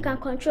think you can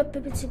control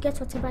people to get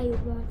whatever you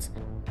want.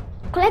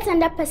 Collect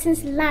another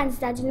person's lands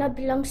that do not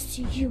belong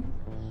to you.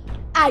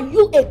 Are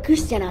you a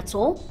Christian at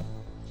all?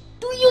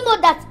 Do you know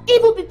that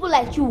evil people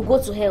like you will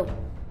go to hell?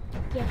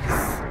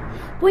 Yes.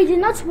 We do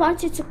not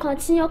want you to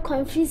continue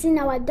confusing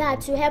our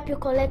dad to help you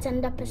collect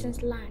another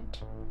person's land.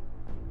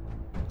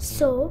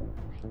 So,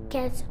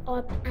 get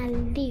up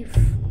and leave.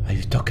 Are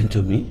you talking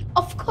to me?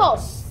 Of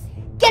course.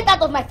 Get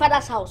out of my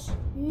father's house.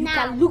 Now.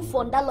 You can look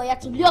for that lawyer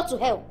to lure to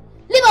hell.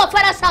 Leave our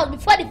father's house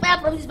before the fire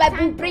from this Bible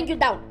will bring you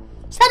down.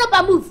 Stand up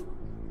and move.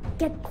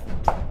 Get.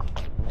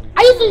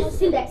 Are you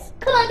doing this?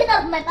 Come on, get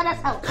out of my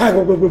father's house. Go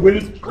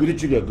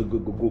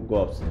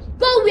upstairs.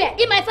 Go where?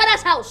 In my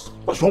father's house.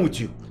 What's wrong with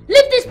you?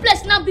 Leave this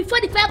place now before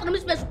the fire from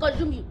this place will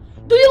consume you.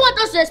 Do you want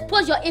us to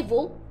expose your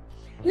evil?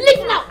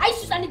 Leave now. I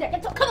used to stand there.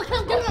 Come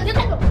on, get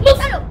out. Move,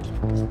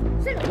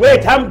 stand up.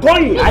 Wait, I'm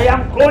going. I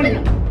am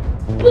going.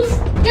 Move.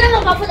 Get out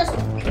of my father's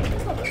house.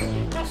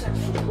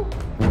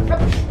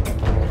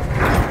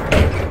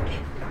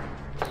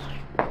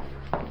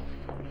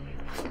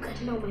 Look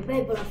at now, my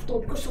Bible I've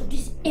torn because of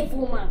this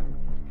evil man.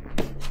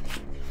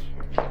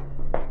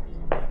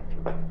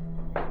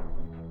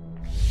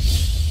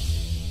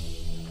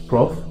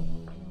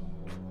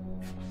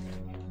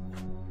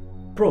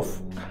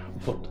 Prof,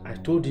 but I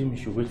told him he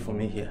should wait for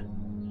me here.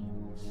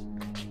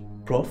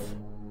 Prof?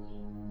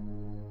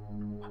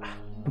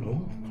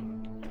 No.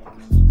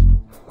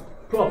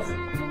 Prof?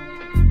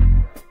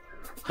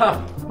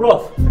 Ha!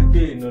 Prof!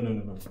 Hey,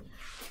 no.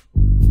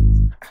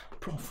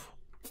 Prof,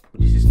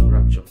 this is not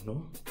right.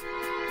 No.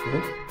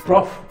 No.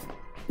 Prof.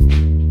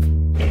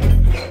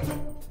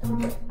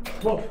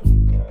 Prof.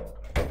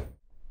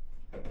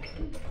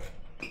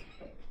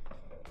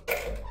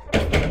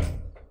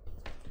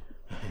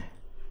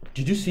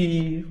 Did you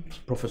see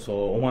Professor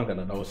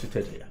Owangana that was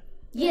seated here?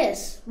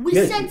 Yes, we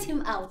Yes. sent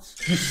him out.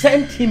 You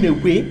sent him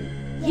away?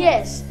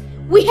 Yes,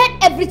 we heard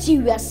everything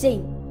you were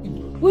saying.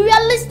 We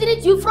were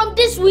listening to you from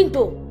this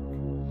window.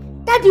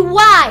 Daddy,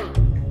 why?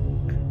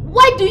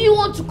 Why do you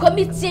want to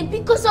commit sin?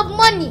 Because of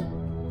money.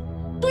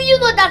 Do you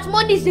know that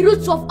money is the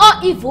root of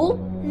all evil?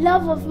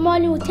 Love of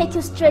money will take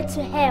you straight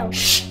to hell.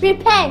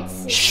 Repent.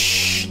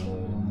 Shh.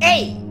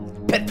 Hey,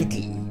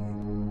 perfectly.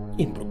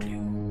 Imbroglio.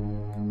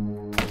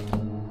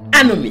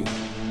 Enemy.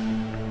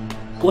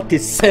 What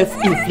is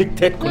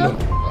self-inflicted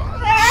calamity?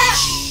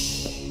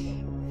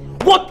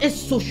 What is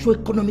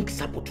socio-economic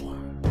saboteur?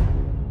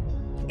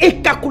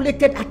 A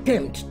calculated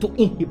attempt to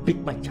inhibit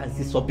my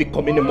chances of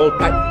becoming a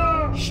multi.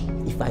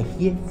 If I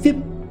hear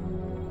them,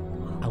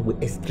 I will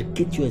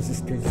extricate your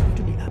existence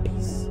into the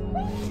abyss.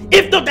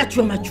 If not that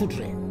you are my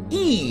children,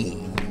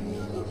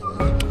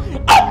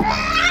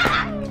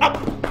 up!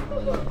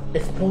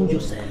 Expunge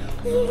yourself.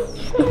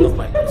 None of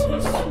my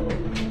business.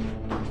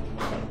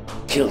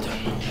 Kill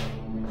them.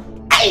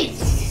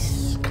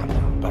 Ice! Calm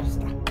down,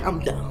 Barrister. Calm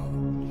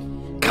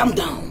down. Calm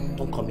down.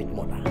 Don't commit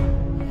murder.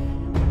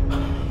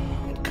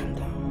 Calm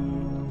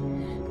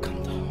down.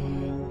 Calm down.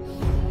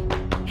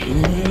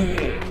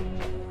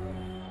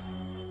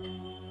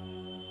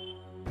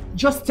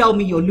 Just tell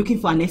me you're looking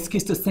for an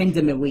excuse to send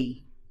them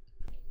away.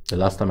 The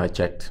last time I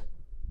checked,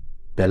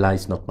 Bella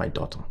is not my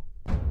daughter.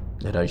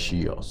 Neither is she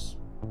yours.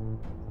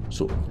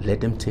 So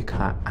let them take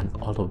her and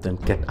all of them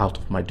get out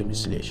of my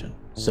domiciliation.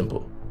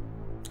 Simple.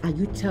 Are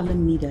you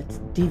telling me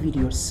that David,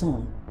 your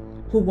son,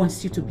 who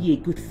wants you to be a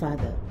good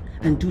father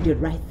and do the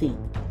right thing,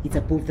 is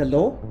above the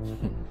law?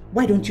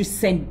 Why don't you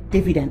send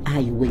David and I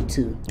away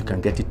too? You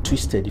can get it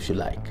twisted if you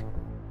like.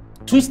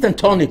 Twist and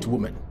turn it,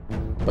 woman.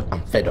 But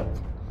I'm fed up.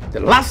 The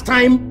last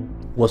time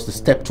was the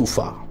step too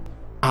far.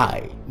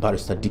 I,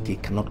 Barrister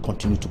DK, cannot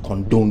continue to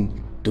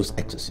condone those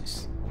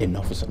excesses.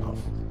 Enough is enough.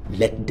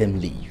 Let them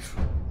leave.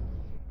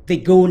 They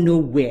go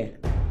nowhere.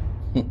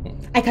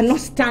 I cannot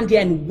stand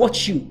here and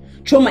watch you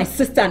throw my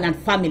sister and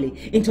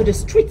family into the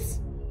streets.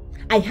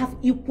 I have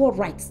equal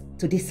rights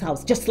to this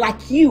house, just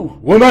like you.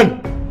 Woman,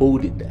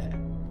 hold it there.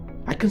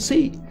 I can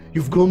see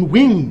you've grown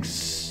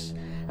wings.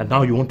 And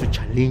now you want to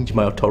challenge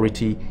my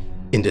authority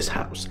in this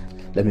house.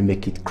 Let me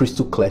make it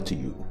crystal clear to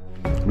you.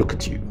 Look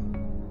at you.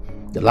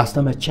 The last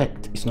time I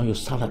checked, it's not your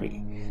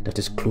salary that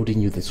is clothing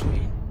you this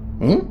way.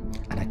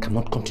 And I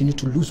cannot continue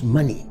to lose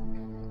money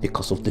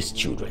because of these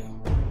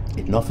children.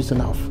 Enough is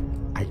enough.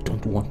 I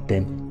don't want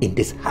them in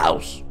this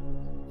house.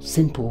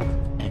 Simple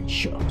and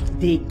short.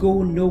 They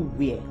go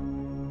nowhere.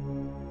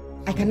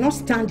 I cannot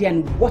stand here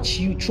and watch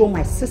you throw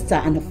my sister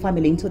and her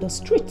family into the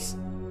streets.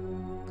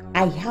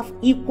 I have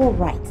equal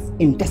rights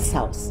in this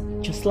house,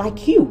 just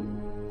like you.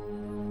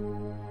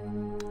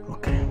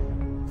 Okay.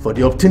 For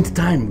the obtained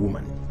time,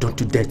 woman, don't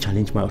you dare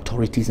challenge my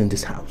authorities in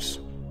this house.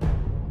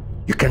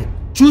 You can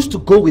choose to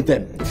go with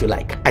them if you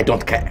like. I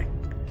don't care.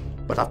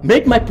 But I've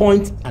made my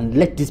point, and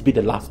let this be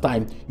the last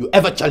time you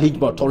ever challenge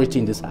my authority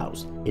in this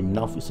house.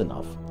 Enough is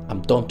enough.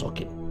 I'm done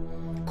talking.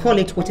 Call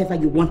it whatever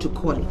you want to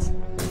call it.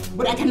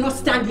 But I cannot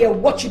stand here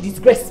and watch you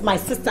disgrace my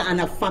sister and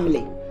her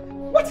family.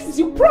 What is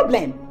your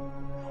problem?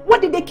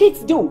 What did the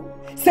kids do?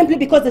 Simply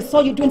because they saw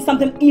you doing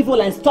something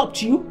evil and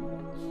stopped you?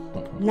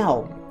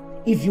 Now,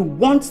 if you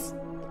want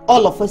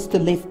all of us to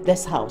leave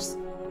this house,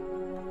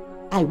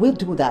 I will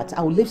do that.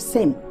 I will leave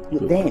same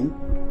with them.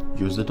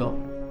 Use the door.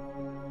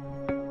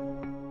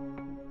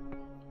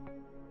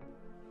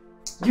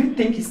 Do you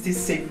think it's still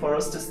safe for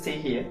us to stay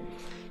here?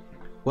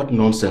 What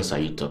nonsense are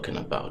you talking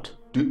about?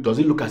 Does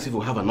it look as if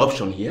we have an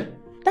option here?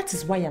 That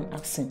is why I'm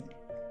asking.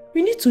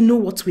 We need to know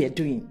what we are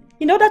doing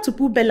in order to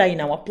put Bella in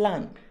our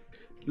plan.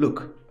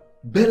 Look,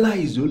 Bella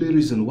is the only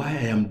reason why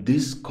I am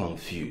this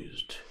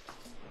confused.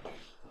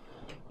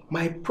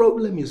 My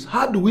problem is,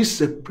 how do we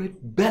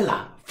separate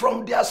Bella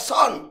from their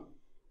son?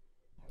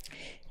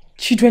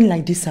 Children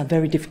like this are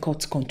very difficult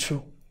to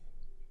control.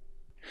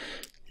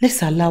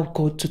 Let's allow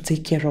God to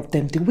take care of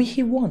them the way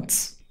He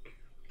wants.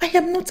 I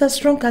am not as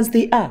strong as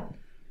they are,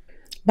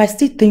 but I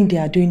still think they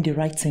are doing the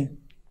right thing.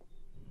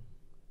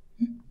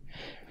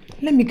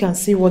 Let me go and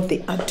see what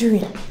they are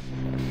doing.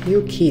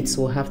 You kids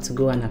will have to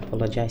go and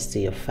apologize to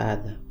your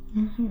father.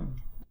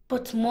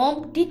 But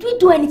Mom, did we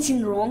do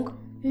anything wrong?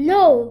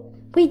 No,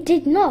 we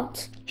did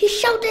not. He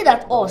shouted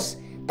at us.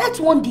 That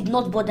one did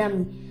not bother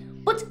me.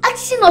 But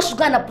asking us to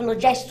go and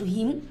apologize to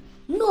him?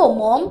 No,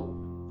 Mom.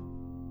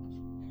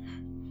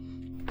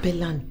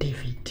 Bella and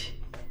David,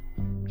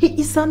 he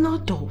is an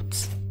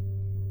adult.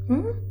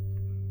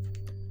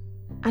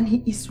 And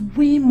he is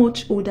way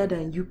much older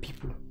than you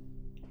people.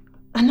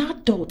 And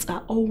adults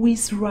are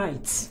always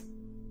right.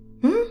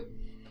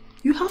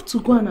 You have to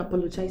go and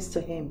apologize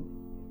to him.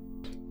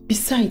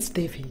 Besides,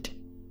 David,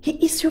 he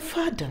is your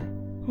father,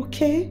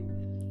 okay?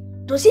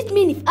 Does it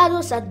mean if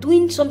adults are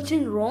doing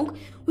something wrong,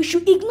 we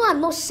should ignore and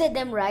not say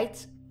them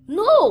right?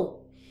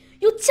 No!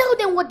 You tell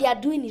them what they are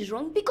doing is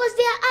wrong because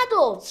they are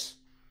adults.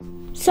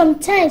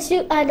 Sometimes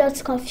you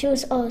adults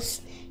confuse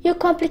us. You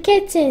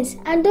complicate things,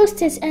 and those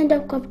things end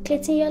up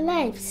complicating your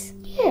lives.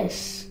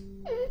 Yes.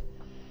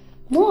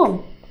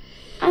 Mom,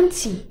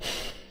 Auntie,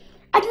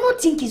 I do not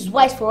think it's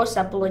wise for us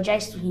to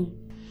apologize to him.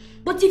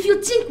 But if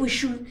you think we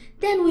should,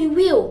 then we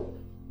will.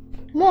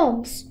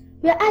 Moms,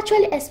 we are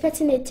actually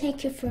expecting a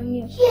thank you from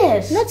you.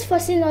 Yes. Not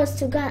forcing us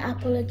to go and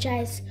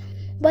apologize.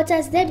 But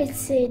as David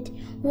said,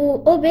 we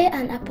will obey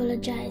and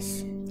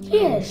apologize.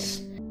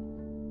 Yes.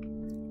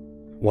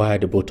 Why are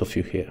the both of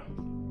you here?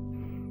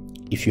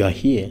 If you are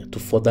here to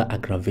further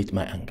aggravate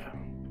my anger,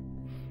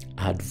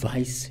 I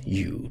advise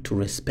you to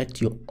respect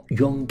your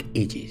young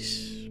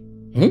ages.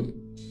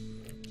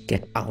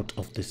 Get out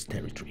of this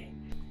territory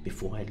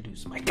before I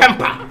lose my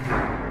temper.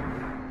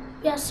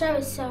 We are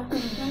sorry, sir. We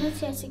are not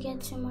here to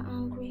get too more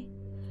angry.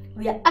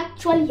 We are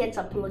actually here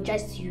to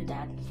apologize to you,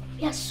 Dad.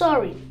 We are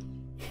sorry.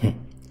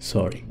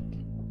 Sorry.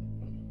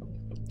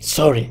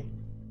 Sorry.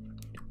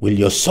 Will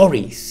your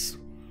sorries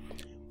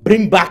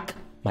bring back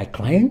my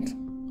client?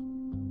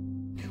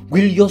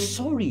 Will your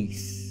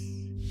sorries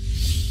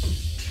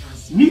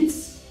transmit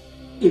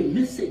a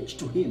message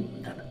to him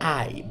that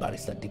I,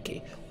 Barrister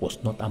Dike,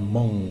 was not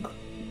among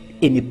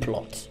any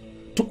plot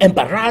to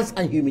embarrass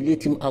and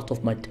humiliate him out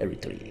of my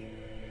territory?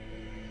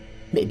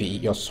 Maybe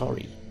your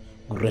sorry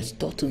will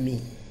restore to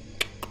me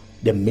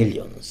the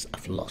millions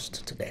I've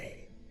lost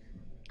today.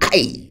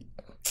 Aye!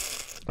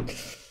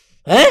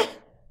 Eh?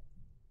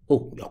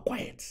 Oh, you're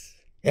quiet.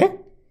 Eh?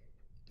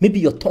 Maybe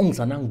your tongues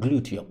are now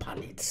glued to your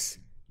palates.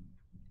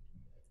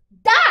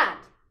 Dad!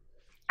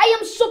 I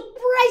am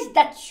surprised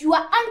that you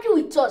are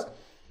angry with us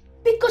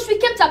because we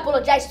came to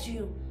apologize to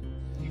you.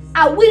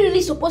 Are we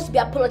really supposed to be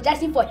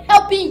apologizing for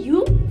helping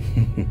you?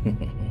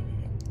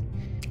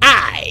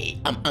 I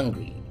am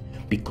angry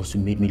because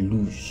you made me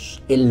lose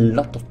a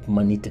lot of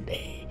money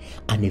today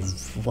and a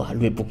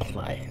valuable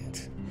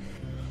client.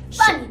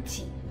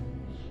 Vanity.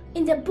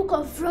 In the book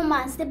of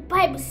Romans, the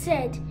Bible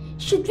said,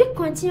 should we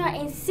continue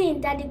in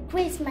sin that the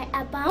grace might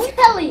abound?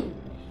 Tell him.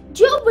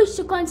 Do you wish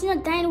to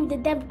continue dying with the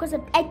devil because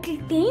of earthly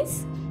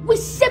things? We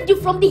saved you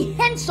from the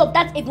hands of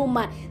that evil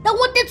man that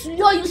wanted to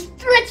lure you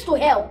straight to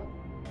hell.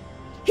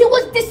 He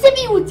was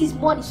deceiving you with his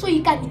money so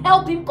you can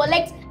help him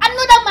collect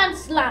another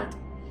man's land.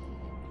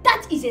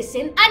 That is a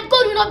sin and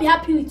God will not be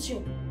happy with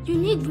you. You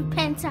need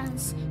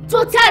repentance.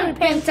 Total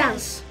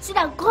repentance. So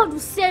that God will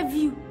save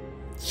you.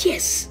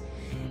 Yes.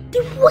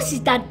 The worst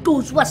is that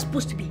those who are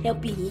supposed to be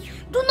helping you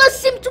do not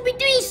seem to be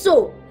doing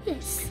so.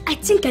 Yes. I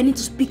think I need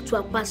to speak to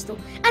our pastor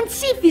and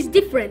see if he's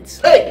different.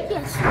 Hey!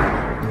 Yes.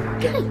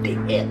 Get the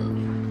hell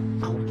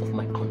out of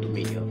my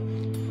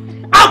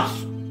condominium. Out!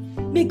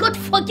 May God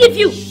forgive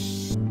you.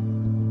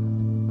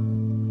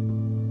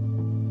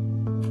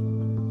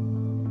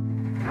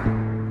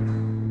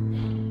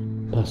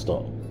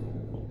 Pastor,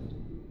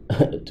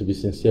 to be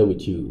sincere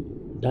with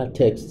you, that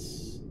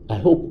text, I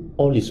hope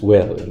all is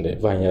well in the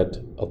vineyard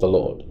of the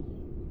Lord.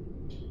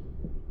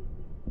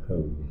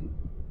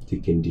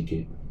 Deacon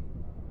Dike.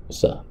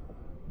 Sir.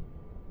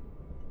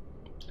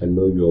 I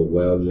know you're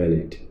well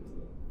learned,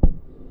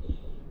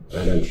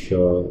 and I'm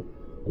sure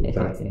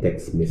that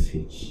text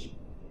message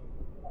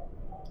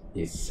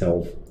is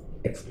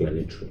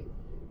self-explanatory.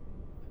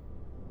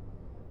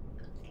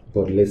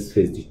 But let's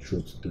face the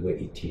truth the way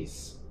it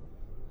is.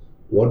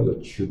 What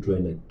your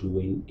children are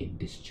doing in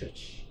this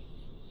church,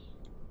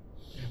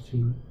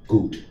 they're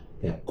good,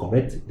 they are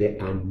correct, they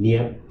are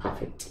near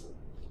perfect.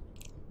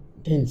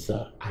 Then,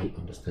 sir, I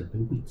understand the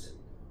width.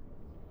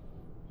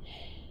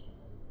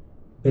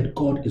 But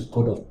God is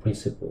God of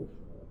principle.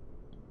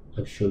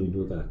 I'm sure you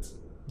know that.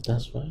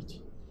 That's right.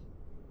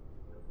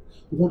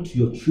 What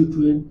your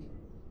children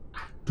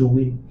are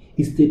doing,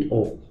 instead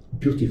of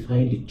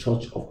beautifying the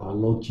church of our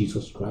Lord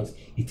Jesus Christ,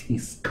 it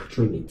is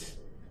scattering it.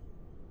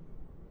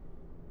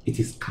 It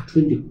is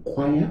scattering the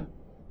choir,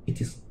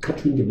 it is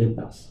scattering the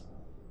members.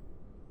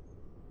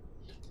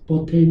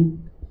 But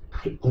then,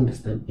 I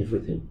understand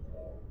everything.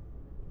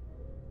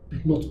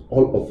 But not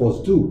all of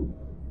us do.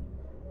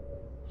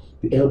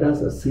 The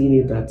elders are saying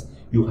it that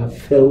you have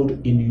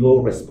failed in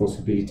your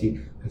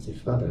responsibility as a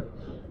father.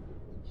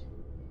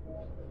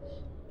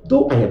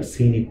 Though I am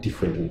saying it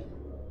differently,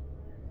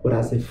 but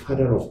as a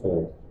father of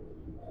all,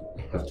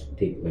 I have to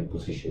take my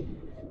position.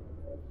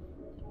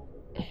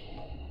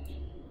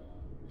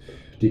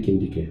 Deacon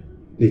Dike,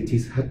 it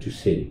is hard to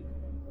say,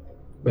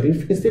 but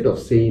if instead of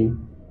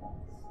saying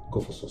go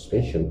for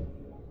suspension,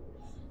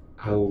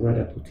 I would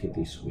rather put it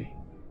this way.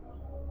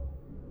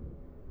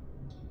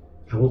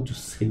 I want to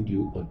send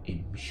you on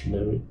a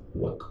missionary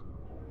work.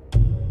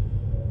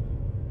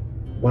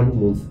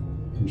 1 month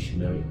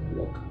missionary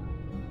work,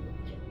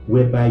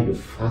 whereby you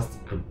fast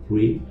and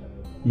pray,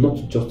 not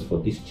just for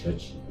this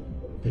church,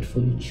 but for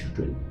your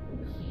children.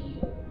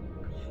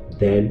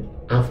 Then,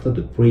 after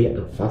the prayer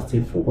and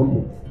fasting for 1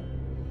 month,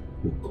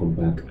 you come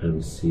back and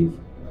receive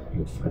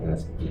your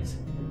father's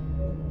blessing.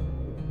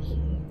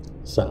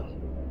 Sir,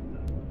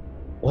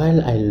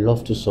 while I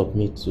love to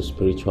submit to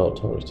spiritual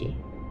authority,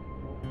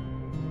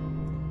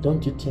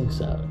 Don't you think,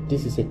 sir,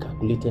 this is a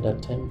calculated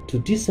attempt to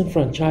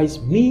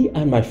disenfranchise me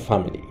and my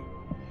family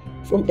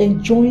from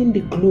enjoying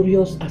the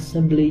glorious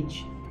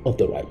assemblage of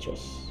the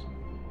righteous?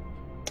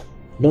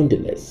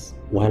 Nonetheless,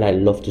 while I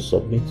love to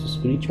submit to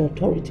spiritual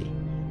authority,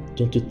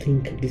 don't you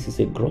think this is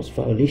a gross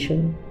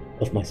violation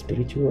of my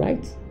spiritual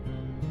rights?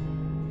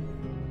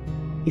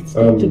 It's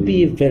going to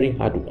be a very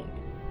hard one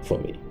for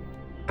me.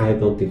 I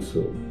don't think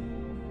so.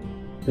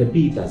 But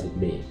be it as it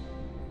may,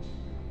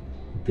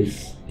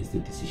 this is the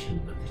decision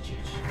of the church.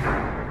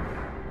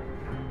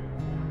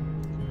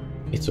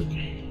 It's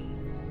okay.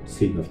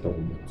 See after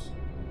 1 month.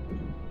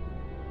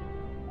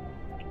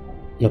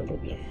 No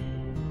problem.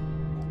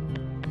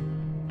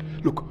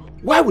 Look,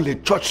 why will a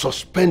church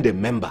suspend a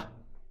member?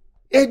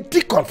 A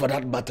deacon for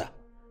that matter.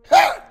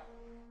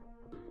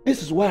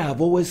 This is why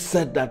I've always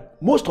said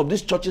that most of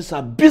these churches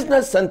are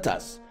business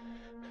centers.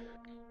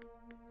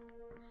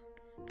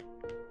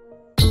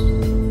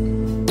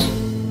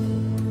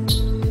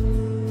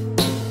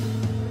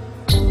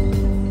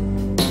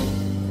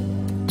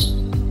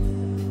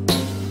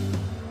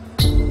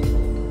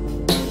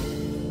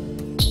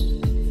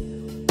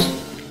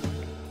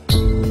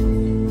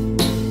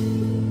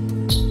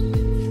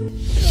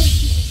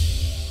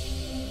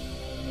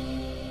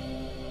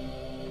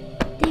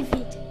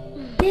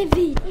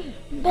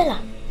 Bella.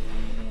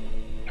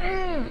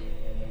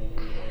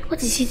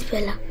 What is it,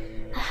 Bella?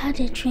 I had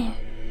a dream.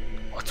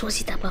 What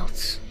was it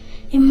about?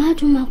 A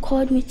mad woman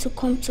called me to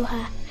come to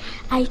her.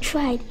 I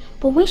tried,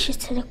 but when she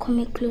started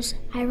coming close,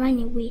 I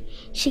ran away.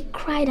 She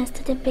cried and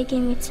started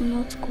begging me to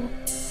not go.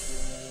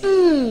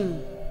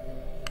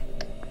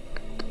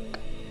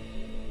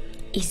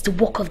 It's the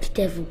work of the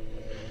devil.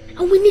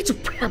 And we need to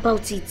pray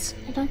about it.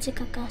 I don't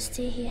think I can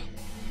stay here.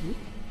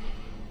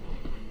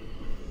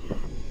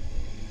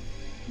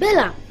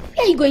 Bella,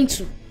 where are you going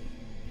to?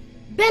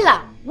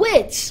 Bella,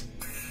 wait!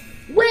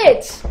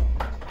 Wait!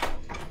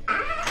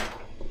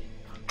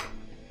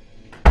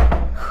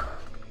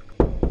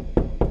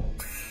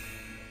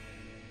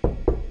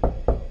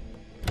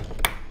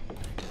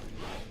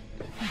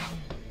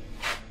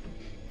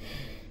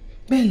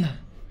 Bella,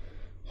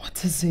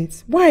 what is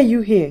it? Why are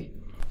you here?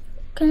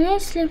 Can I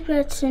sleep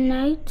here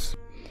tonight?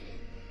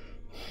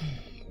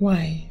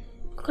 Why?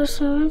 Because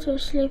I want to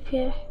sleep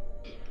here.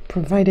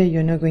 Provided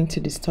you're not going to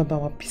disturb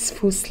our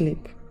peaceful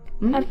sleep.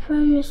 I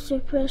promise to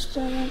pray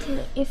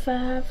silently if I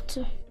have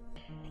to.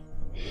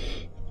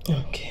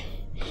 Okay.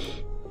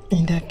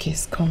 In that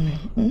case, come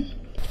in.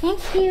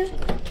 Thank you.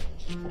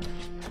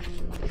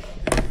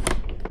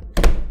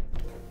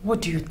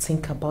 What do you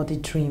think about the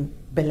dream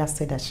Bella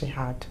said that she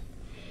had?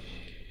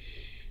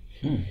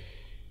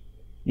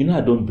 You know,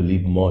 I don't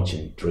believe much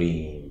in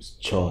dreams,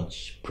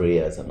 church,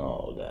 prayers and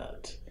all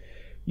that.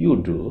 You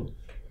do.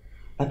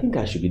 I think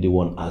I should be the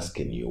one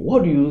asking you,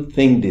 what do you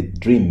think the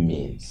dream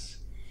means?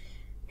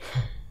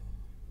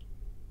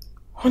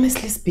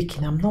 Honestly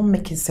speaking, I'm not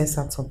making sense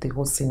out of the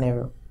whole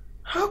scenario.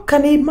 How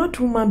can a mad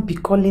woman be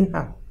calling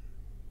her?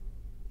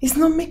 It's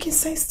not making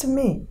sense to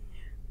me.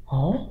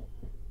 Or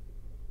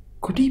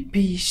could it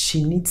be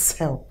she needs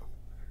help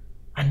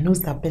and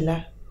knows that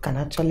Bella can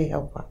actually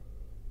help her?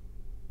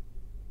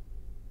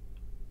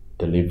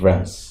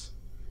 Deliverance.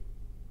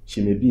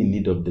 She may be in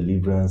need of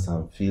deliverance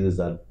and feels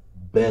that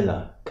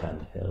Bella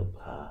can help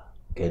her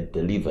get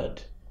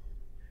delivered.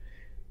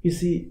 You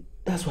see,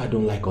 that's why I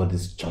don't like all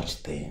these church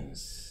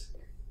things.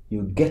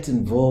 You get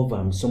involved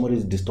and somebody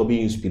is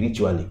disturbing you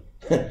spiritually.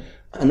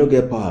 I don't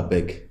get power,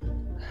 beg.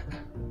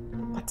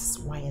 That is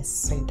why I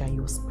said that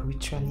you're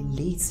spiritually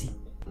lazy.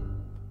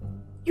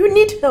 You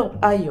need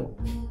help, Ayo.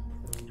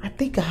 I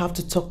think I have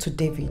to talk to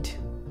David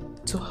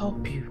to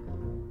help you.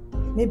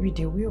 Maybe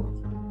they will.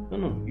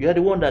 No, you are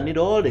the one that need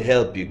all the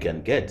help you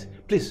can get.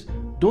 Please,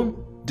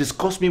 don't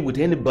discuss me with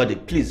anybody,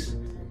 please.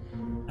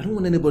 I don't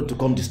want anybody to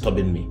come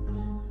disturbing me.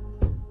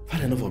 I've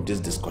had enough of this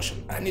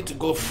discussion. I need to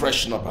go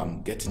freshen up.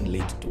 I'm getting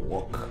late to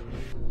work.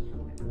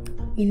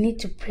 You need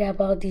to pray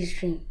about this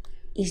dream.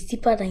 It's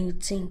deeper than you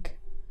think.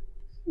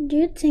 Do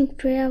you think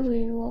prayer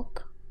will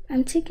work?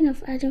 I'm thinking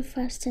of adding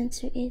fasting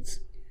to it.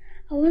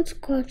 I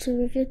want God to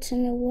reveal to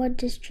me what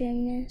this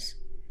dream means.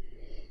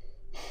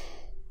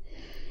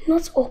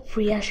 Not all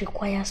prayers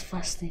requires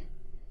fasting.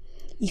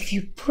 If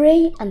you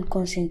pray and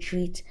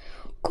concentrate,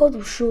 God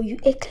will show you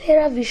a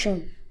clearer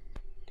vision.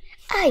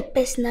 I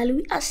personally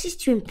will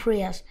assist you in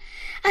prayers,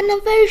 and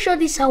I'm very sure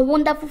this our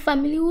wonderful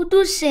family will do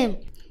the same.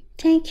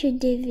 Thank you,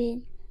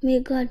 David. May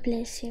God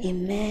bless you.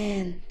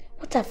 Amen.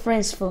 What are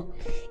friends for?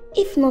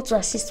 If not to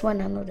assist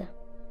one another.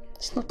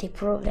 It's not a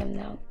problem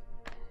now.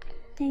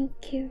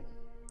 Thank you.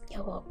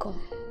 You're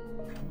welcome.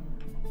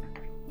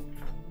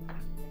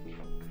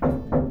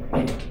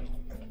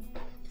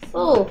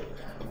 Oh,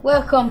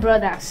 welcome,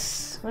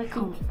 brothers.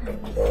 Welcome.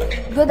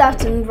 Good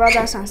afternoon,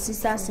 brothers and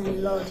sisters in the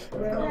Lord.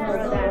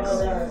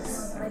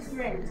 Brothers. My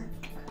friend,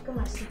 come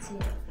and sit here.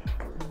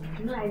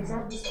 You know I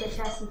reserved this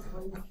special seat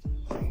for you.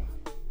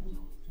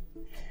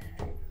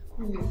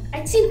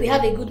 I think we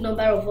have a good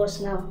number of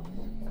us now,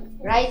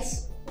 right?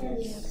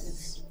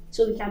 Yes.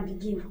 So we can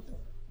begin.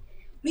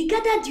 We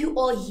gathered you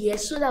all here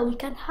so that we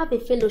can have a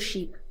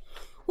fellowship.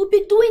 We'll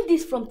be doing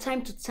this from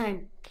time to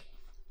time.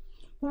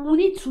 We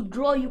need to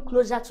draw you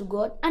closer to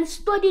God and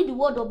study the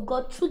Word of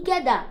God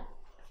together.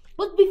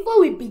 But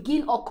before we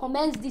begin or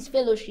commence this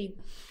fellowship,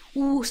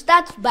 we will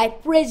start by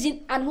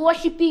praising and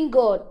worshiping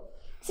God.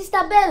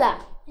 Sister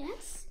Bella,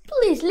 yes,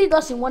 please lead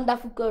us in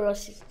wonderful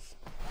choruses.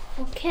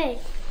 Okay.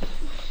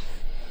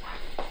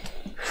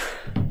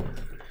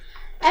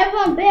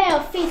 Everyone, bear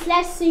your feet.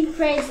 Let's sing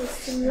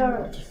praises to the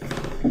Lord.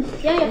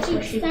 Bear your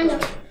feet. Stand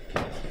up.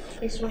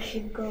 Let's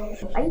worship God.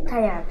 Are you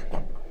tired?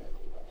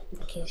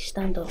 Okay,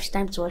 stand up. It's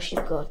time to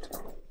worship God.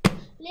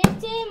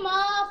 Lift him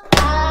up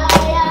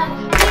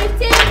higher.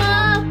 Lift him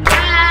up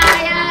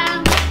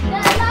higher.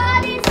 The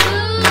Lord is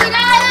good.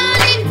 I will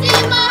lift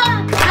him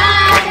up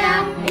higher.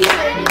 He's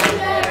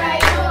everywhere I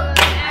go.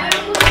 I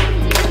will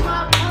lift him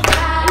up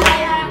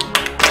higher.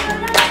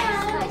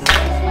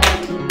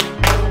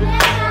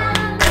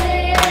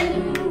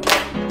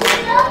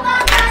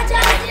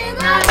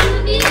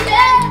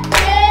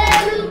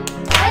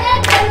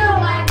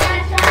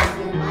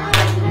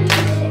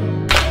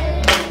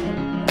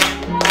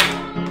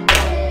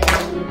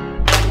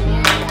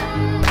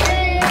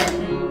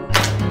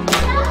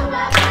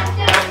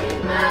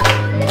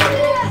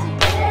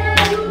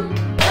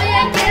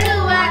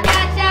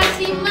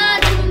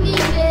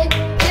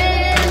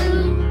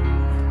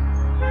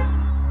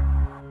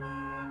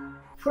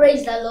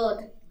 Praise the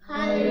Lord.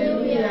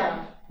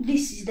 Hallelujah.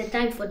 This is the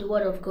time for the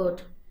Word of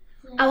God.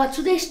 Our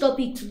today's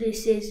topic today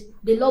says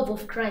the love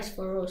of Christ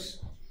for us.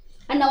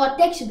 And our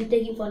text will be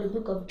taken from the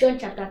book of John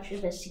chapter 3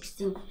 verse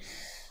 16.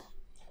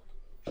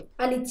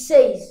 And it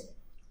says,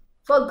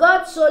 "For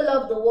God so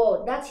loved the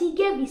world that he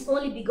gave his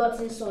only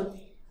begotten Son,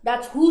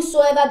 that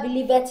whosoever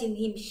believeth in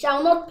him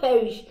shall not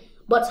perish,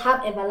 but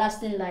have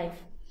everlasting life."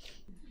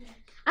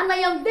 And I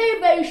am very,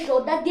 very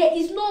sure that there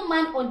is no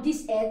man on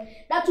this earth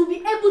that will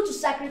be able to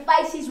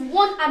sacrifice his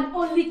one and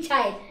only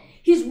child,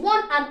 his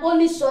one and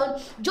only son,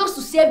 just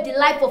to save the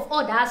life of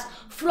others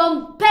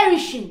from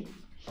perishing.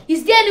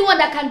 Is there anyone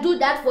that can do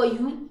that for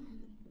you?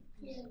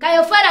 Can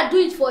your father do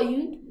it for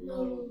you?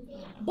 No.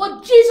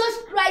 But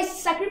Jesus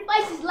Christ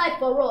sacrificed his life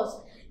for us.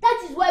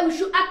 That is why we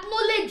should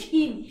acknowledge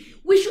him.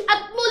 We should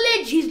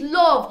acknowledge his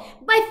love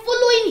by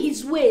following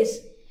his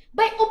ways,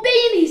 by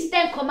obeying his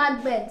 10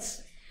 commandments,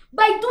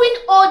 by doing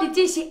all the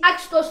things he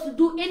asked us to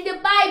do in the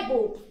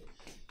Bible.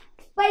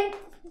 By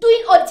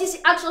doing all the things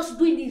he asked us to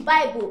do in the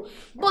Bible.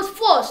 But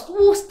first,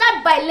 we'll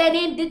start by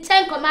learning the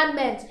 10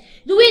 commandments.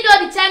 Do we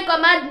know the 10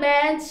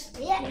 commandments?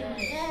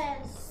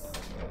 Yes.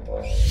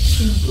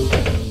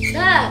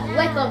 Sir,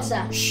 welcome,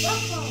 sir.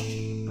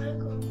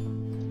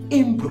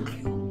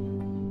 Imbroglio.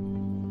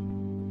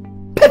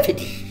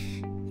 Perfidy.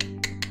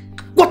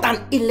 What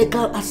an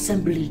illegal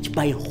assemblage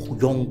by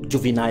young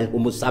juvenile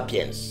Homo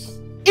sapiens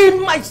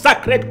in my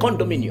sacred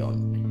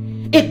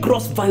condominium. A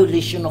gross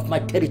violation of my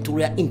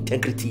territorial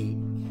integrity.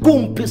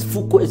 Boom,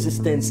 peaceful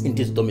coexistence in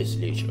this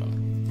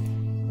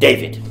domiciliation.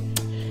 David,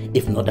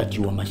 if not that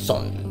you are my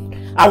son,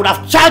 I would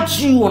have charged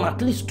you on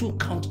at least 2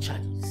 count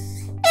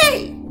charges.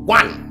 Hey,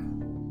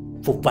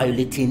 1 for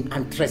violating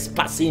and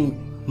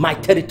trespassing my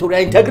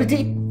territorial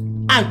integrity,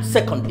 and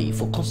secondly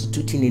for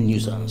constituting a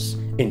nuisance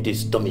in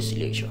this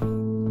domiciliation.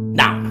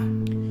 Now,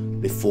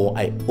 before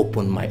I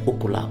open my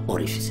ocular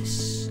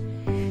orifices,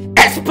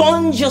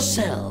 expunge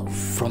yourself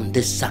from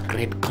this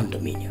sacred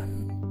condominium.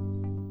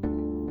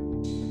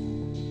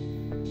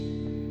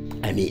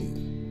 I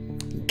mean,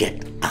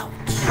 get out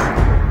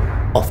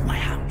of my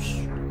house.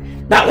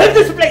 Now leave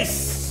this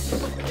place!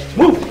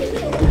 Move!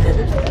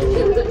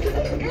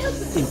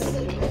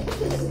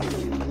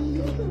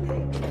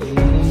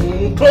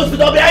 Close the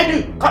door behind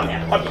you! Come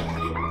here, come here.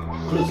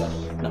 Closer.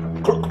 Now,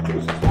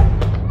 closer.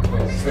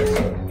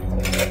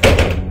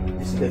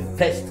 This is the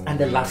first and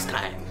the last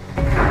time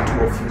 2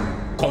 of you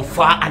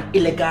confer an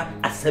illegal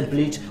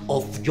assemblage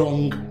of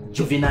young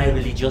juvenile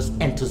religious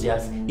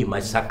enthusiasts in my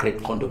sacred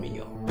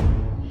condominium.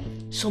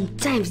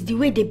 Sometimes the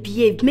way they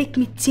behave make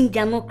me think they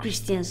are not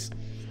Christians.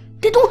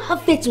 They don't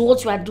have faith in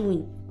what you are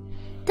doing.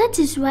 That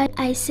is why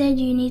I said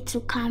you need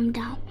to calm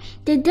down.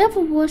 The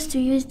devil wants to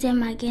use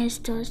them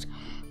against us.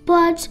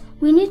 But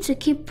we need to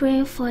keep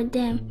praying for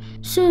them.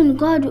 Soon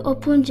God will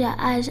open their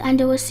eyes and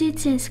they will see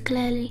things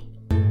clearly.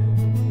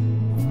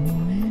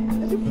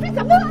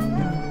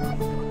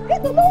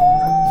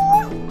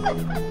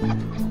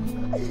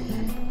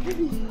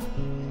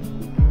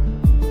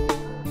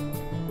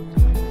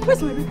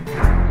 Where's my baby?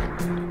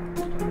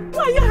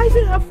 Why are you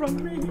hiding her from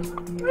me?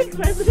 Where's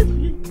my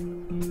baby?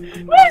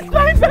 Where's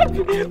my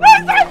baby?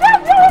 Where's my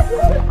baby?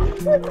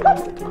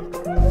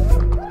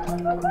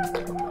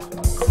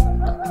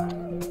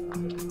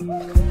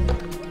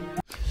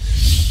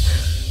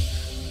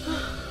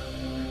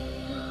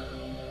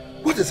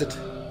 What is it?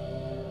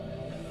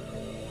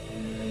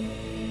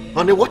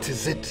 Honey, what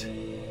is it? A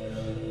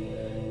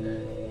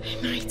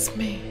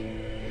nightmare.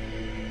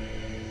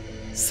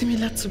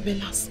 Similar to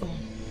Bella's own.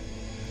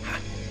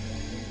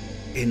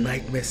 A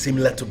nightmare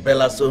similar to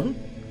Bella's own?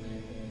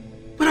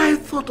 But I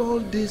thought all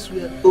this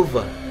were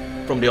over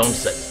from the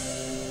onset.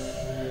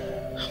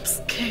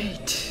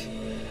 scared.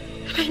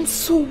 And I'm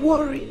so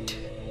worried.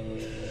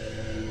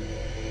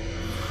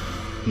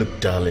 Look,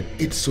 darling,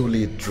 it's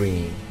only a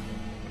dream.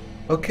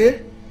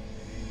 Okay?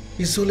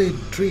 It's only a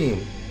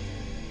dream.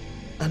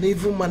 An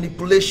evil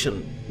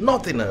manipulation.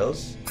 Nothing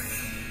else.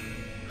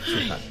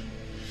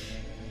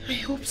 I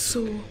hope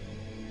so.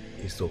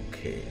 It's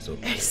okay, it's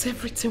okay. Else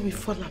everything will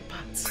fall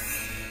apart.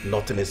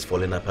 Nothing is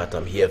falling apart.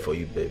 I'm here for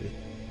you, baby.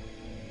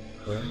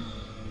 Alright?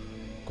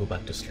 Go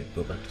back to sleep.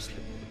 Go back to sleep.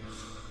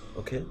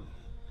 Okay?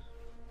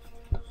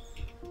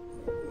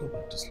 Go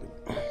back to sleep.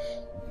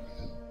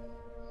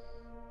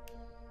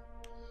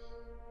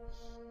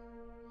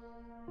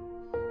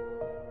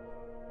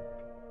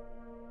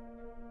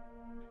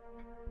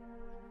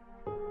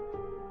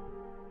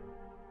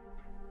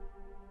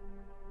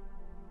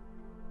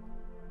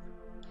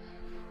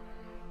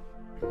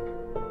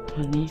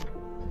 Honey.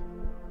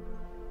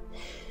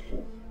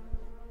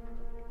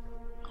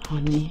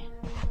 Honey.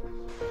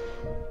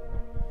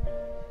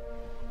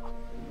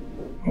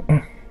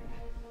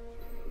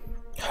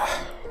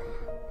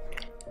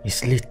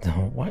 It's late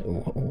now.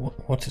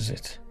 What is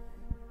it?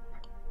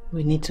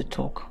 We need to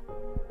talk.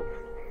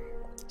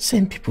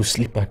 Same people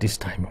sleep at this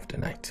time of the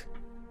night.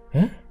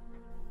 Huh?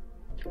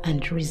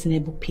 And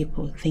reasonable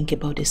people think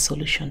about a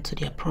solution to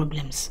their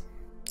problems.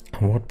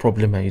 And what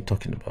problem are you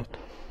talking about?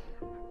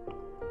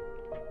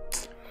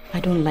 I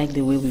don't like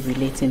the way we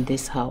relate in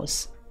this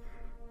house.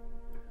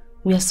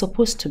 We are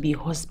supposed to be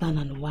husband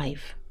and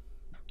wife.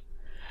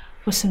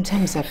 But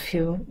sometimes I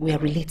feel we are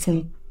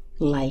relating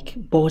like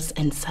boss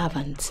and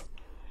servant.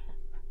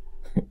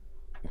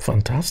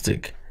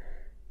 Fantastic.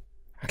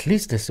 At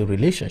least there's a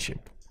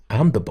relationship.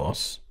 I'm the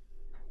boss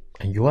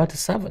and you are the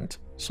servant.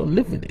 So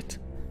live with it.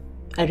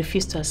 I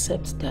refuse to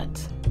accept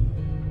that.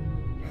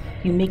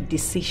 You make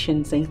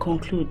decisions and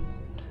conclude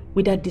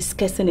without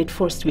discussing it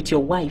first with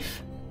your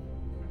wife.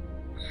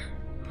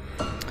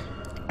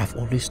 I've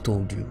always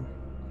told you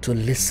to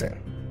listen.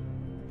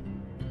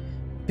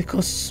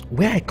 Because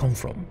where I come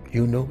from,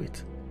 you know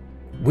it.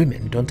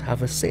 Women don't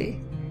have a say.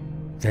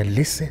 They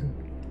listen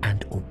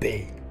and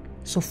obey.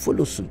 So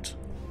follow suit.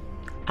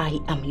 I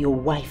am your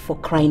wife, for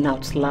crying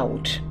out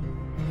loud.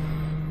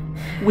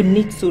 We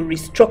need to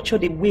restructure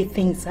the way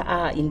things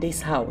are in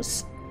this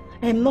house.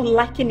 I am not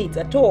liking it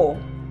at all.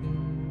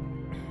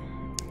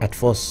 At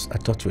first, I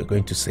thought we were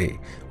going to say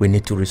we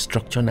need to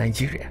restructure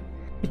Nigeria.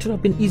 It would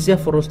have been easier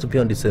for us to be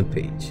on the same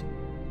page.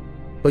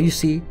 But you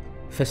see,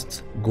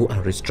 first go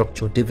and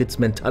restructure David's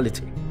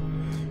mentality.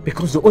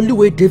 Because the only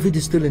way David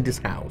is still in this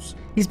house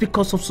is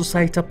because of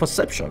societal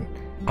perception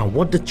and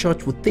what the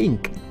church would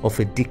think of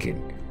a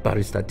deacon,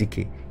 Barrister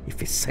Dickey, if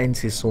he sends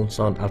his own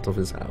son out of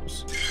his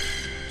house.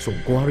 So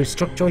go and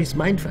restructure his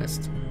mind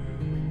first.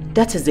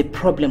 That is the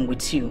problem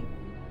with you.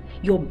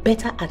 You're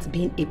better at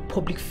being a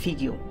public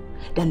figure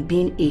than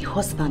being a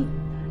husband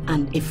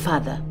and a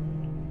father.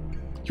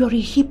 You're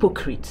a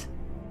hypocrite.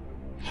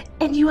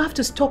 And you have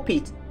to stop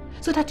it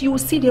so that you will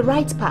see the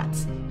right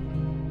path.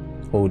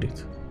 Hold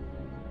it.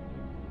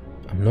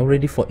 I'm not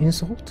ready for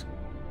insult.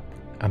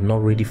 I'm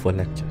not ready for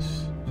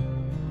lectures.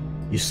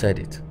 You said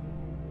it.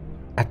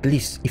 At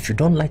least if you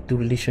don't like the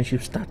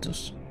relationship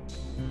status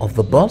of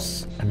the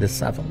boss and the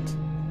servant,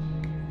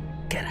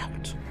 get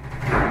out.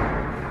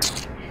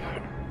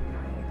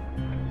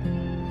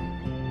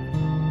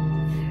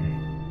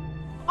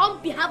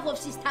 On behalf of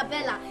Sister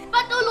Bella,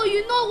 but oh Lord,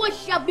 you know what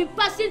she has been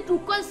passing through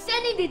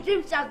concerning the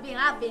dreams she has been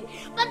having.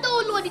 But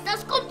oh Lord, it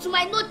has come to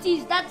my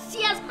notice that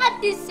she has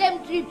had this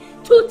same dream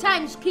 2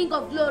 times, King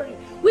of Glory.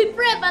 We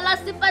pray,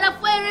 everlasting Father,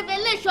 for a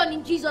revelation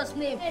in Jesus'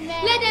 name.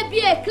 Amen. Let there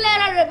be a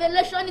clearer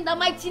revelation in the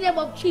mighty name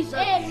of Jesus.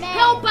 Amen.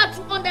 Help her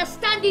to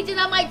understand it in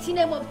the mighty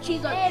name of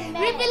Jesus. Amen.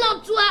 Reveal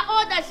unto her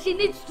all that she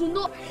needs to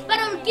know.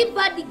 Father, give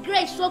her the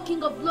grace, O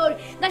King of Glory,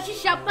 that she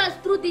shall pass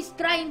through this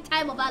trying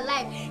time of her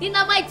life. In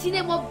the mighty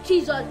name of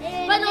Jesus.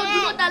 Amen. Father,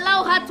 do not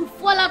allow her to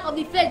fall out of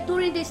the faith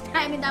during this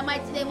time in the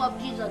mighty name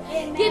of Jesus.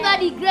 Amen. Give her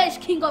the grace,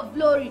 King of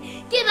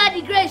Glory. Give her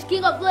the grace,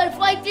 King of Glory,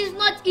 for it is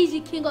not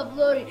easy, King of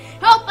Glory.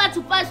 Help her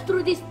to pass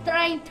through this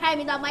trying time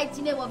in the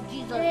mighty name of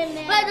Jesus.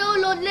 Amen. Father, oh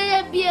Lord,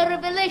 let there be a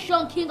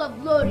revelation, King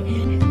of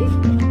Glory.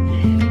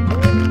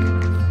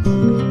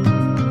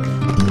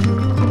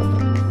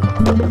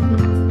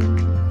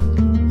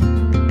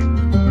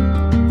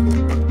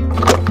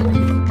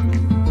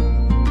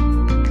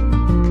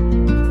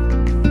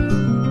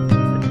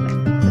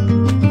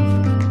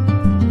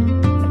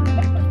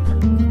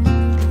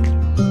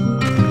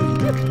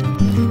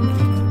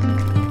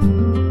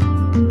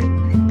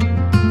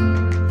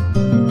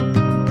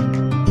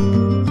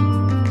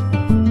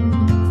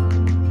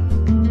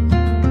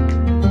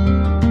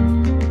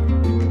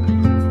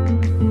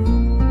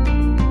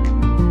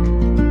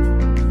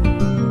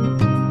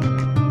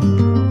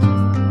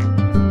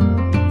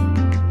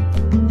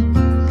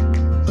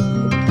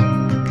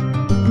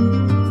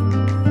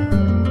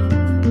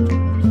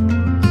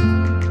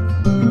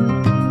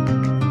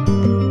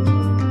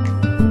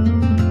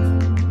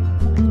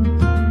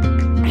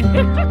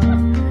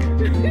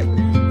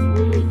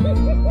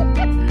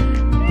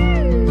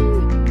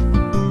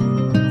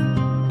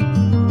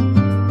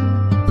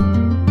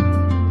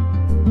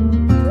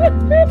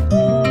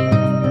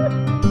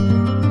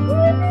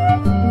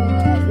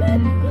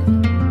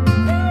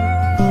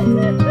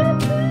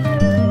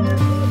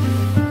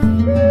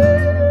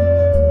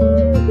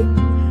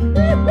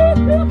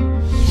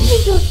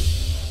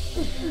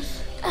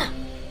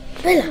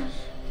 Bella,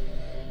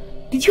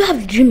 did you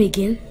have the dream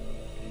again?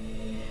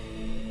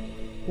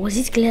 Was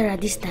it clearer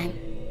this time?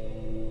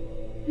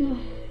 No.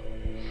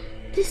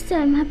 This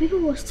time, her baby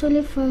was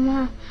stolen from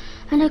her,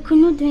 and I could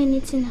not do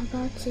anything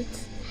about it.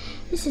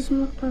 This is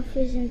more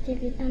confusing,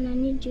 David, and I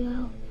need your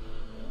help.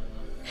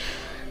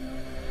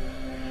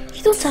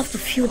 You don't have to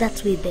feel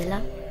that way,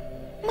 Bella.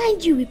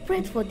 Mind you, we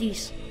prayed for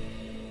this.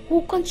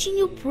 We'll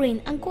continue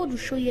praying, and God will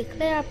show you a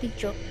clearer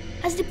picture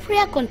as the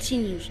prayer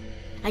continues,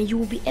 and you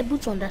will be able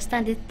to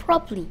understand it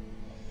properly.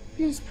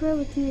 Please pray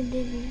with me,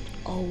 David.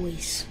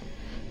 Always.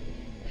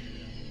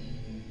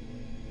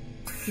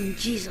 In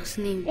Jesus'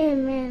 name.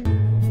 Amen.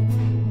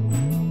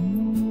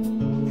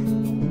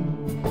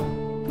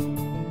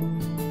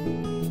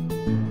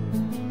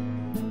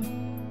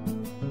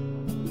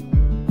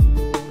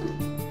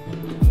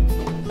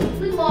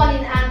 Good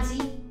morning,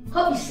 Auntie.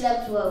 Hope you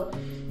slept well.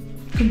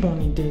 Good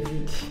morning,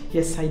 David.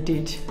 Yes, I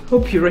did.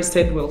 Hope you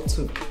rested well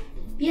too.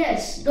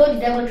 Yes, though the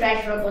devil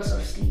tried to rob us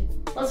of sleep.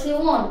 But we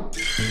won.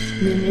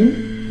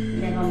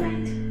 Meaning? Never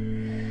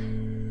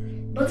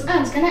mind. But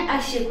Aunt, can I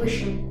ask you a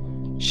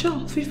question?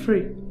 Sure, feel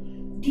free.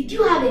 Did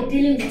you have a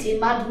dealing with a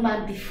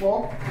madwoman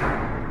before?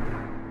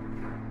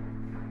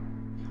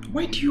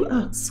 Why do you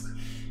ask?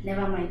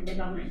 Never mind,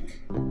 never mind.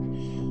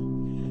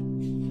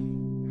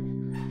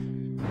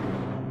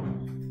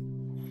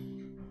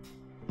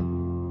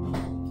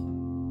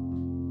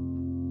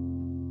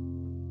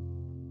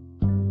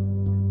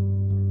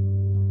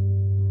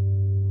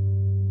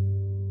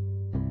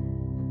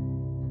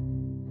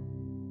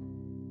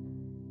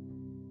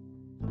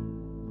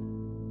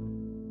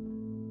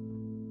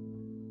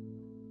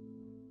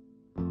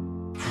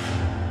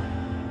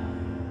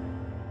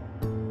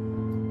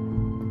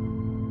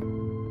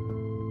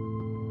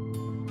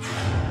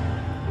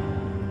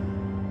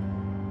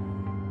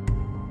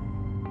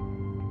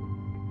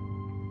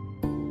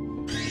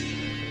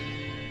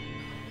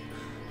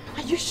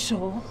 Are you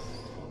sure?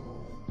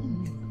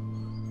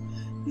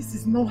 This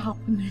is not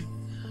happening.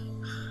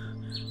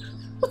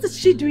 What is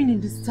she doing in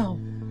this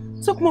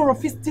town? Talk more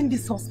of visiting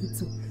this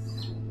hospital.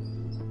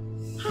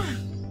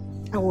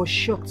 I was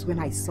shocked when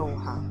I saw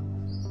her.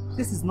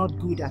 This is not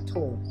good at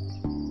all.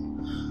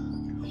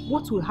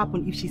 What will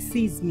happen if she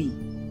sees me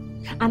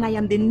and I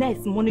am the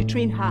nurse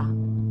monitoring her?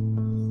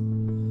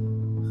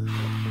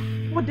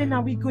 What then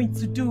are we going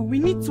to do? We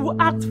need to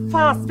act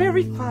fast,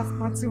 very fast,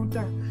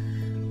 Matilda.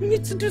 We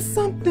need to do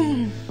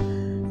something.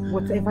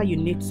 Whatever you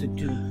need to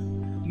do,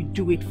 you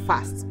do it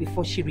fast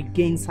before she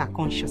regains her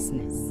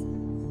consciousness.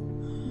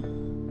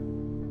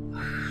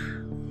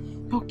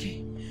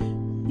 Okay,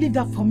 leave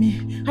that for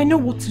me. I know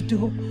what to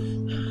do.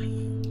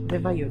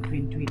 Whatever you're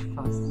doing, do it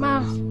fast.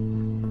 Ma,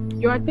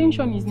 your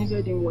attention is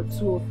needed in Ward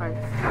 205.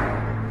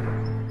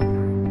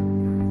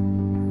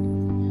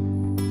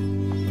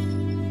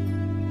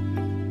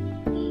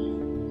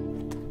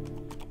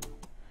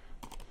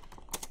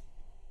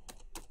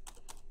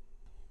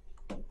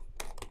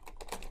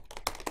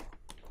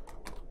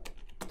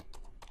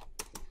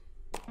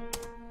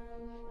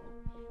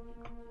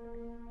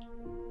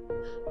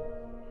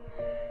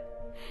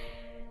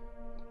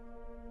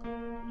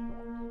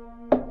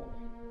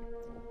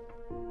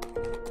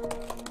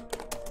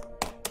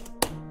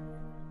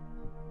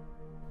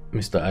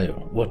 Mr.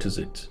 Ayo, what is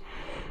it?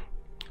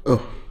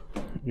 Oh.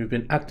 You've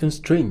been acting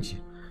strange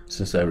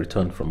since I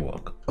returned from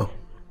work. Oh,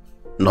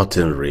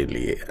 nothing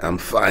really. I'm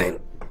fine.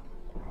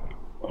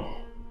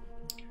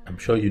 I'm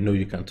sure you know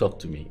you can talk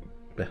to me.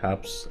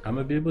 Perhaps I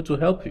may be able to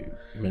help you.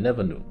 You may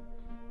never know.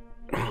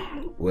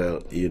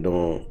 Well, you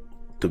know,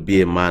 to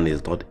be a man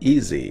is not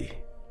easy.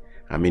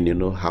 I mean, you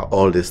know how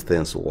all these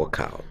things work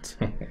out.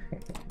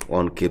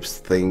 One keeps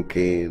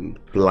thinking,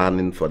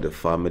 planning for the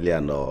family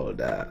and all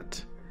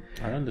that.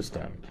 I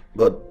understand.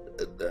 But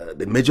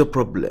the major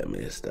problem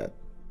is that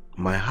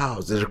my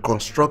house, the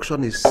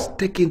reconstruction is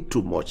taking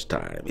too much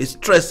time. It's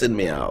stressing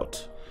me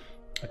out.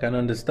 I can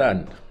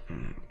understand.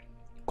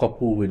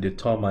 Coupled with the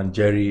Tom and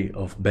Jerry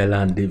of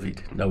Bella and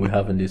David that we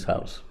have in this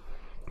house,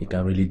 it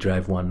can really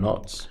drive one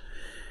nuts.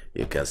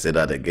 You can say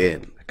that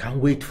again. I can't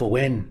wait for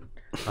when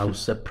I'll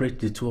separate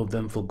the two of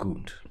them for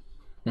good.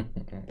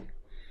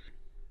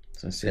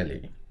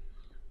 Sincerely,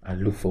 I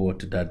look forward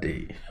to that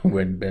day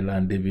when Bella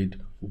and David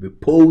will be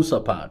poles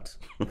apart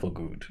for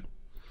good.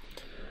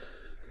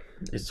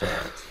 It's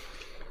alright.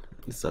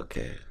 It's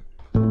okay.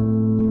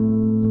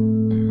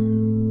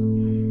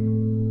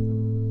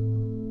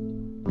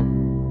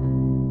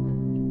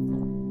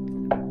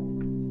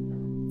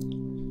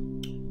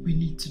 We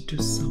need to do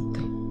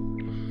something.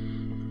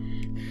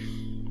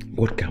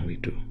 What can we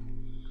do?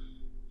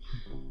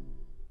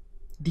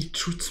 The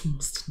truth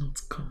must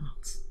not come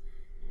out.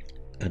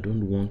 I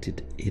don't want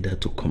it either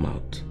to come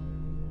out.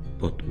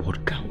 But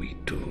what can we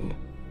do?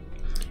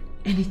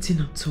 Anything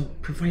at all,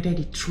 provided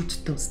the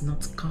truth does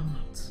not come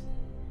out.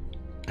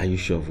 Are you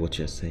sure of what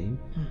you're saying?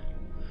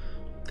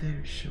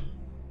 Very sure.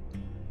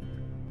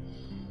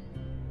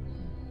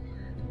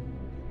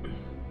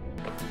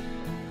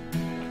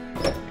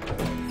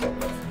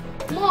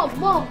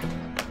 Mom,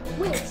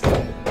 wait.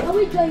 Are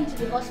we going to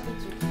the hospital?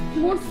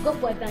 You want to go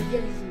for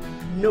evangelism?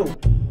 No.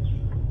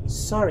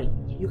 Sorry,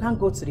 you can't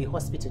go to the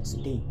hospital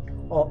today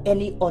or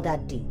any other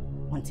day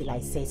until I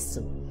say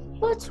so.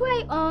 But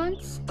why,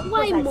 Aunt?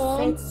 Why, Because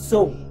Mom? I said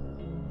so.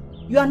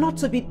 You are not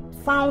to be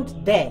found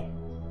there.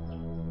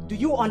 Do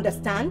you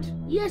understand?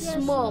 Yes,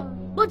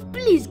 Mom. But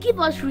please give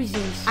us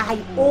reasons.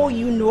 I owe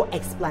you no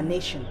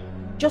explanation.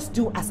 Just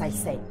do as I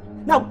said.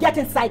 Now get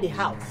inside the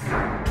house.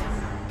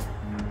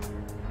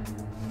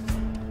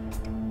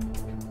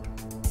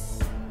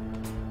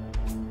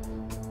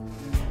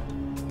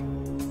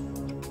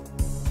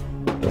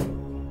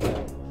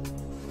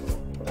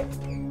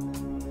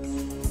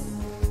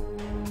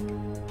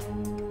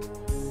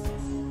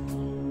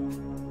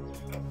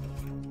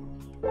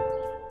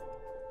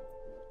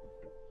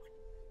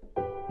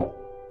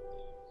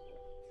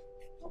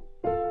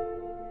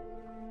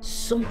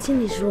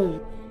 Something is wrong.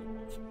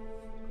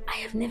 I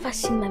have never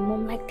seen my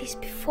mom like this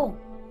before.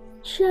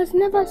 She has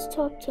never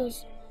stopped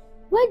us.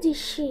 Why did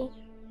she?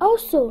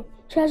 Also,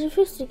 she has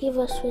refused to give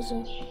us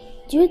reason.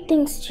 Do you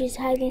think she's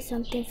hiding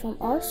something from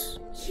us?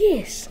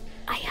 Yes,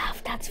 I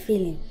have that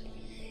feeling.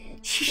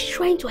 She's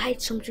trying to hide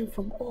something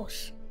from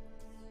us.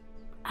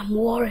 I'm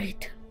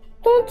worried.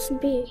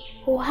 Don't be.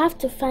 We'll have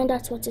to find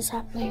out what is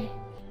happening.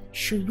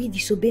 Should we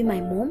disobey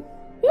my mom?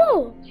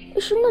 No, we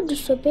should not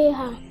disobey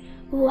her.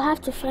 We will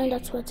have to find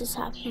out what is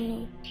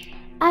happening.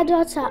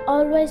 Adults are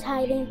always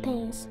hiding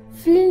things,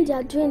 feeling they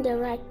are doing the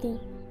right thing,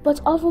 but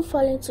often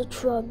fall into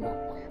trouble,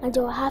 and they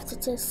will have to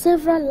tell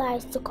several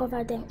lies to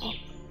cover them up.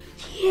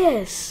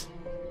 Yes,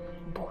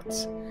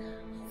 but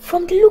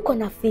from the look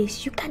on her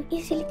face, you can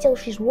easily tell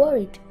she's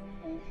worried.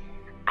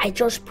 I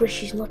just pray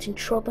she's not in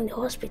trouble in the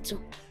hospital.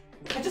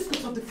 I just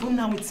got off the phone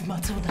now with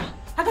Matilda.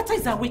 Agatha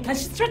is awake and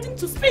she's threatening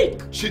to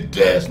speak. She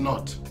dares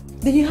not.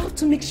 Then you have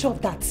to make sure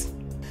of that.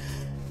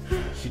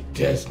 She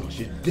dares not.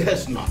 She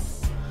dares not.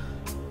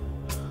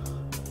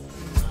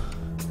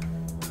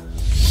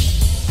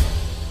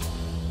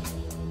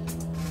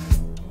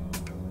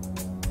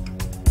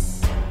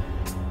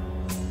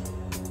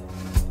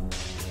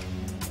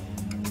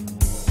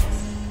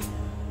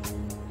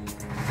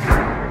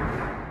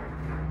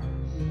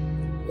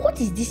 What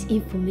is this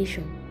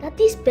information that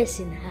this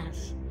person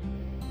has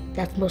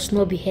that must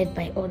not be heard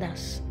by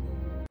others?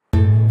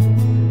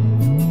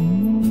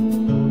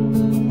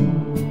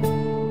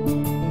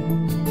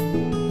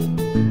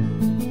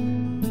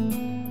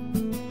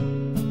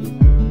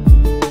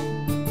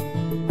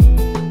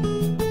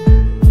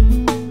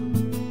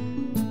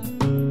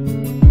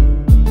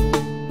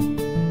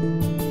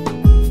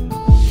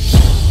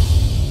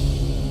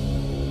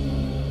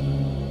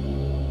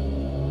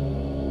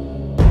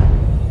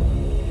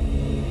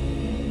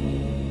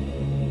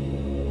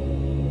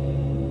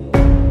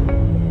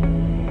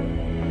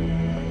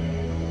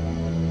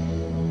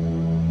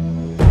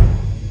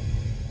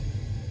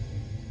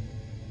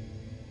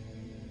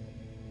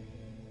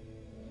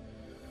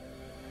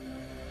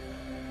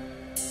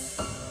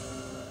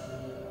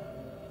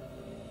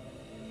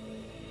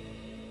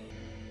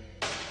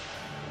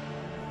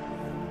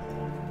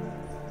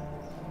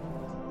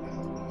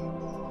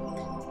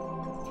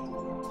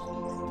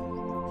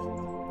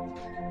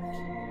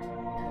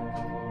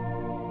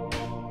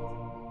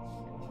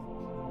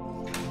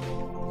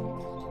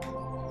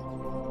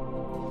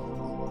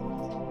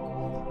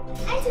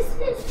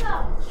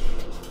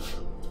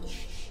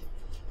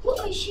 Who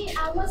is she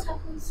and what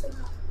happened to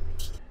her?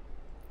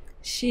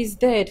 She's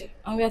dead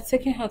and we are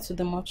taking her to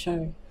the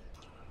mortuary.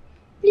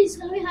 Please,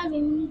 can we have a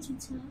minute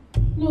with her?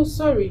 No,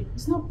 sorry.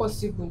 It's not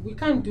possible. We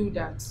can't do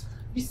that.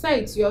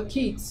 Besides, you're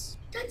kids.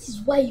 That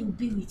is why you'll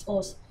be with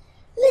us.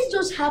 Let's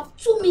just have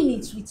 2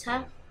 minutes with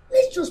her.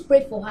 Let's just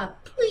pray for her,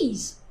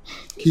 please.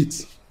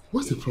 Kids,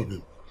 what's the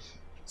problem?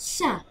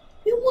 Sir,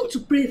 we want to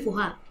pray for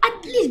her,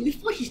 at least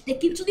before she's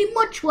taken to the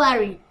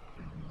mortuary.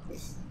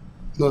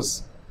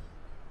 Nurse,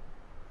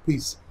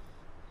 please,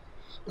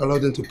 allow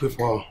them to pray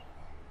for her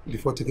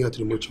before taking her to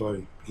the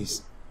mortuary,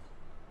 please.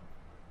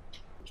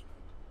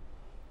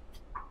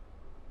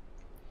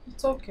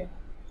 It's okay.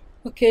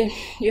 Okay,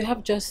 you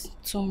have just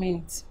 2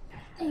 minutes.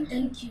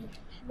 Thank you.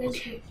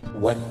 Okay.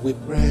 When we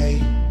pray,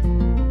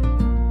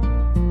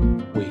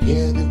 we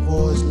hear the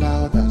voice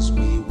loud as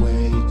we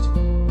wait.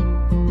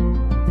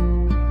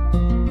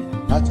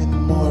 Nothing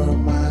more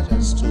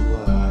matters to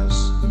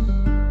us.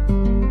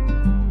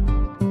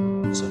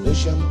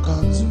 Solution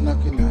comes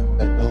knocking at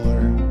the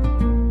door.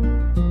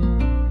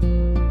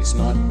 It's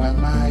not by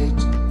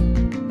might.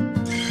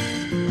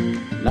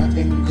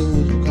 Nothing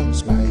good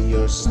comes by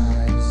your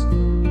size.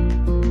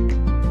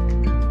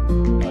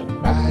 Not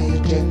by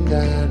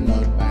agenda,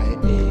 not by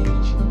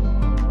age.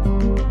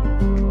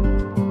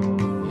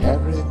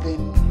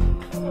 Everything.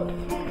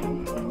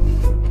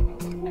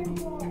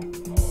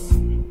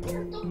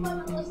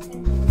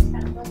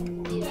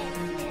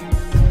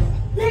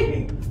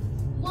 Baby!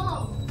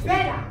 Mom!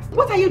 Bella!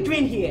 What are you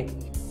doing here?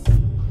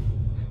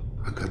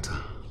 Agatha.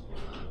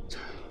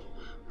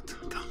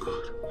 Thank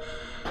God.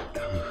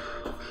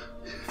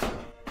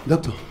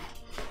 Doctor.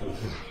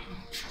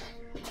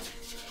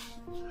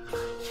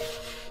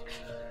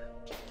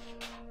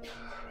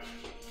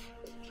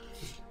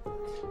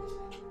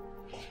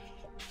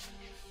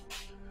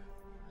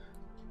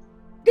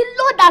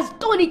 has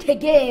done it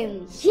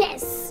again.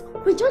 Yes,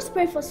 we just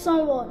prayed for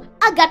someone.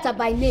 Agatha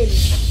by name.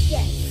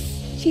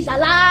 Yes. She's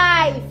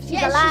alive. She's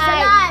Yes, alive. she's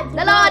alive.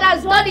 The Lord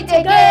has done it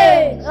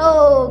again.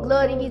 Oh,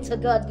 glory be to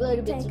God.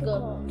 Glory be to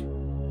God.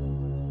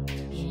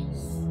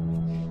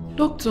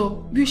 Doctor,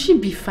 will she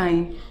be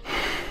fine?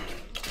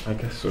 I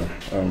guess so.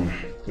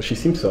 But she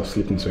seems to have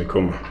slipped into a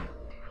coma.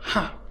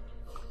 Ha!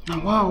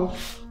 Wow.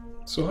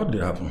 So how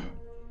did it happen?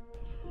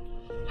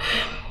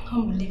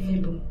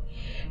 Unbelievable.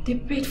 They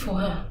prayed for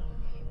her.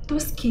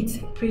 Those kids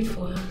prayed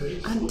for her.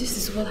 And this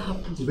is what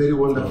happened. Very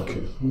wonderful.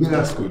 Okay.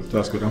 That's good.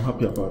 That's good. I'm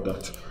happy about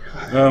that.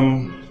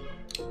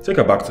 Take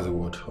her back to the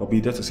ward. I'll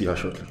be there to see her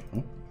shortly.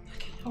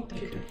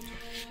 Okay.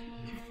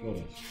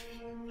 Okay.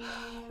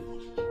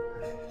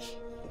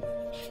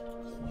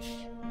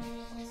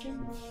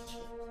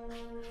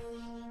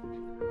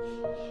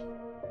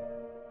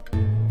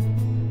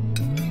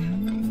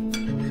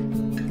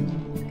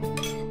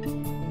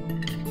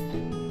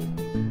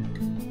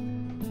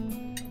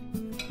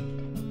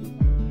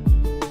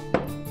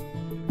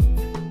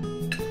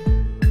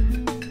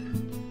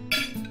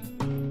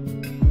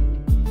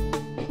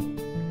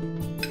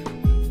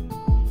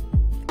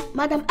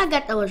 Madam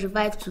Agatha was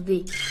revived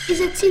today. It's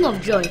a thing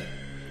of joy.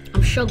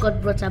 I'm sure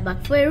God brought her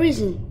back for a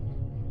reason.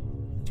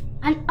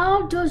 And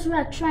all those who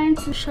are trying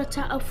to shut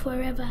her up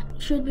forever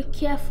should be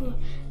careful,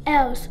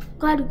 else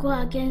God will go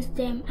against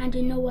them, and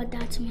you know what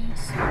that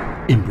means.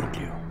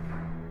 Imbroglio,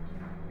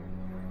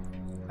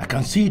 I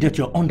can see that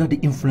you're under the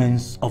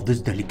influence of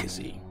this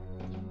delicacy.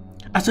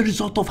 As a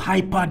result of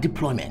hyper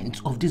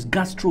deployment of these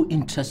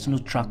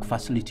gastrointestinal tract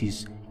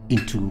facilities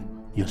into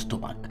your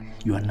stomach,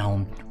 you are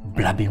now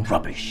blabbing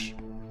rubbish.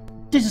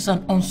 This is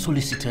an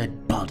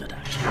unsolicited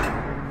balderdash.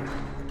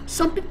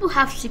 Some people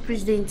have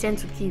secrets they intend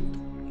to keep,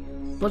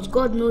 but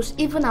God knows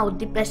even our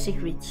deepest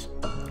secrets.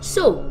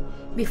 So,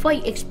 before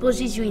He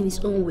exposes you in His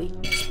own way,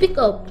 speak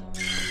up.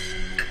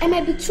 I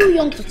might be too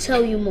young to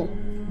tell you more,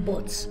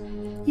 but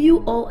you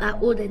all are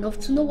old enough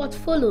to know what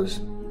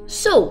follows.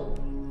 So,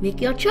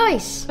 make your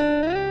choice.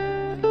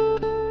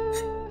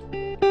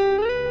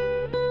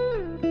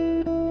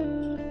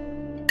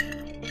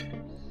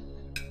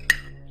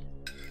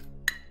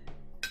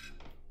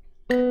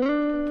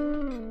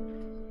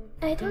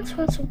 I don't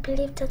want to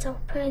believe that our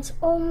parents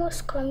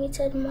almost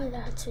committed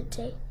murder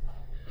today.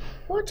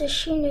 What does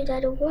she know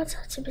that they want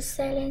her to be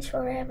silent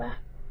forever?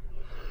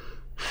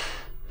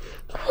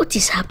 What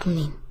is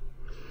happening?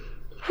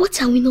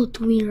 What are we not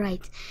doing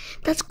right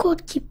that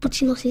God keep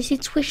putting us in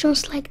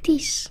situations like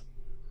this?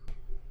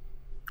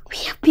 We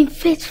have been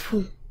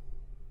faithful.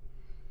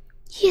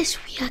 Yes,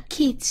 we are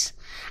kids,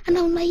 and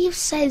our naive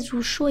sides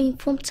will show in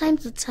from time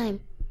to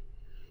time.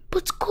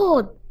 But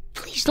God,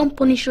 please don't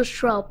punish us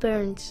through our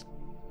parents.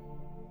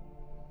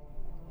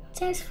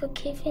 Thanks for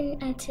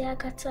giving Auntie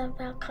Agatha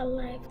back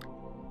alive.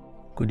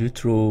 Could you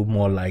throw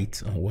more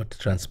light on what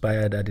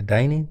transpired at the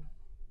dining?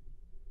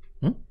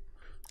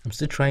 I'm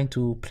still trying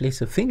to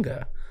place a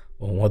finger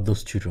on what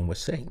those children were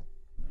saying.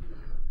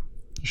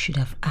 You should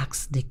have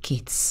asked the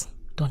kids.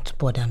 Don't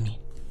bother me.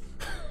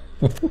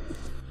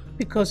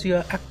 Because you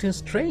are acting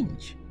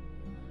strange.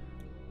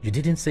 You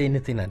didn't say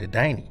anything at the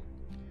dining.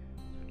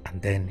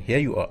 And then here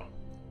you are,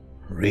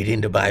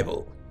 reading the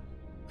Bible.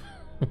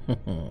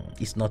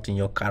 It's not in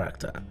your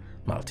character,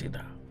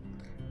 Maltina.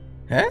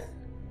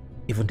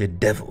 Even the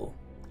devil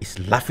is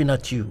laughing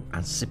at you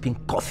and sipping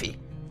coffee,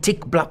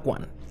 thick black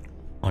one,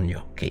 on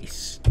your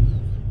case.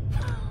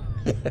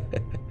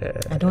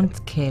 I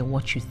don't care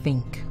what you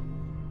think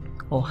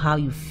or how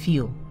you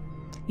feel.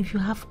 If you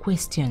have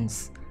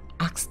questions,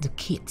 ask the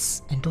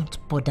kids and don't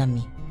bother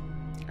me.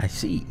 I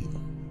see.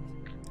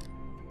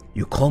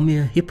 You call me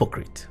a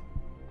hypocrite,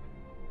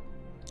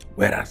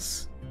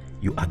 whereas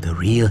you are the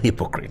real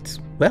hypocrite.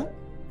 Well,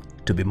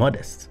 to be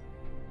modest,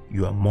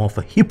 you are more of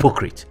a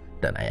hypocrite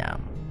than I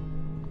am.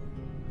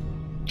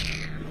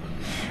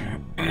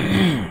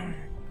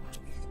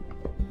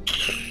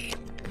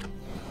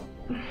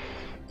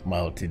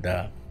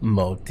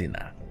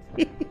 Maltina.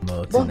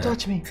 Don't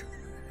touch me.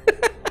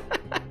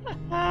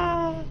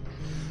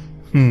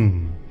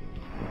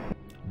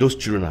 Those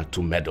children are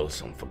too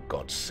meddlesome, for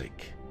God's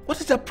sake. What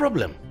is their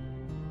problem?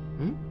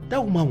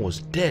 That woman was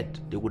dead.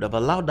 They would have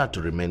allowed that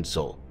to remain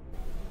so.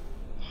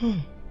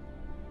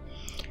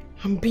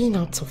 And being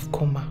out of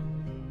coma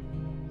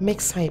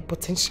makes her a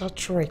potential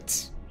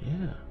threat.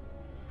 Yeah.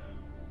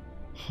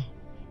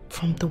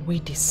 From the way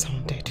they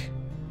sounded,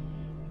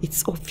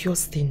 it's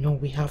obvious they know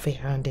we have a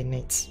hand in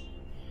it.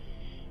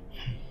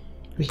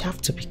 We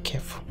have to be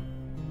careful,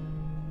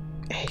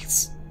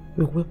 else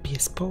we will be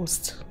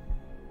exposed.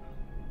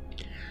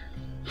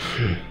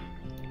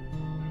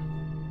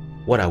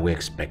 What are we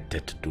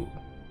expected to do?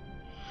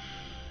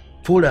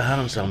 Fold our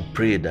hands and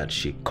pray that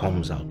she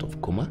comes out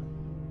of coma?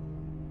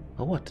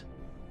 Or what?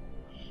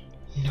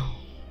 No.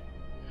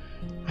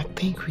 I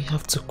think we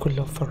have to cool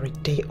off for a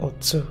day or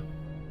two.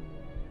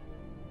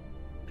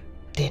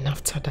 Then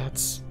after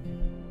that,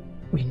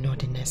 we know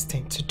the next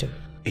thing to do.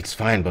 It's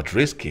fine, but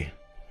risky.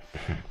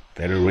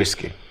 Very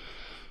risky.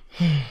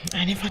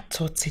 I never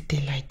thought a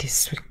day like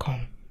this would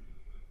come.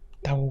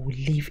 that we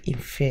will live in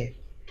fear.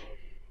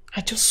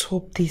 I just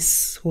hope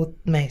this whole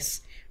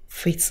mess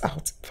fades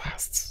out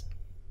fast.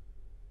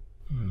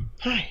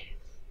 Hi.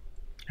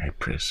 I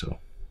pray so.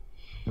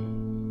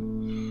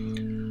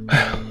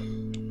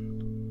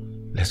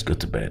 Let's go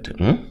to bed.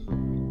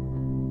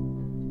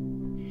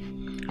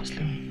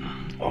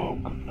 Oh,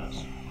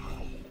 goodness.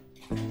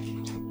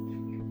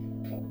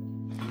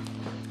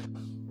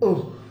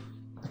 Oh,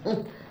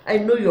 I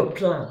know your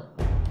plan,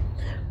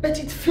 but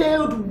it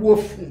failed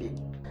woefully.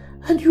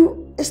 And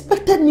you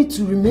expected me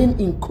to remain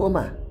in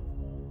coma,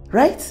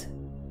 right?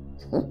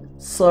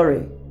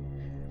 Sorry.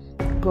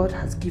 God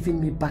has given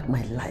me back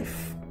my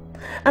life.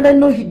 And I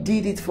know He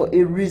did it for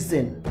a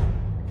reason.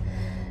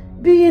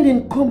 Being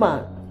in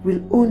coma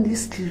will only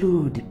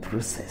slow the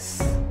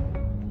process.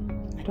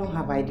 I don't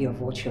have idea of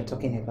what you're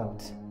talking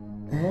about.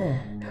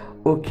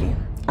 Okay,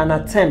 an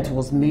attempt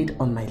was made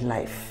on my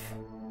life.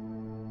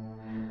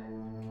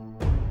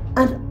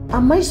 And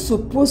am I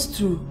supposed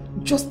to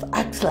just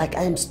act like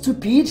I am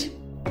stupid?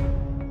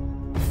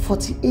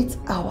 48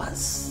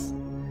 hours.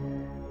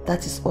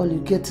 That is all you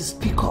get to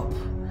speak up.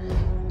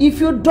 If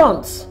you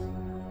don't,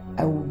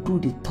 I will do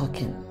the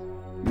talking.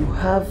 You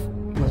have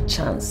your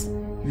chance.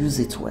 Use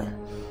it well.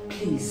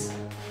 Please,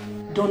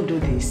 don't do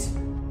this.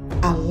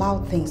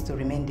 Allow things to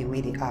remain the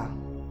way they are.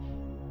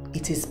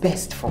 It is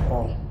best for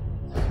all.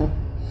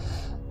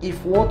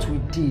 If what we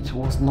did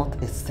was not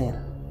a sin,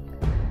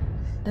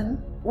 then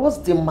what's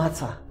the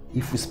matter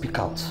if we speak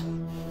out?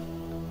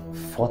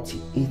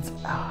 48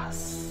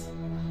 hours.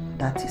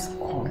 That is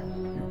all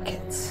you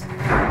get.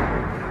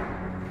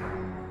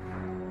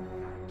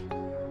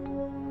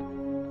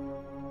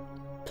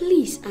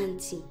 Please,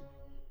 Auntie.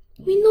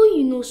 We know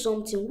you know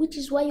something, which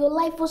is why your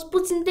life was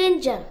put in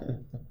danger.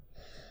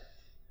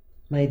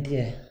 My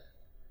dear,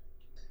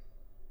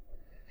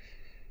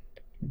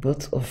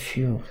 both of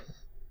you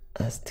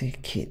are still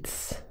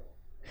kids.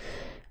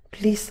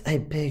 Please, I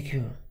beg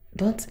you,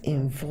 don't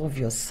involve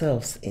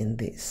yourselves in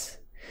this.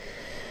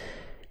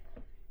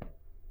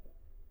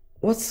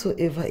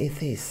 Whatsoever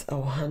it is,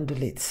 I'll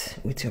handle it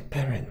with your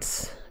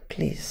parents.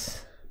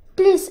 Please.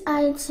 Please,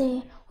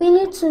 Auntie, we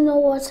need to know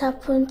what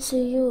happened to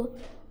you.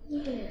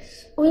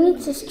 Yes. We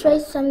need to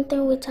straight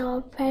something with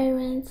our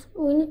parents.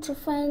 We need to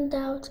find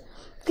out.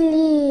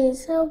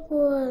 Please, help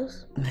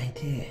us. My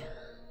dear,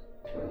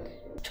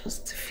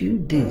 just a few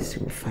days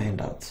you will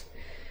find out.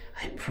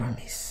 I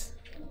promise.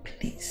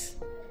 Please.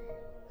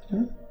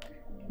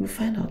 You'll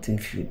find out in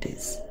a few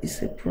days.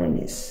 It's a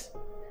promise.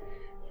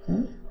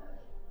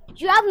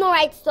 You have no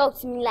right to talk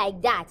to me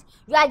like that.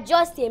 You are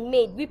just a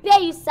maid. We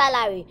pay you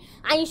salary.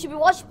 And you should be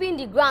worshipping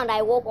the ground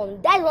I walk on.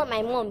 That's what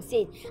my mom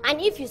said. And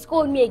if you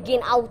scold me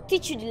again, I will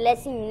teach you the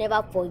lesson you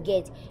never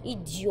forget.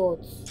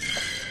 Idiot.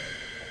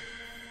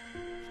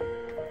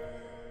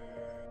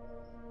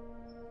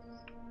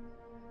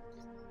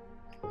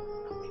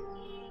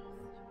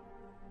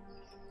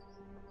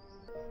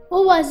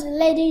 Who was the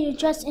lady you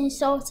just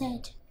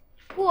insulted?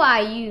 Who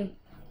are you?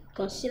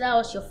 Consider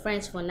us your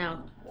friends for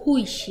now. Who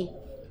is she?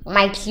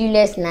 My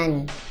clueless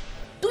nanny.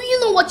 Do you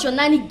know what your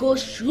nanny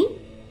goes through?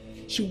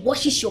 She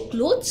washes your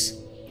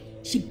clothes,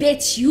 she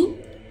bathes you,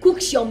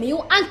 cooks your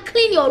meal, and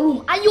cleans your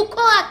room, and you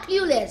call her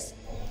clueless.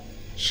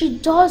 She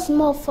does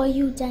more for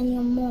you than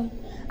your mom.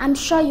 I'm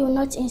sure you'll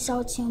not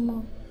insult your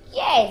mom.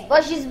 Yes,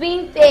 but she's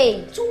being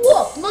paid. To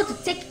work, not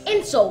to take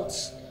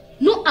insults.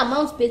 No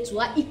amount paid to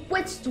her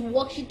equates to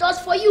work she does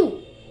for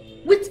you.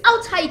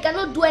 Without her, you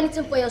cannot do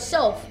anything for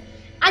yourself.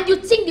 And you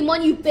think the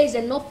money you pay is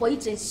enough for you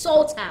to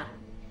insult her.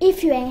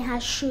 If you are in her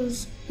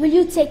shoes, will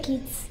you take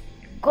it?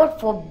 God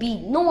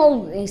forbid, no one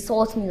will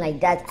insult me like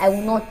that. I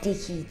will not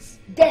take it.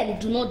 Then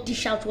do not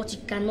dish out what you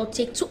cannot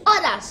take to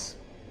others.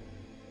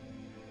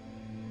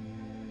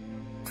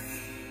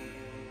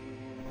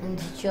 And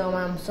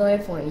Chioma, I'm sorry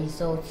for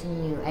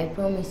insulting you. I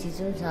promise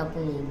it won't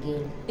happen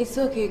again. It's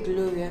okay,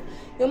 Gloria.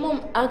 Your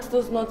mom asked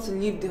us not to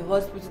leave the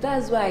hospital.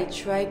 That's why I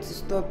tried to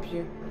stop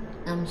you.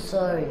 I'm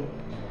sorry.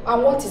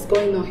 And what is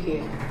going on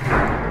here?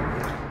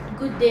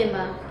 Good day,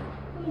 ma.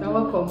 You're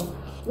welcome.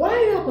 Why are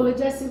you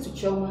apologizing to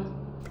Chioma?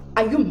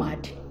 Are you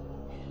mad?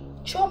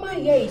 Chioma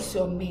here is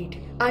your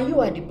maid and you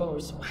are the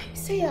boss. Why you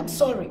say I'm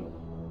sorry?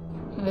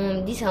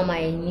 Mom, these are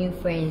my new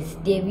friends,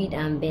 David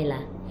and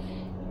Bella.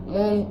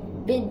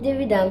 Mom,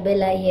 David and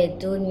Bella here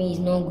told me it's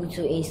not good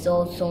to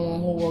insult someone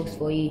who works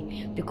for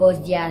you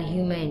because they are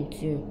human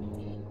too.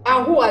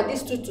 And who are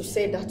these two to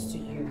say that to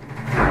you?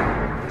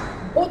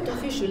 Both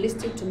of you should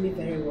listen to me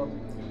very well.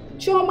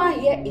 Chioma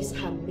here is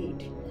her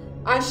maid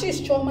and she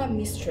is Chioma's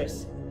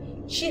mistress.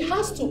 She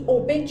has to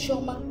obey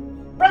Chioma,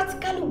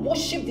 practically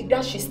worship the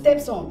ground she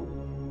steps on.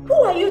 Who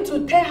are you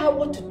to tell her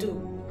what to do?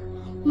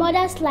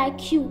 Mothers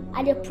like you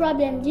are the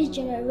problem this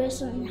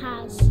generation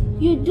has.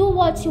 You do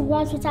what you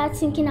want without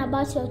thinking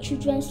about your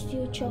children's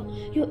future.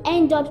 You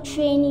end up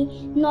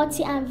training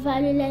naughty and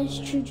violent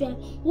children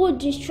who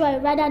destroy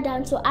rather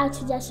than to add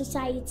to their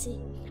society.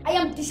 I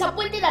am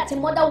disappointed that a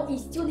mother will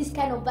instill this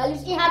kind of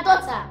values in her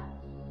daughter.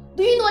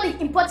 Do you know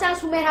the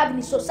importance women have in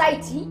the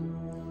society?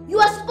 You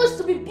are supposed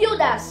to be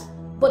builders,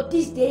 But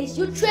these days,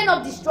 you train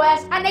up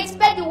destroyers and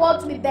expect the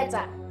world to be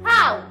better.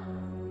 How?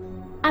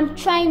 I'm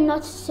trying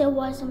not to say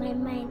what's on my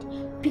mind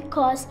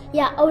because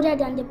you are older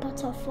than the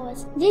both of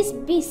us. These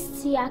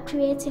beasts you are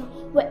creating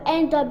will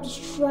end up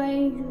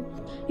destroying you.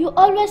 You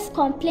always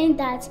complain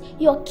that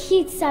your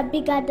kids are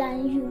bigger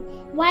than you.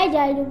 Why they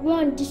are the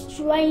one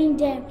destroying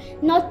them,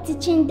 not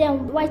teaching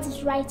them what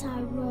is right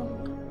and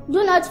wrong.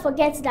 Do not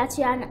forget that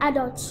you are an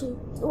adult too.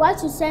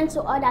 What you send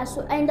to others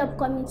will end up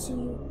coming to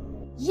you.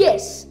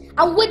 Yes,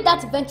 and when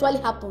that eventually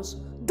happens,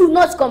 do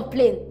not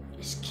complain.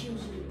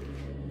 Excuse me.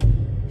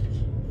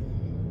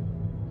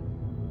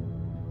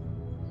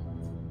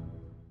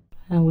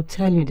 I will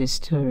tell you the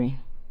story,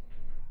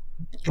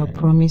 but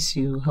promise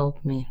you will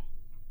help me.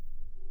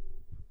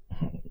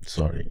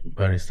 Sorry,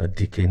 Barrister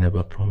DK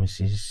never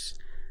promises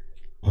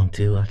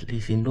until at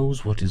least he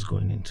knows what he's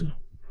going into.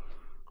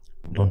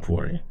 Don't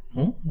worry.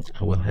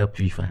 I will help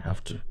you if I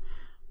have to.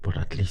 But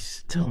at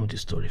least tell me the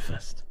story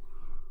first.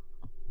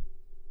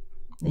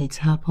 It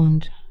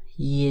happened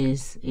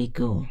years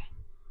ago.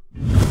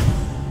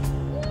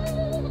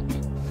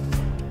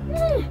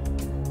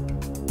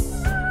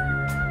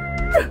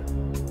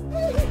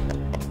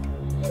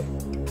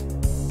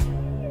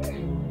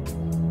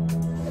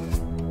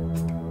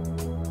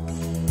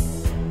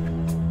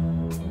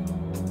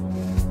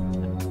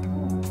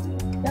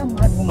 That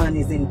mad woman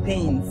is in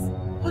pains.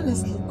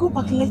 Honestly, go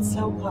back, let's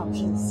help her,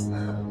 please.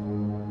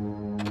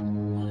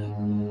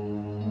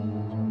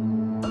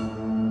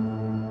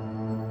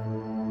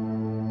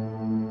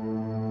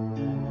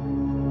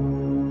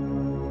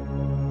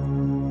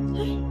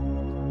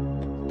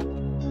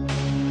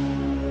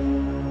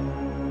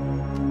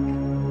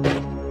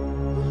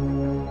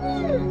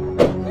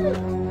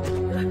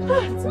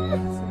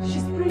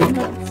 She's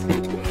pregnant.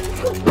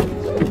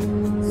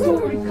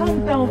 Sorry,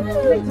 calm down.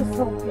 Let us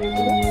help you.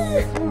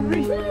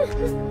 Sorry.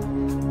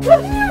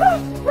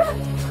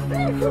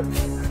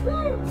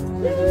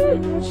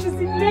 She's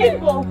in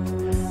labor.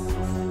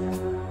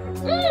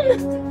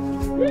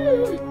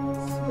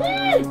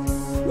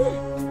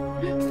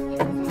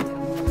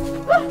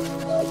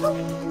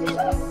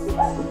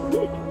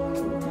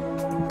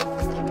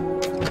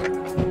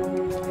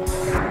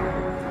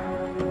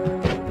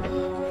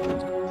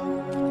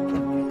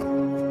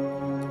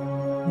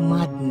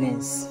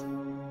 Madness.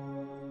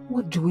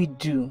 What do we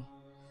do?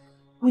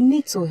 We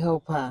need to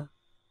help her.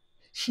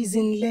 She's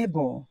in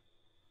labor.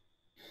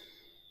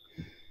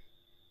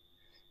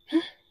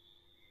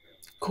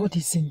 God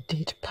is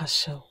indeed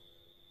partial.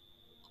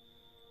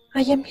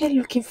 I am here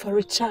looking for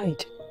a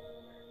child,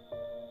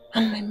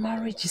 and my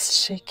marriage is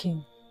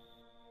shaking.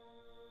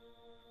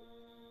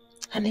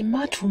 And a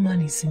mad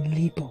woman is in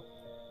labor.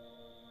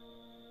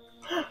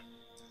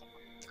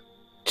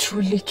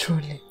 Truly,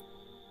 truly,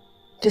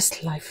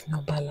 this life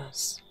no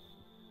balance.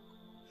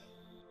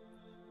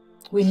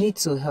 We need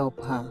to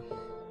help her.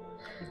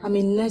 I'm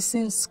in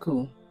nursing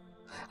school.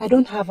 I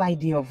don't have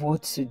idea of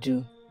what to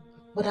do,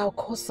 but I'll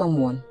call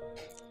someone.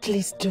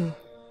 Please do.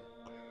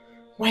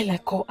 While I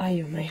call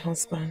Ayo, my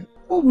husband,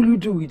 what will you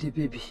do with the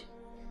baby?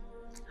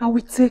 I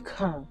will take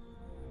her.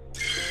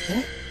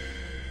 Eh?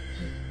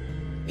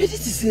 But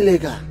this is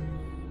illegal.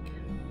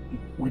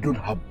 We don't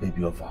have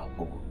baby of our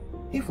own.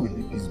 If we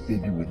leave this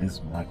baby with this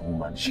mad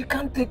woman, she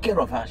can't take care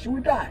of her. She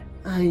will die.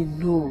 I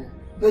know,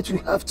 but we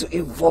have to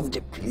involve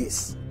the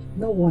police.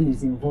 No one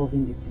is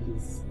involving the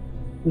police.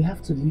 We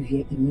have to leave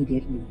here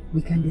immediately.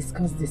 We can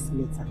discuss this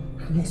later.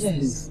 Let's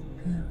leave.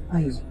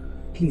 Ayo,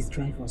 please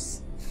drive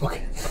us.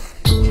 Okay.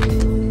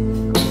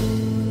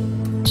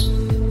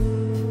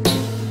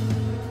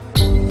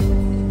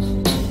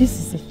 This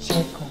is a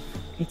check of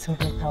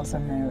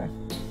 800,000 naira.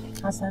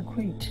 As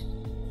agreed,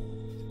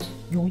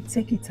 you will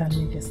take it and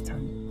leave this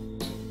time.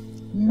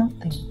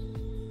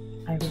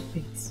 Nothing, I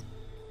repeat,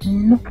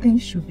 nothing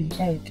should be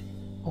heard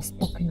or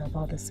spoken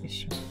about this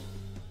issue.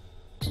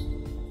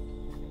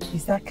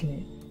 Is that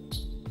clear?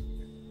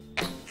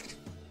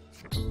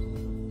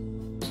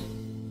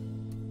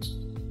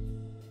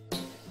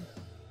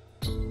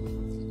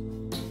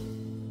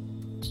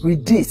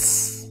 With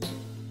this,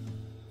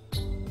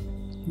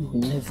 you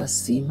will never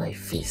see my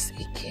face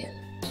again.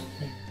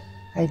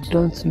 I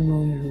don't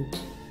know you.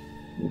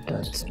 You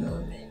don't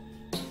know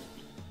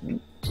me.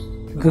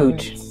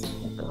 Good.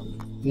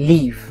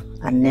 Leave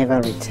and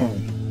never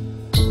return.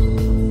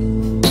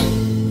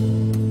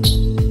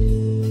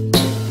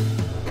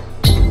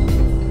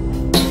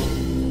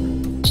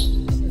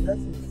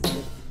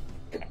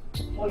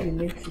 All you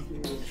need to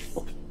do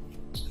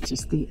is to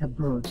stay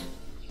abroad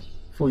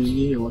for a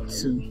year or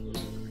two,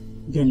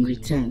 then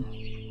return.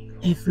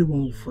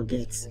 Everyone will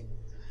forget.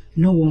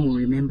 No one will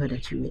remember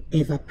that you were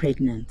ever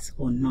pregnant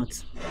or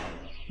not.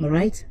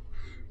 Alright?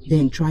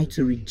 Then try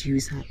to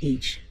reduce her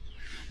age.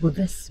 But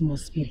this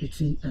must be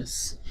between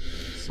us.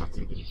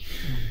 Certainly.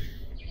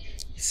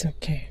 It's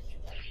okay.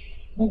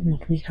 What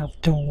would we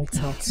have done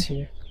without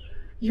you?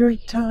 You're a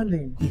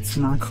darling. It's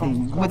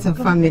nothing. What a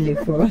family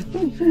for.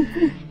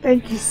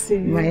 Thank you, Sue.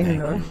 My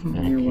love.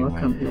 You're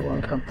welcome. You're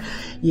welcome.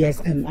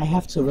 Yes, I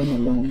have to run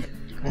along.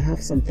 I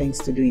have some things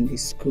to do in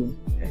this school.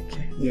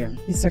 Okay. Yeah.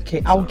 It's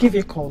okay. I'll give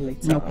you a call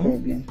later. No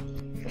problem.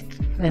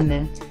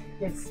 And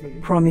yes,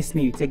 promise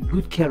me you take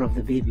good care of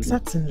the baby.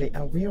 Certainly,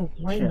 I will.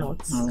 Why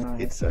not? All right.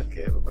 It's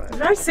okay, bye.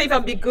 Drive safe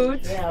and be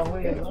good. Yeah, I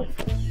will.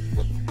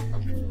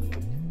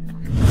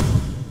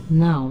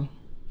 Now,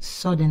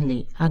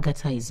 suddenly,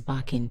 Agatha is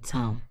back in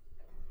town.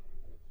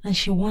 And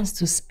she wants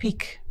to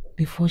speak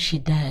before she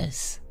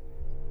dies.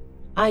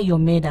 Ayo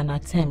made an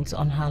attempt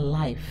on her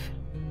life.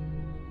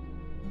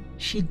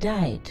 She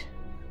died.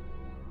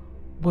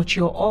 But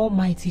your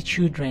almighty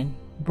children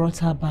brought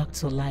her back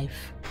to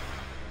life.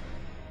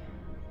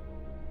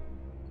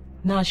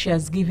 Now she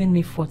has given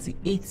me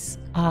 48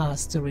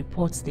 hours to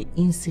report the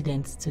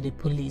incident to the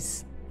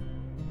police.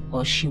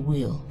 Or she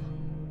will.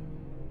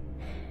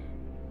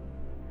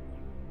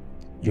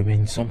 You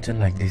mean something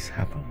like this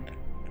happened?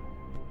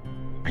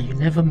 And you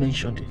never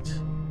mentioned it?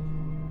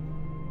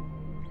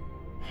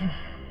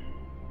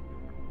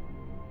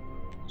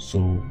 So,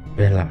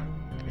 Bella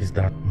is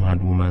that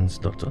mad woman's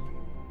daughter?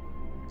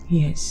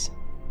 Yes.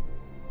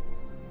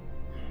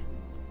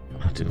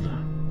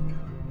 Matilda,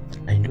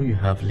 I know you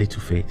have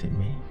little faith in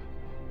me,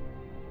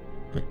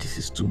 but this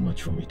is too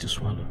much for me to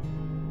swallow.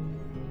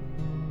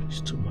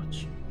 It's too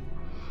much.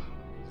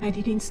 I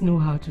didn't know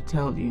how to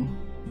tell you.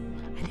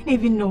 I didn't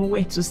even know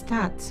where to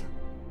start.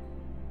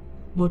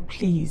 But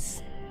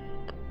please,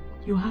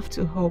 you have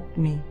to help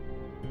me.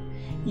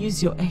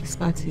 Use your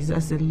expertise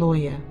as a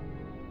lawyer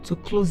to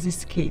close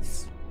this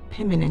case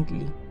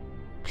permanently.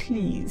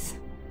 Please.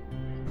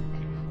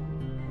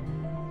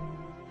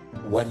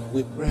 When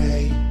we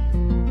pray,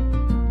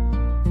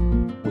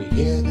 we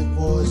hear the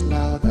voice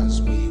loud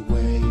as we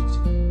wait.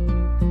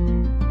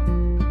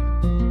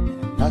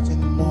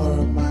 Nothing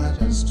more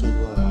matters to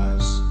us.